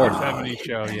 Rick and Morty. 70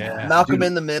 show, yeah. Malcolm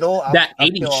in the Middle. That I'll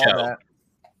 80s kill all show. that.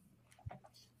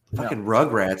 Fucking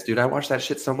Rugrats, dude. I watched that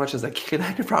shit so much as a kid.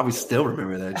 I could probably still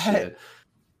remember that shit.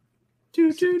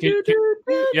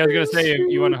 Yeah, I was gonna say,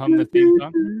 you want to hum the theme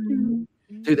song?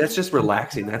 Dude, that's just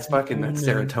relaxing. That's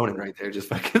serotonin right there. Just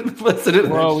fucking listening to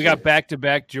that. Well, we got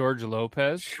back-to-back George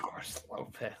Lopez. George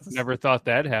Lopez. Never thought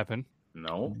that'd happen.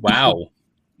 No. Wow.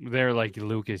 They're like,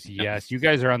 Lucas, yes. You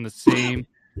guys are on the same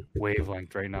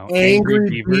wavelength right now. Angry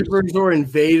Beavers or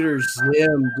Invader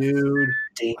Zim, dude.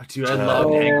 Dude, I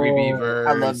love Angry Beavers.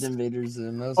 I loved Invader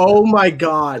Zim. Oh my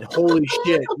god! Holy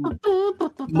shit!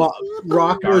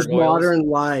 Rocco's Modern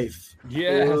Life.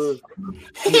 Yes.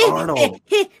 Arnold.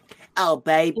 Oh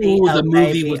baby, Ooh, oh the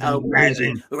movie baby, was oh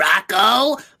amazing. baby.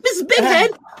 Rocco, Mr. Big Head.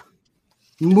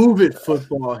 Move it,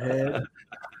 football head.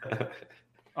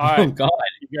 All right, Oh, God.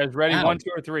 You guys ready? Wow. 1, 2,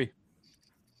 or 3?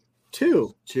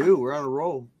 2. We're on a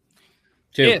roll.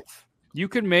 2. If you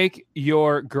could make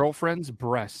your girlfriend's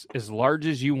breasts as large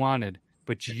as you wanted,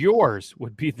 but yours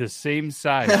would be the same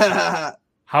size,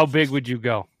 how big would you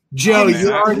go? Joe, man.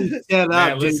 you already set up.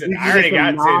 Man, dude. listen, You I already just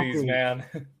got monopoly. titties, man.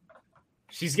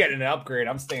 She's getting an upgrade.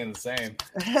 I'm staying the same.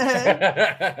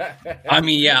 I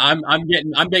mean, yeah, I'm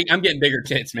getting bigger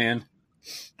tits, man.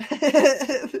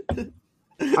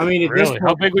 I mean, at this Really? How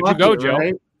point, big would you fuck go, it, Joe?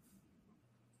 right?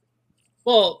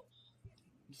 Well,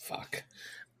 fuck.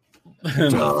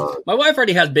 My wife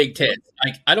already has big tits.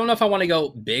 Like, I don't know if I want to go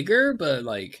bigger, but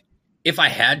like, if I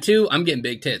had to, I'm getting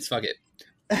big tits. Fuck it.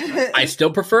 I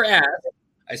still prefer ass.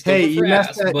 I still Hey, prefer you messed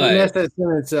ass, that. but You messed that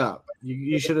sentence up.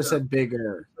 You should have said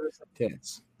bigger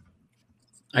tits.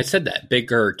 I said that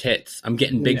bigger tits. I'm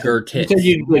getting bigger You tits. said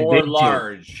you'd get More big tits.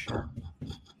 large.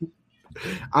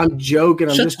 I'm joking.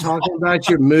 I'm just talking about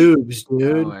your moves,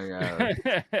 dude. Oh my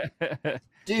god.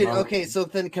 Dude, okay, so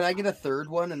then can I get a third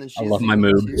one? And then she I has love to my do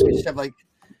moves. two? We just have like,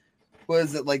 what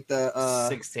is it, like the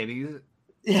 6 titties.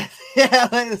 yeah,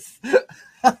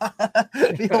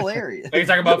 that'd be hilarious. Are you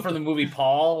talking about from the movie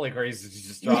Paul, like where he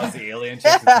just draws the alien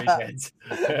chicks with 3 heads?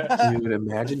 Dude,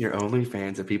 imagine your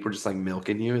OnlyFans and people are just like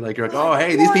milking you. Like you're like, oh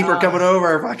hey, these people are coming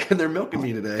over. Fucking, they're milking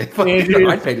me today. Fucking,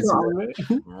 I'd pay to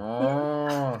see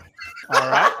that.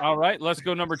 All right. Let's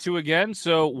go number 2 again.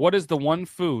 So, what is the one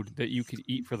food that you could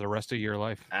eat for the rest of your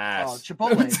life? Oh, Ass.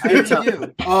 Chipotle. I already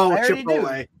do. Oh, I already Chipotle. do.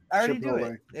 I already do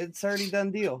Chipotle. it. It's already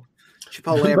done deal.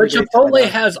 Chipotle. But every day. Chipotle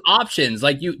has options.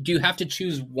 Like, do you have to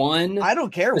choose one? I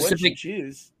don't care what you Specific-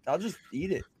 choose. I'll just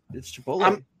eat it. It's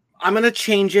Chipotle. I'm gonna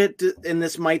change it, and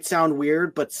this might sound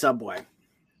weird, but Subway.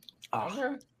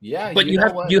 Okay. Yeah, But you know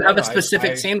have what? you have No, a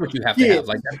specific I- sandwich you have to Yeah. have.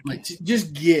 Like, that's like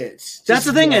Just get. That's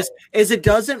the thing is it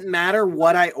doesn't matter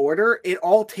what I order; it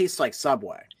all tastes like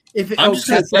Subway. If it, I'm just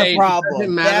gonna that's the say- problem.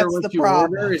 Doesn't matter That's what the you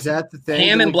problem. order. Is that the thing?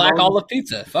 ham Do and we black call olive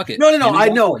pizza. Fuck it. No, Ham and I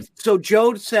black know. olive. So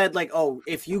Joe said, like, oh,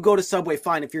 if you go to Subway,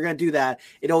 fine. If you're gonna do that,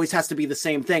 it always has to be the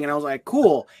same thing. And I was like,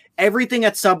 cool. Everything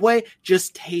at Subway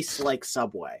just tastes like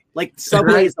Subway. Like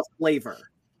Subway is a flavor.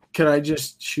 Could I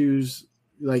just choose?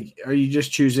 Like, are you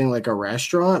just choosing like a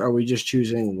restaurant? Or are we just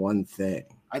choosing one thing?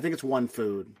 I think it's one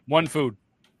food. One food.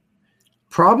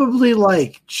 Probably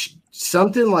like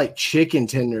something like chicken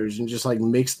tenders and just like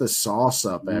mix the sauce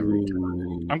up every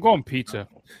time. I'm going pizza.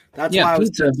 That's Yeah, why I was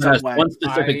pizza doing has Subway. one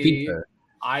specific pizza.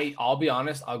 I'll be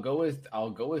honest. I'll go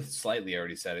with slightly. I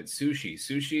already said it. Sushi.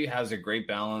 Sushi has a great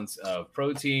balance of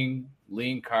protein,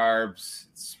 lean carbs.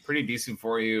 It's pretty decent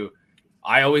for you.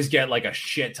 I always get like a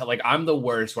shit ton. Like I'm the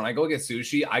worst when I go get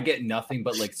sushi. I get nothing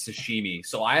but like sashimi.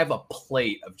 So I have a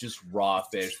plate of just raw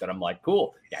fish that I'm like,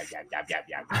 cool. Yeah.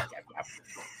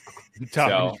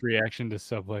 Tommy's reaction to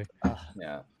Subway.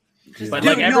 Yeah. Dude, But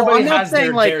like no, everybody I'm not has saying,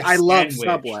 their, like, their I love sandwich,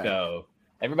 Subway. though.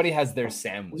 Everybody has their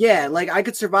sandwich. Yeah, like I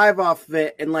could survive off of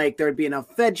it, and like there'd be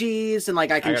enough veggies, and like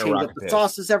I can gotta change rock up a the piss.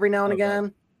 sauces every now and again.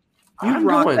 You I'm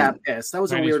rock going- that piss. That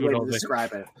was a Chinese weird food way all to day.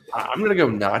 describe it. I'm gonna go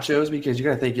nachos because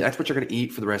you're gonna think that's what you're gonna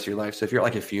eat for the rest of your life. So if you're at,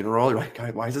 like a funeral, you're like,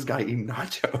 "God, why is this guy eating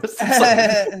nachos?" It's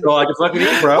like, so I can fucking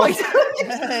eat, bro.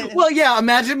 Well, yeah.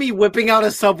 Imagine me whipping out a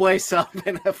Subway sub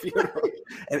in a funeral.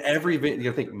 And every event,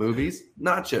 you think movies,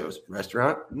 nachos,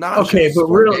 restaurant, nachos. Okay, but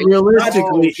sport game,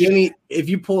 realistically, nachos. if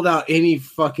you pulled out any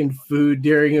fucking food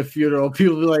during a funeral,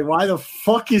 people would be like, "Why the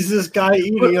fuck is this guy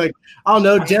eating?" Like, I don't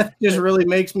know. Death just really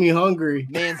makes me hungry.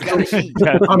 Man's got to eat.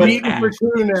 I'm eating for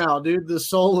 2 now, dude. The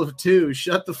soul of 2.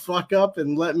 Shut the fuck up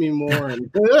and let me mourn.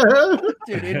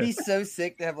 Dude, it'd be so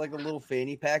sick to have like a little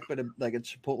fanny pack, but like a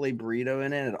Chipotle burrito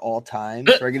in it at all times.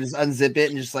 Where I can just unzip it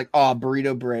and just like, oh,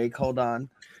 burrito break. Hold on.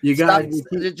 You Stop.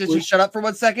 got Just shut up for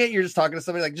 1 second. You're just talking to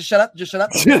somebody like, just shut up.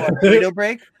 Burrito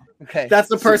break. Okay. That's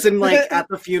the person like at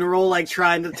the funeral, like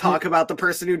trying to talk about the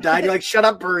person who died. You're like, shut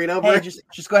up, burrito. Hey, Bro.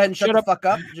 just go ahead and shut the fuck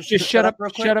up. Just shut up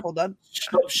real quick. Shut up. Hold on.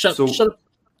 Shut So- up.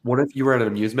 What if you were at an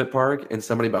amusement park and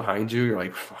somebody behind you, you're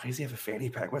like, "Why does he have a fanny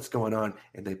pack? What's going on?"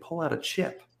 And they pull out a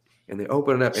chip and they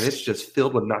open it up and it's just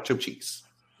filled with nacho cheese.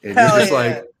 And Hell you're just yeah.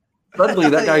 like, Suddenly,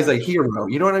 that guy's a hero.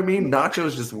 You know what I mean?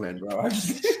 Nachos just win, bro.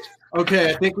 Okay,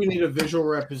 I think we need a visual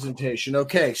representation.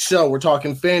 Okay, so we're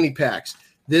talking fanny packs.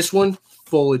 This one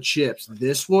full of chips.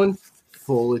 This one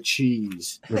full of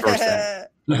cheese. Reverse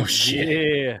that. Oh shit!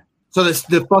 Yeah. So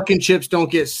the fucking chips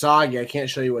don't get soggy. I can't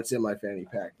show you what's in my fanny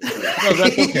pack. No,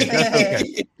 that's okay. That's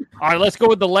okay. All right, let's go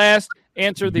with the last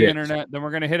answer, the Yes. internet. Then we're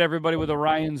going to hit everybody with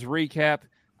Orion's recap.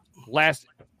 Last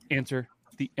answer,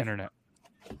 the internet.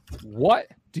 What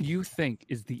do you think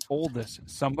is the oldest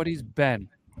somebody's been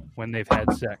when they've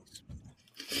had sex?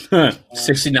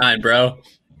 69, bro.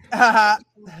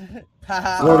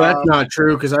 Well, that's not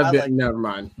true because I've been. Never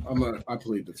mind. I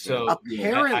plead the fifth. So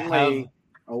Apparently,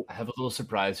 I have a little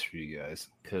surprise for you guys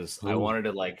because I wanted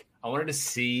to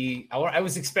see. I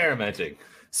was experimenting.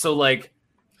 So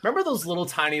remember those little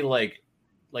tiny like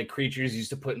creatures you used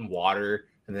to put in water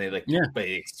and then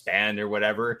they expand or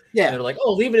whatever. Yeah. And they're like,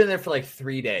 oh, leave it in there for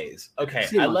 3 days. Okay,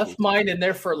 I left mine in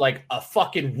there for a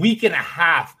fucking week and a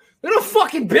half. Look how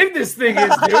fucking big this thing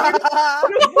is,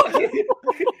 dude.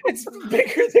 It's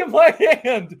bigger than my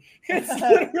hand. It's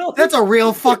literally that's a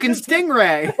real fucking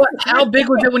stingray. But how big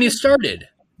was it when you started?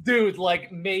 Dude,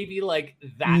 maybe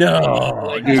that.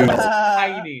 No, big. dude. It was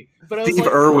tiny. But I was Steve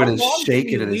like, Irwin how is long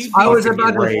shaking can in you his leave I was these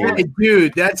about to in say,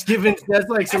 dude, that's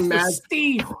like some for mad.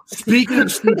 Steve. Speaking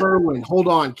of Steve Irwin, hold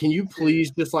on. Can you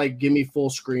please just give me full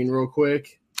screen real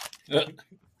quick?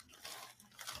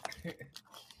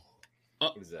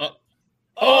 What is that?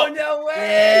 Oh, no way!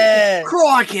 Yeah.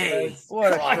 Crocky.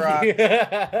 What a crock.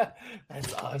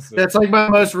 That's awesome. That's my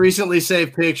most recently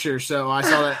saved picture. So I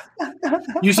saw that.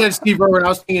 You said Steve Irwin. I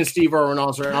was thinking Steve Irwin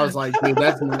also. I was like, dude,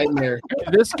 that's a nightmare.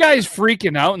 This guy's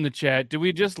freaking out in the chat. Do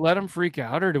we just let him freak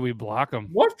out or do we block him?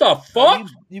 What the fuck?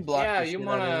 You blocked Yeah, the you shit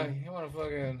out of him. wanna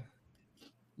fucking.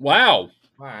 Wow.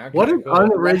 Wow, okay, What an cool.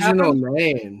 unoriginal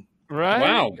name. Right?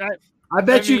 Wow. I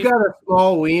bet you mean- got a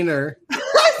small wiener.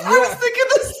 I was thinking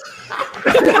this.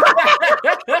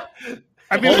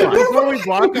 I mean, before we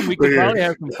block him, we could probably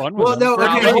have some fun with Well, him. no,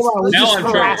 okay, hold on. Let's Now just I'm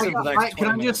hold curious. on. Can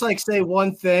I just say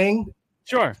one thing?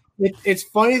 Sure. It's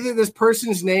funny that this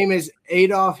person's name is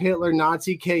Adolf Hitler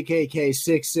Nazi KKK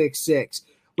 666.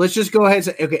 Let's just go ahead and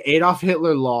say, okay, Adolf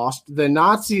Hitler lost. The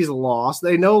Nazis lost.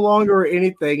 They no longer are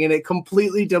anything, and it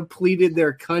completely depleted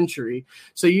their country.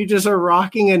 So you just are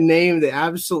rocking a name that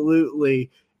absolutely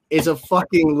is a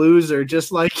fucking loser,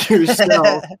 just like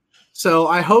yourself. So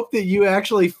I hope that you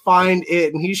actually find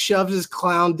it, and he shoves his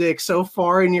clown dick so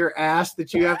far in your ass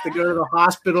that you have to go to the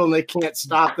hospital and they can't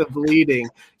stop the bleeding.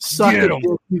 Suck Get it, 'em.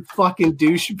 you fucking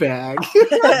douchebag.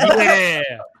 Yeah.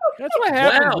 That's what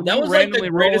happens. Wow, when that you was like randomly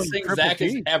the roll greatest in thing Triple Zach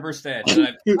has T. ever said.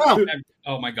 And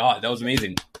oh my god, that was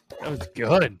amazing. That was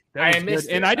good. That I was good. missed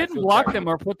it. And I I didn't feel block sorry. them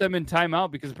or put them in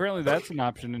timeout because apparently that's an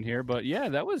option in here. But yeah,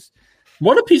 that was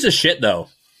What a piece of shit, though.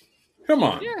 Come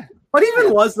on. yeah. What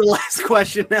even was the last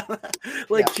question?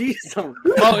 Jeez.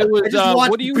 Well, it was. I just watched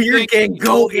What do you Beard think? Gang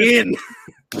go in.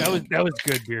 That was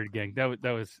good, Beard Gang. That was.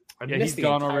 I Yeah, missed he's the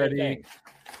gone entire already. thing.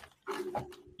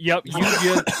 Yep, you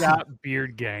just got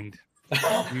beard ganged. You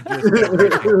just got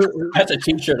beard ganged. That's a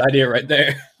t-shirt idea right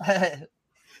there.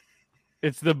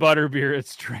 It's the butter beer.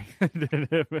 It's strengthened.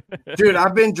 Dude,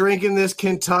 I've been drinking this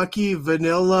Kentucky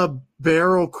vanilla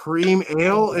barrel cream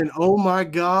ale, and oh my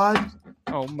god.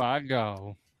 Oh my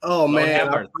god. Oh man,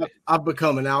 have I've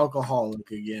become an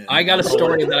alcoholic again. I got a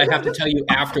story that I have to tell you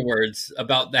afterwards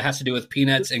about that has to do with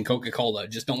peanuts and Coca-Cola.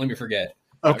 Just don't let me forget.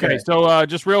 Okay, so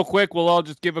just real quick, we'll all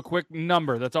just give a quick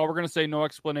number. That's all we're going to say. No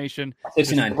explanation.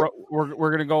 69. We're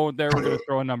going to go there. We're going to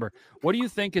throw a number. What do you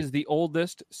think is the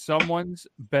oldest someone's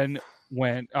been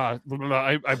when? I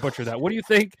butchered that. What do you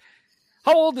think?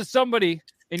 How old is somebody,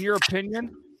 in your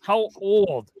opinion? How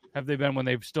old have they been when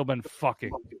they've still been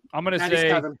fucking? I'm going to say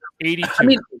 97.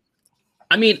 82.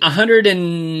 I mean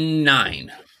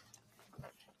 109.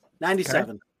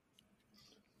 97.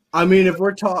 I mean, if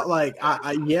we're talking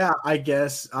I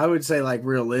guess I would say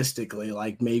realistically,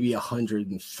 maybe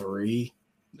 103.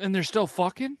 And they're still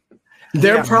fucking?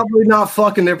 They're probably not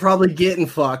fucking. They're probably getting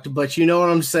fucked. But you know what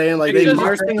I'm saying? They Because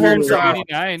nursing they're homes are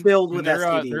 89, filled with and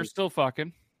STDs. they're still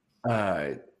fucking.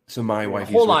 So my wife.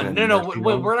 Hold used to on, work no, in no, a nursing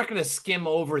home. we're not going to skim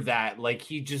over that.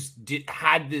 He just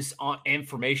had this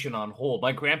information on hold.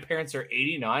 My grandparents are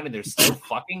 89 and they're still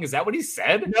fucking. Is that what he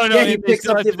said? No, Yeah, he they picks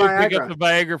still up have the to pick up Viagra. the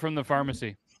Viagra from the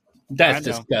pharmacy. That's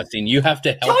I know. disgusting. You have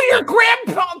to help. Tell your them.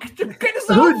 grandpa to get his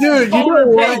Dude, you know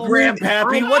what?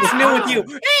 Grandpappy, what's new with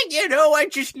you? Hey, I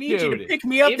just need you to Dude, pick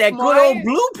me up if that good my- old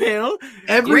blue pill.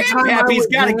 Every time I Grandpappy's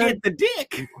would got to hand- get the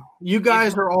dick. You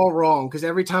guys are all wrong because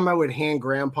every time I would hand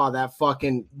Grandpa that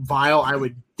fucking vial, I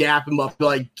would dap him up, be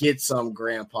like, "Get some,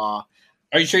 Grandpa."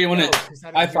 Are you sure you want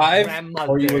to high five?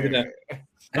 Or you were gonna?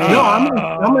 No,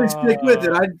 I'm gonna stick with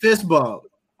it. I'd fist bump.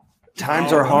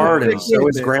 Times are hard, and so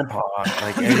is Grandpa.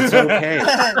 Like, and it's okay.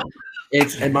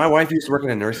 And my wife used to work in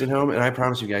a nursing home, and I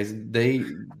promise you guys, they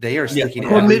are sticking.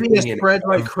 Well, maybe it spreads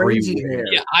like crazy there.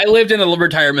 Yeah, I lived in a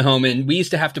retirement home, and we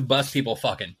used to have to bust people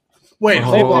fucking. Wait,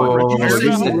 hold on.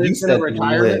 You lived in a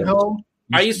retirement home?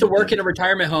 I used to work in a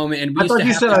retirement home, and we I thought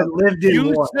you said I lived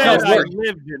in one. I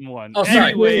lived in one. Oh,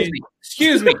 sorry. Anyway.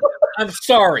 Excuse me. I'm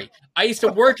sorry. I used to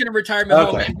work in a retirement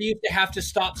home, and we used to have to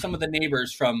stop some of the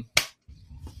neighbors from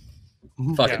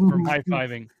fucking from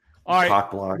high-fiving. All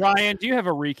right, Ryan, do you have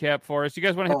a recap for us? You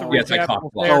guys want to hit the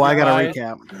recap? I got a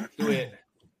recap. Do it.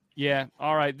 Yeah.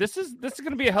 All right. This is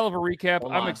going to be a hell of a recap.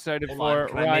 I'm excited for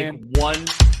it, Ryan.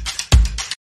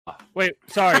 Wait,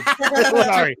 sorry.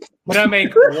 Sorry. Can I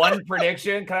make one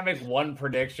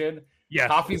prediction? Yes.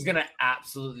 Coffee's gonna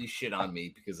absolutely shit on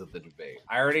me because of the debate.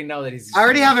 I already know that he's. I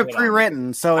already have it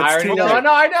pre-written, so it's too late.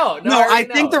 I know. I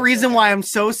think the reason why I'm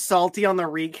so salty on the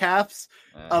recaps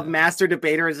of Master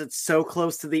Debater is it's so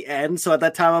close to the end. So at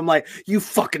that time, I'm like, "You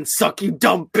fucking suck, you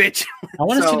dumb bitch." I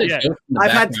want to see the joke in the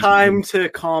I've had background. time to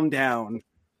calm down.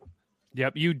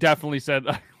 Yep, you definitely said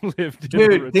I lived.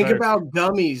 Dude, think about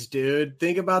gummies, dude.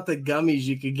 Think about the gummies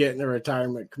you could get in the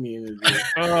retirement community.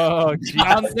 Oh, gee.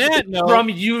 On that note, from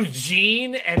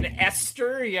Eugene and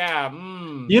Esther, yeah.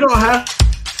 You don't have.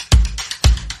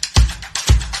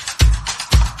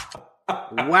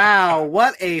 Wow,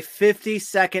 what a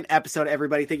 50-second episode,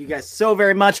 everybody. Thank you guys so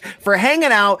very much for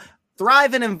hanging out,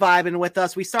 thriving and vibing with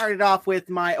us. We started off with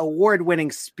my award-winning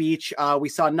speech. We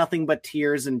saw nothing but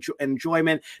tears and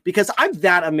enjoyment because I'm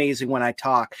that amazing when I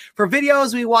talk. For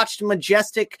videos, we watched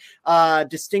majestic,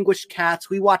 distinguished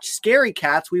cats. We watched scary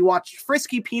cats. We watched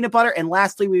frisky peanut butter. And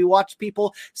lastly, we watched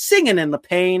people singing in the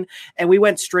pain. And we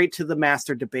went straight to the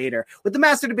Master Debater. With the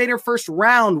Master Debater first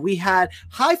round, we had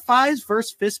high fives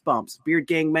versus fist bumps. Beard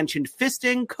Gang mentioned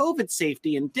fisting, COVID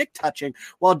safety, and dick touching,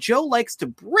 while Joe likes to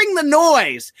bring the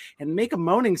noise and make a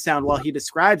moaning sound while he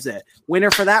describes it.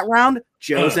 Winner for that round,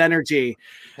 Joe's Energy.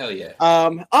 Hell yeah.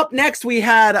 Up next, we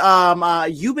had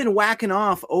You've Been Whacking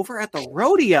Off over at the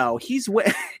rodeo. He's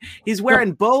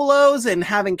wearing bolos and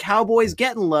having cowboys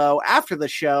getting low after the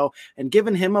show and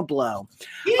giving him a blow.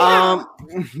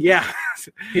 Yeah.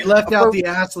 He left out the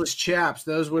assless chaps.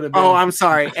 Those would have been. Oh, I'm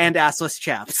sorry. And assless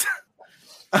chaps.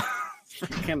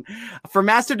 For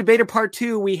Master Debater Part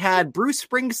 2, we had Bruce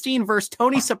Springsteen versus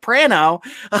Tony Soprano.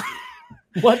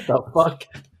 What the fuck?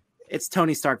 It's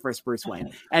Tony Stark versus Bruce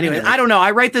Wayne. Anyway, I don't know.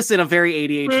 I write this in a very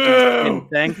ADHD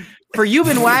thing. For You've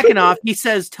Been Whacking Off, he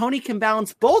says Tony can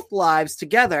balance both lives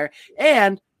together,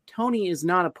 and Tony is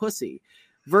not a pussy.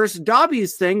 Versus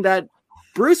Dobby's thing that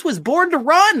Bruce was born to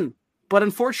run, but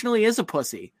unfortunately is a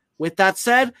pussy. With that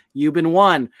said, You've been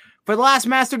won. For the last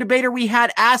Master Debater, we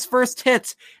had ass versus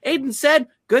tits. Aiden said,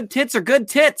 good tits are good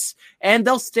tits, and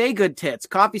they'll stay good tits.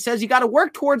 Coffee says you got to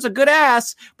work towards a good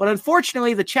ass, but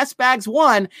unfortunately, the chest bags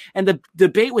won, and the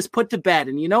debate was put to bed.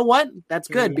 And you know what? That's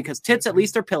good, because tits at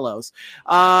least are pillows.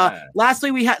 Lastly,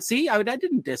 we had, see, I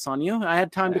didn't diss on you. I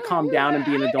had time to calm down and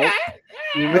be an adult.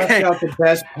 You left out the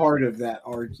best part of that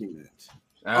argument.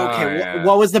 Okay,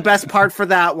 what was the best part for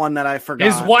that one that I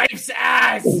forgot? His wife's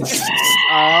ass.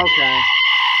 Oh, okay.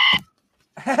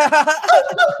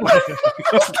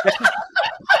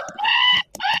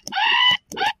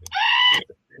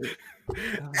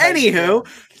 Anywho,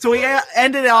 so we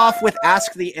ended off with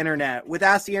Ask the Internet. With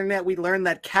Ask the Internet, we learned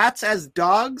that cats as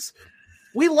dogs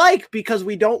we like because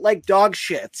we don't like dog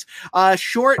shits.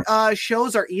 Short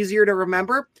shows are easier to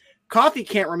remember. Coffee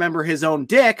can't remember his own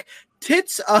dick.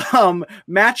 Tits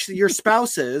match your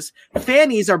spouse's.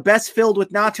 Fannies are best filled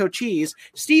with nacho cheese.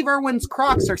 Steve Irwin's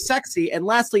Crocs are sexy. And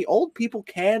lastly, old people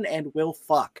can and will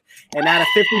fuck. And out of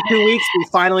 52 weeks, we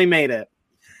finally made it.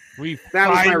 We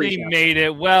finally made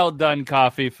it. Well done,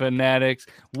 Coffee Fanatics.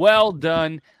 Well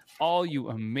done, all you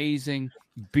amazing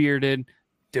bearded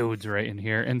dudes right in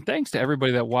here. And thanks to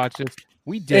everybody that watched us.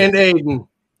 We did. And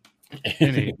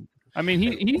Aiden. I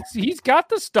mean, he's got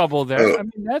the stubble there. I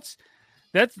mean,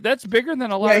 that's bigger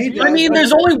than a lot of people. I mean,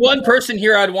 there's only one person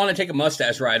here I'd want to take a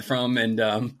mustache ride from,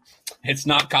 and it's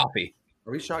not Coffee.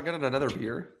 Are we shotgunning another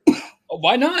beer? Oh,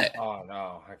 why not? Oh,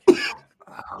 no. I can't.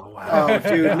 Oh, wow. Oh,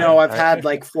 dude, no, I've had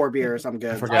like 4 beers. I'm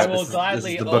good. I will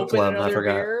gladly open another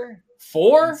beer.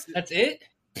 4? That's it?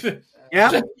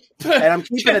 Yeah. And I'm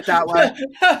keeping it that way.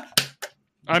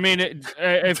 I mean,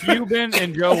 if you, Ben,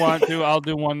 and Joe want to, I'll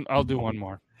do one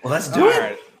more. Well, let's do it.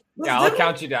 Right. Yeah, I'll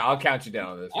count you down. I'll count you down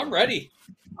on this. I'm ready.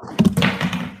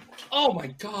 Oh my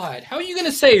God. How are you going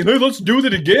to say, hey, let's do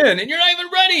it again? And you're not even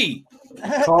ready.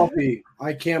 Coffee,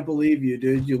 I can't believe you,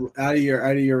 dude. You out of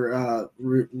your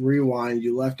rewind,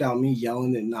 you left out me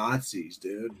yelling at Nazis,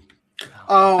 dude.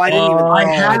 Oh, I didn't even.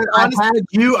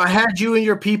 I had you in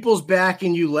your people's back,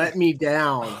 and you let me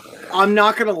down. I'm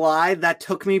not gonna lie, that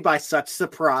took me by such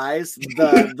surprise.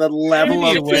 The level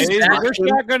of you're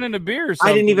shotgunning a beer. Or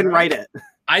something, I didn't even write it.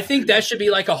 I think that should be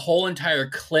like a whole entire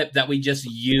clip that we just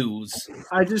use.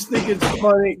 I just think it's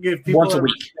funny if people once a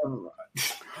week.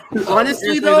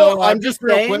 Honestly, though, I'm just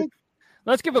real saying. Quick,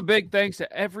 let's give a big thanks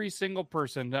to every single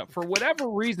person that, for whatever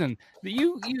reason,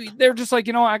 that they're just like,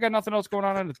 I got nothing else going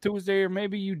on a Tuesday, or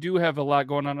maybe you do have a lot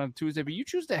going on a Tuesday, but you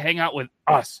choose to hang out with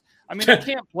us. I mean, I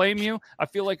can't blame you. I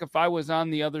feel like if I was on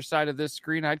the other side of this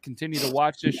screen, I'd continue to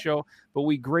watch this show, but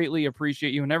we greatly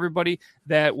appreciate you and everybody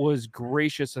that was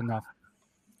gracious enough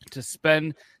to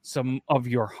spend some of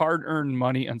your hard-earned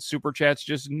money on Super Chats.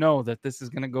 Just know that this is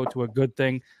going to go to a good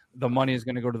thing. The money is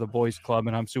going to go to the Boys Club,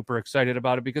 and I'm super excited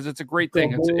about it because it's a great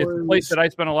thing. It's a place that I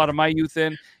spent a lot of my youth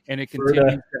in, and it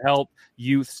continues to help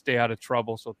youth stay out of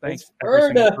trouble. So thanks every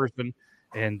single person,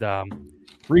 and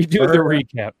redo the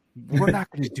recap. We're not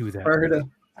going to do that.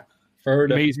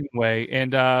 Amazing way.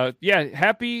 And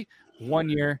happy 1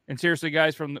 year. And seriously,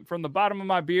 guys, from the bottom of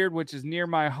my beard, which is near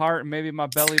my heart and maybe my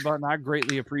belly button, I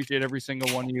greatly appreciate every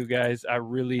single one of you guys. I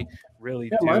really, really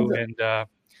do. And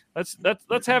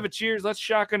let's have a cheers. Let's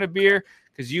shotgun a beer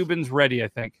because Eubin's ready, I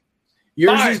think.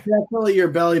 Yours is definitely your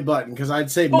belly button because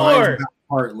I'd say mine's about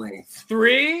heart length.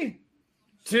 3,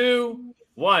 2,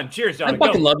 1. Cheers, John. I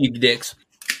fucking love you, dicks.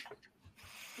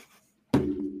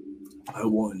 I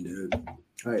won, dude.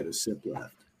 I had a sip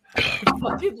left. I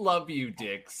fucking love you,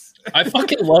 dicks. I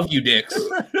fucking love you, dicks.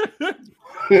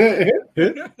 Oh,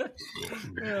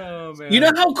 man. You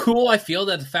know how cool I feel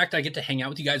that the fact I get to hang out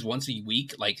with you guys once a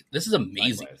week? Like, this is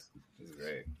amazing. Likewise. This is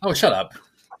great. Oh, shut up.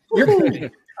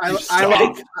 I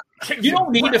like. You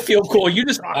don't need to feel cool. You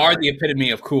just are the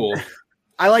epitome of cool.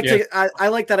 I like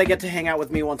that I get to hang out with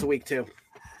me once a week too.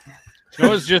 I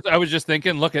was just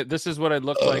thinking, look at this is what I'd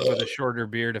look like with a shorter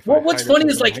beard. What's funny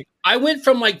is like I went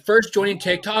from like first joining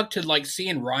TikTok to like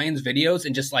seeing Ryan's videos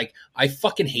and just like I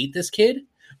fucking hate this kid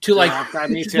to like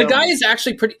the guy is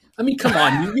actually pretty. I mean, come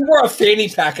on, you wore a fanny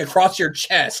pack across your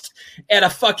chest at a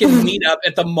fucking meetup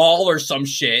at the mall or some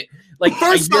shit. Like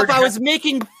first off, I was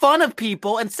making fun of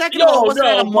people, and second of all, it wasn't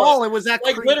at a mall. It was at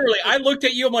like literally. I looked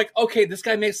at you. I'm like, okay, this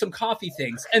guy makes some coffee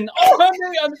things, and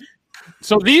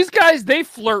so these guys, they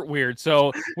flirt weird.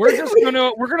 So we're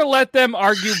gonna let them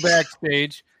argue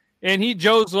backstage. And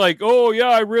Joe's like, oh yeah,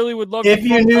 I really would love to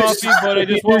coffee, but I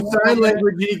just want sign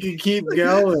language. You can keep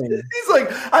going. He's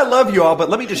like, I love you all, but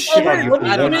let me just shit on you.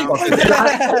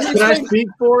 Can I speak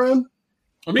for him?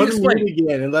 Let me explain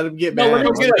again and let him get back. Let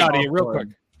me get it out of here real quick.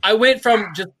 I went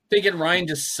from just thinking Ryan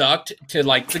just sucked to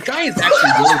like the guy is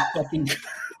actually really fucking.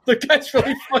 The guy's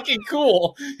really fucking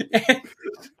cool. And,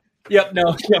 yep.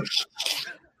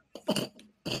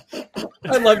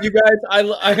 I love you guys. I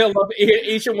love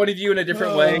each and one of you in a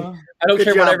different way. I don't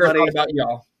care what I ever thought about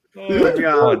y'all. Good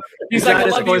job. He's like, I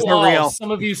love you all. Some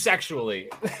of you sexually.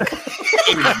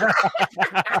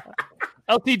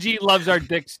 LTG loves our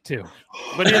dicks too.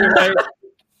 But anyway,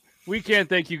 we can't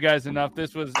thank you guys enough.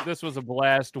 This was a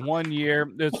blast. 1 year.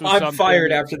 I'm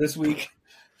fired after this week.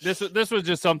 This was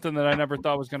just something that I never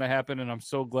thought was going to happen, and I'm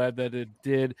so glad that it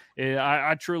did.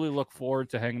 I truly look forward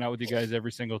to hanging out with you guys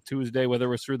every single Tuesday, whether it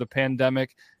was through the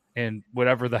pandemic and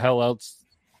whatever the hell else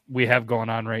we have going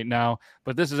on right now.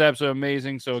 But this is absolutely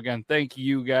amazing. So again, thank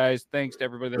you guys. Thanks to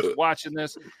everybody that's watching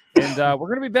this, and we're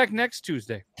going to be back next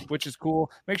Tuesday, which is cool.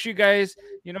 Make sure you guys,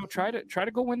 try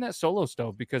to go win that solo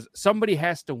stove because somebody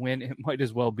has to win. It might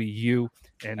as well be you,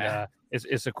 and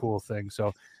it's a cool thing.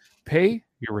 So. Pay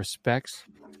your respects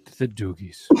to the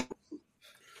Doogies.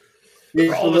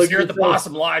 For all of us here at the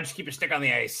Possum Lodge, keep your stick on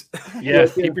the ice.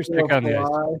 Yes, keep your stick on the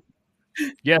ice.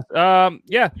 Yes,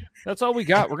 that's all we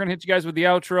got. We're gonna hit you guys with the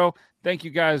outro. Thank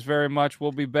you guys very much.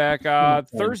 We'll be back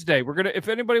Thursday. If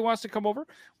anybody wants to come over,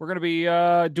 we're gonna be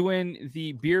doing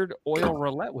the beard oil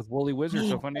roulette with Woolly Wizard.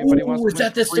 So if anybody wants to is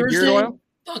that this Thursday? Beard oil,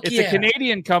 Fuck it's yeah. a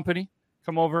Canadian company.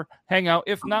 Come over, hang out.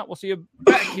 If not, we'll see you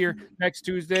back here next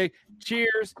Tuesday.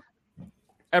 Cheers.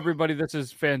 Everybody, this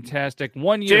is fantastic.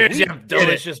 1 year. Cheers, you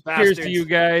delicious bastards. Cheers to you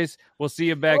guys. We'll see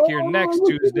you back here next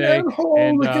Tuesday.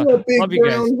 And Look at that big love you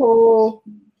guys. brown hole.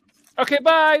 Okay,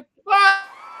 bye. Bye.